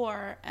the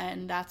war,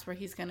 and that's where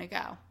he's going to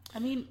go. I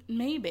mean,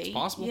 maybe. It's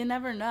possible. You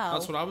never know.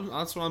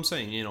 That's what I'm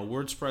saying.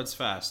 Word spreads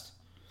fast.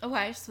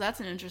 Okay, so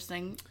that's an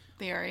interesting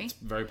theory. It's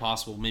very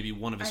possible. Maybe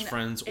one of his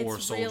friends or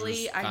soldiers.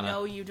 Really, I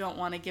know you don't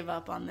want to give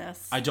up on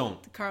this. I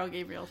don't. The Carl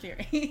Gabriel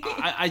theory.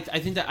 I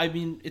think that,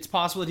 it's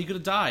possible that he could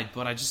have died,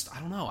 but I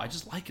don't know. I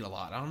just like it a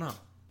lot. I don't know.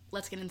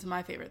 Let's get into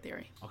my favorite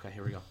theory. Okay,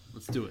 here we go.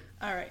 Let's do it.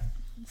 All right.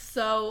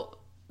 So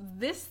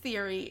this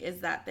theory is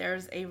that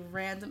there's a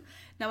random...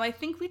 Now, I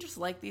think we just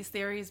like these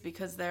theories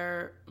because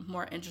they're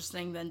more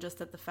interesting than just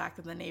that the fact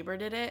that the neighbor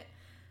did it.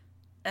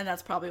 And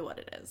that's probably what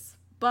it is.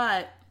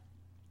 But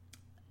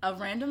a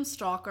random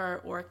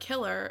stalker or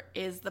killer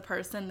is the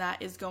person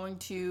that is going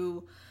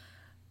to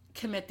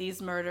commit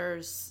these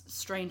murders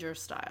stranger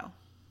style.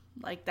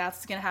 Like,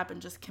 that's going to happen.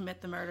 Just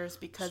commit the murders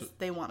because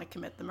they want to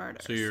commit the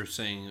murders. So you're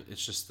saying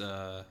it's just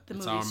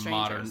it's our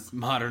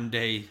modern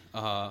day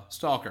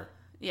stalker.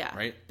 Yeah,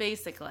 right?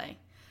 Basically.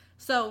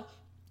 So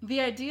the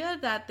idea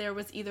that there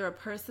was either a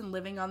person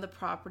living on the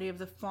property of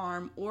the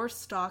farm or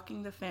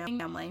stalking the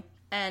family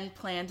and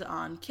planned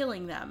on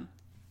killing them.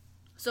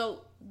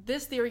 So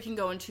this theory can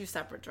go in 2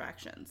 separate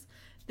directions.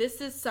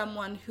 This is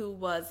someone who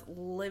was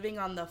living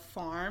on the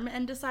farm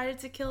and decided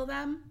to kill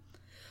them,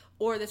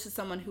 or this is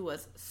someone who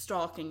was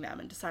stalking them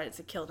and decided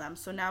to kill them.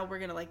 So now we're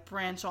going to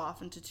branch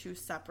off into 2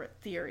 separate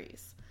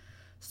theories.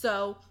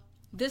 So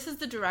this is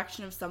the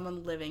direction of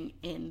someone living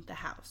in the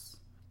house.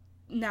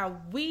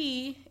 Now,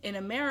 we in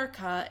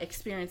America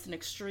experienced an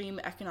extreme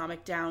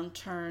economic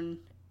downturn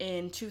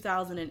in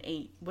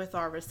 2008 with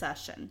our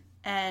recession.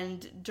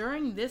 And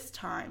during this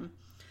time,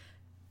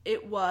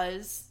 it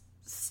was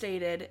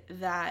stated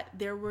that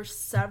there were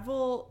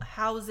several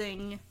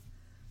housing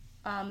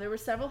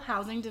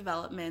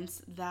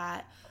developments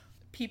that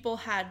people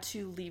had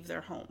to leave their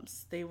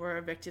homes. They were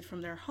evicted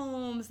from their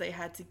homes. They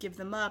had to give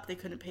them up. They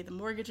couldn't pay the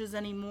mortgages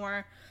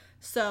anymore.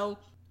 So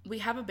we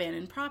have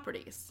abandoned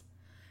properties.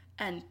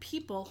 And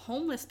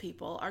homeless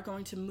people, are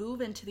going to move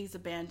into these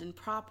abandoned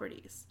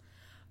properties.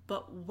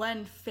 But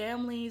when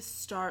families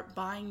start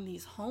buying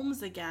these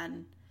homes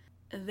again,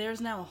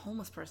 there's now a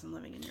homeless person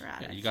living in your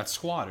attic. Yeah, you got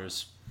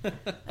squatters.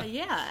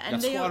 Yeah.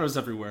 And squatters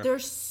everywhere.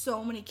 There's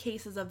so many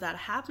cases of that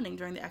happening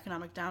during the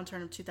economic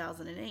downturn of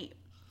 2008.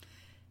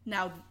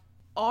 Now,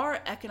 our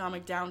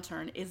economic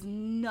downturn is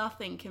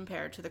nothing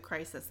compared to the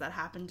crisis that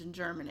happened in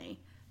Germany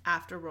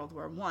after World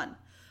War I.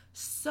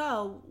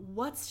 So,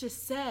 what's to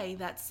say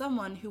that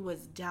someone who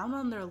was down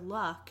on their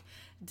luck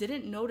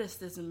didn't notice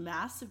this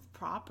massive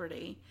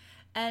property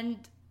and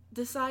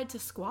decide to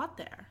squat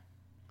there?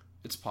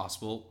 It's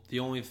possible. The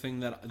only thing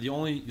that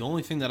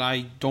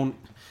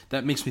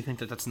that makes me think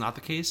that that's not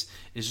the case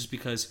is just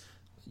because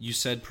you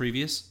said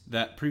previously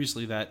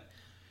that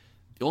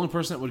the only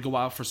person that would go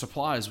out for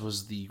supplies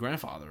was the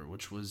grandfather,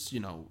 which was,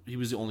 he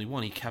was the only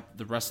one. He kept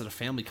the rest of the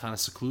family kind of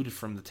secluded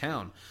from the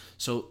town.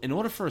 So in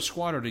order for a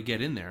squatter to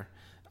get in there,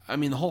 I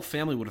mean, the whole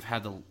family would have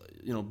had to,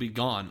 be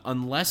gone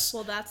unless...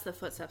 Well, that's the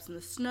footsteps in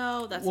the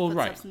snow. That's the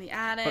footsteps in the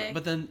attic.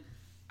 But then...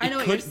 I know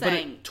what you're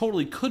saying. But it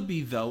totally could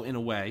be, though, in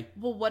a way.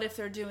 Well, what if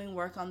they're doing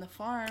work on the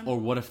farm? Or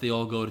what if they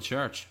all go to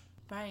church?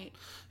 Right.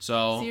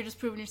 So you're just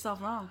proving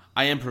yourself wrong.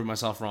 I am proving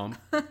myself wrong.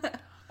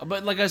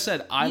 But like I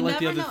said, I like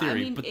the other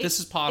theory. But this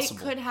is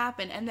possible. It could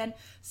happen. And then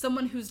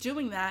someone who's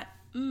doing that,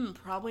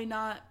 probably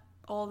not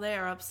all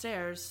there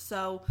upstairs.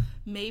 So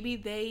maybe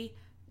they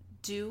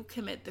do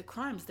commit the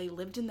crimes. They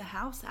lived in the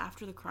house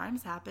after the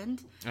crimes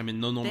happened. I mean,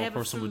 no normal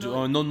person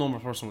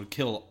would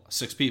kill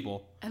 6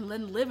 people and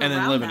then live and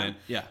around then live them. in it.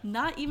 Yeah.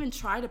 Not even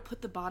try to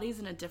put the bodies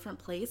in a different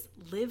place.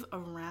 Live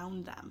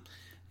around them.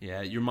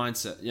 Yeah, your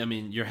mindset. I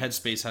mean, your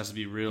headspace has to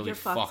be really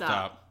fucked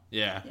up.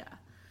 Yeah. Yeah.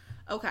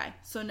 Okay,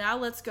 so now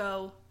let's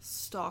go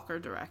stalker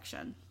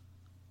direction.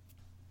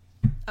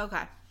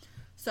 Okay,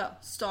 so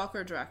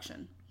stalker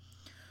direction.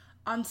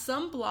 On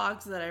some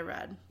blogs that I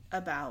read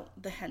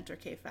about the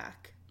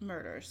Hinterkaifeck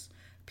murders,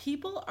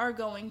 people are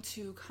going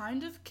to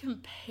kind of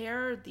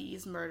compare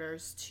these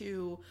murders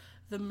to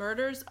the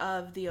murders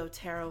of the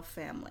Otero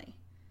family.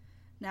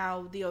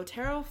 Now, the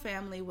Otero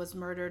family was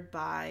murdered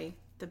by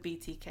the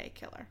BTK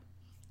killer,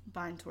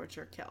 bind,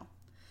 torture, kill.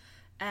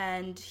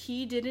 And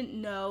he didn't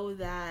know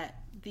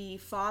that the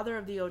father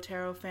of the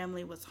Otero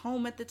family was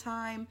home at the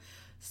time,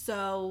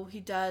 so he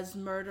does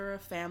murder a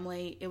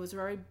family. It was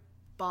very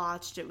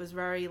botched. It was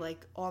very,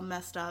 like, all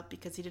messed up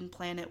because he didn't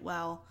plan it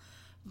well.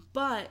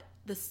 But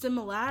the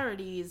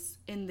similarities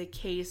in the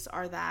case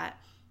are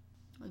that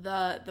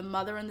the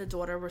mother and the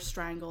daughter were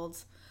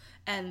strangled,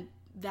 and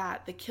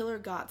that the killer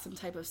got some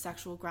type of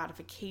sexual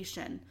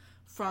gratification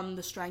from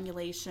the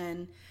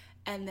strangulation,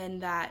 and then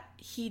that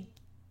he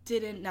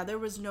didn't. Now, there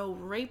was no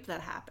rape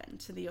that happened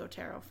to the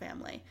Otero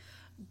family,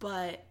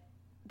 but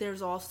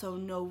there's also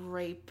no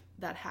rape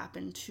that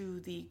happened to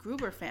the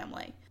Gruber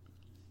family.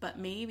 But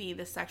maybe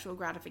the sexual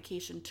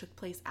gratification took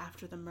place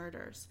after the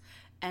murders,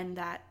 and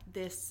that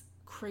this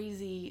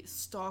crazy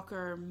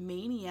stalker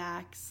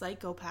maniac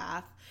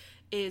psychopath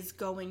is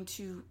going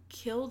to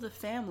kill the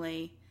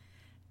family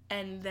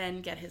and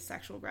then get his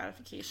sexual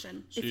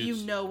gratification, so if you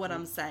know what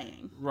I'm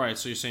saying. Right,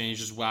 so you're saying he's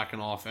just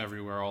whacking off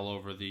everywhere all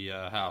over the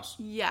house.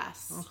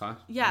 Yes. Okay.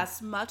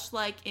 Yes, much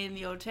like in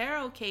the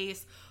Otero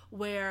case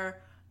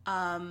where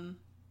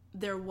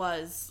there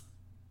was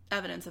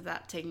evidence of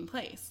that taking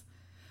place.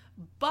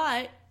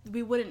 But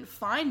we wouldn't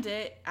find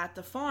it at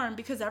the farm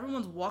because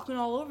everyone's walking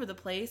all over the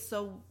place,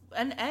 so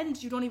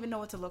and you don't even know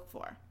what to look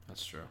for.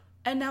 That's true.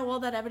 And now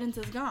all that evidence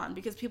is gone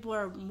because people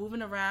are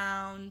moving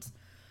around.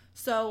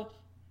 So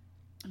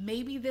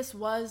maybe this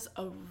was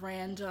a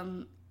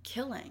random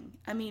killing.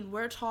 I mean,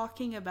 we're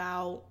talking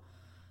about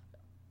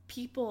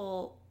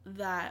people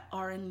that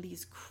are in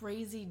these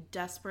crazy,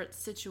 desperate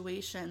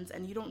situations,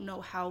 and you don't know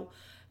how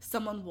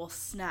someone will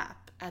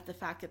snap at the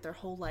fact that their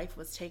whole life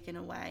was taken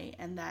away,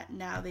 and that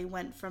now they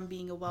went from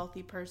being a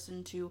wealthy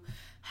person to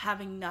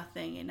having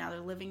nothing, and now they're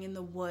living in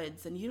the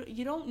woods, and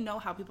you don't know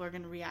how people are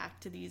going to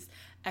react to these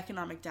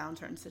economic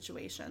downturn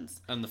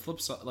situations. And the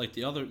flip side, like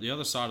the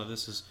other side of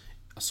this, is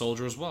a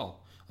soldier as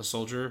well. A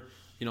soldier,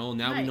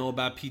 now we know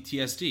about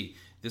PTSD.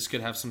 This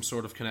could have some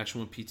sort of connection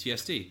with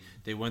PTSD.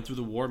 They went through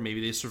the war, maybe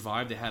they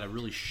survived, they had a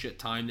really shit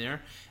time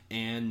there,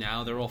 and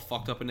now they're all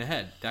fucked up in the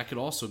head. That could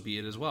also be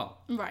it as well.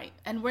 Right.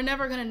 And we're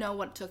never going to know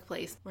what took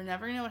place. We're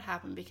never going to know what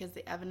happened because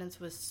the evidence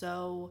was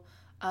so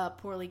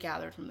poorly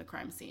gathered from the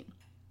crime scene.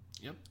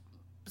 Yep.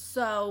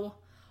 So,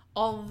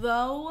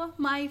 although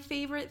my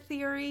favorite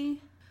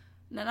theory,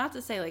 now not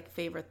to say like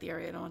favorite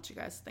theory, I don't want you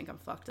guys to think I'm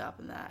fucked up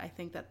and that I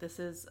think that this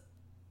is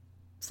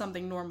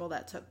something normal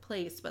that took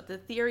place, but the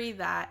theory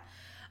that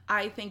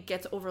I think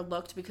gets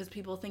overlooked because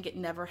people think it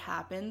never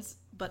happens,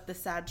 but the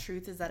sad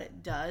truth is that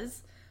it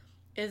does,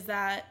 is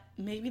that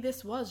maybe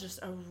this was just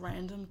a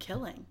random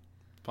killing.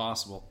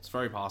 Possible. It's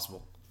very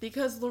possible.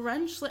 Because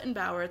Lorenz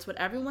Schlittenbauer, it's what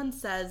everyone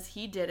says,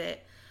 he did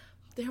it.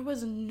 There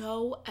was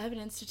no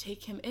evidence to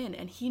take him in,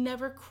 and he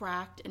never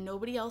cracked, and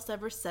nobody else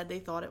ever said they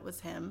thought it was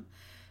him.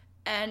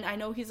 And I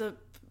know he's a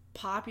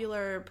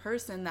popular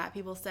person that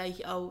people say,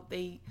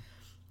 they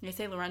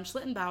say Lorenz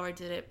Schlittenbauer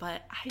did it,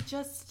 but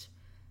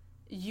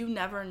you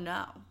never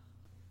know.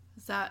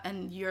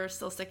 And you're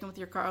still sticking with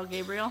your Carl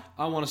Gabriel?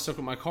 I want to stick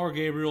with my Carl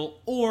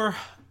Gabriel, or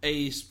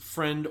a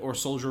friend or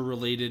soldier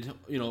related,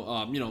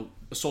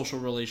 a social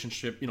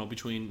relationship,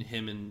 between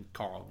him and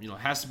Carl. It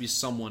has to be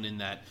someone in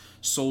that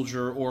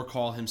soldier or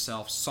Carl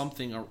himself,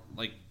 something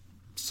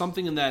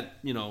in that,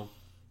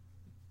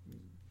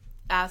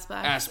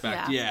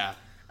 aspect. Yeah.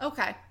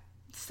 Okay.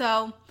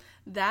 So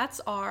that's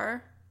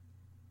our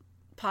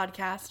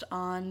podcast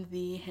on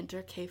the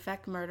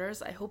Hinterkaifeck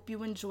murders. I hope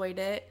you enjoyed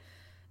it.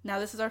 Now,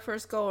 this is our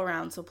first go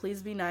around, so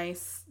please be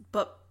nice,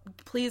 but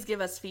please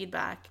give us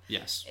feedback.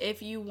 Yes.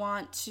 If you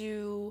want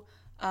to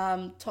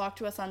talk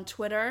to us on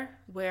Twitter,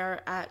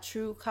 we're at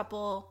True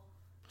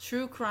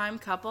Crime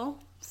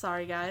Couple.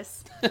 Sorry,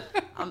 guys.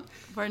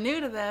 We're new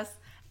to this.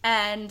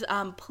 And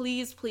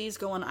please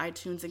go on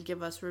iTunes and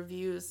give us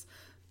reviews.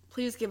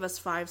 Please give us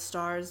 5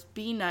 stars.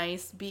 Be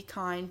nice. Be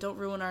kind. Don't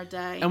ruin our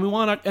day. And we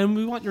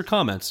want your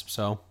comments.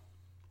 So,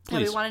 please.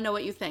 And we want to know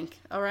what you think.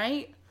 All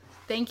right.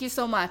 Thank you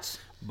so much.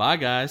 Bye,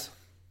 guys.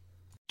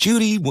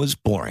 Judy was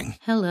boring.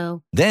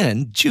 Hello.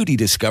 Then Judy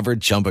discovered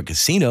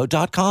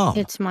ChumbaCasino.com.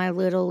 It's my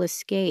little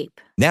escape.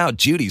 Now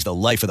Judy's the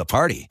life of the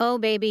party. Oh,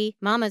 baby,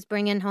 mama's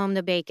bringing home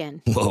the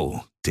bacon.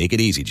 Whoa, take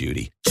it easy,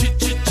 Judy.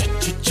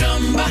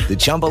 The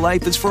Chumba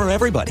life is for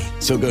everybody.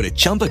 So go to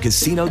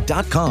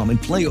ChumbaCasino.com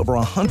and play over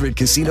 100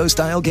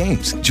 casino-style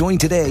games. Join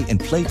today and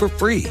play for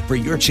free for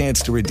your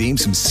chance to redeem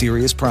some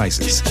serious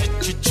prizes.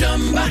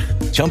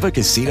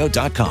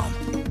 ChumbaCasino.com.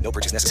 No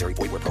purchase necessary.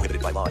 Void where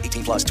prohibited by law.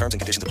 18 plus terms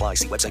and conditions apply.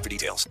 See website for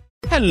details.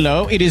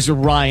 Hello, it is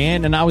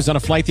Ryan, and I was on a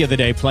flight the other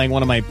day playing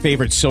one of my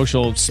favorite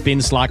social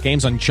spin slot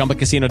games on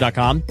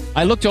ChumbaCasino.com.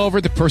 I looked over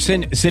at the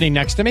person sitting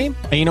next to me,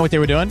 and you know what they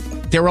were doing?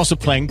 They were also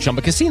playing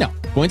Chumba Casino.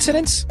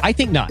 Coincidence? I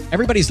think not.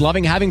 Everybody's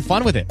loving having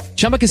fun with it.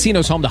 Chumba Casino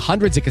is home to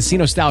hundreds of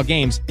casino-style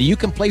games that you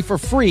can play for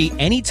free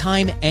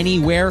anytime,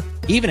 anywhere,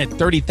 even at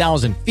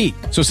 30,000 feet.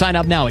 So sign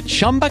up now at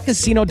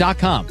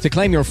ChumbaCasino.com to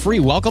claim your free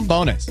welcome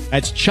bonus.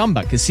 That's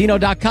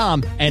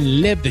ChumbaCasino.com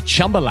and live the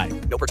Chumba life.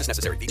 No purchase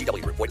necessary.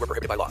 VGW. Void where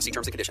prohibited by law. See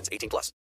terms and conditions. 18 plus.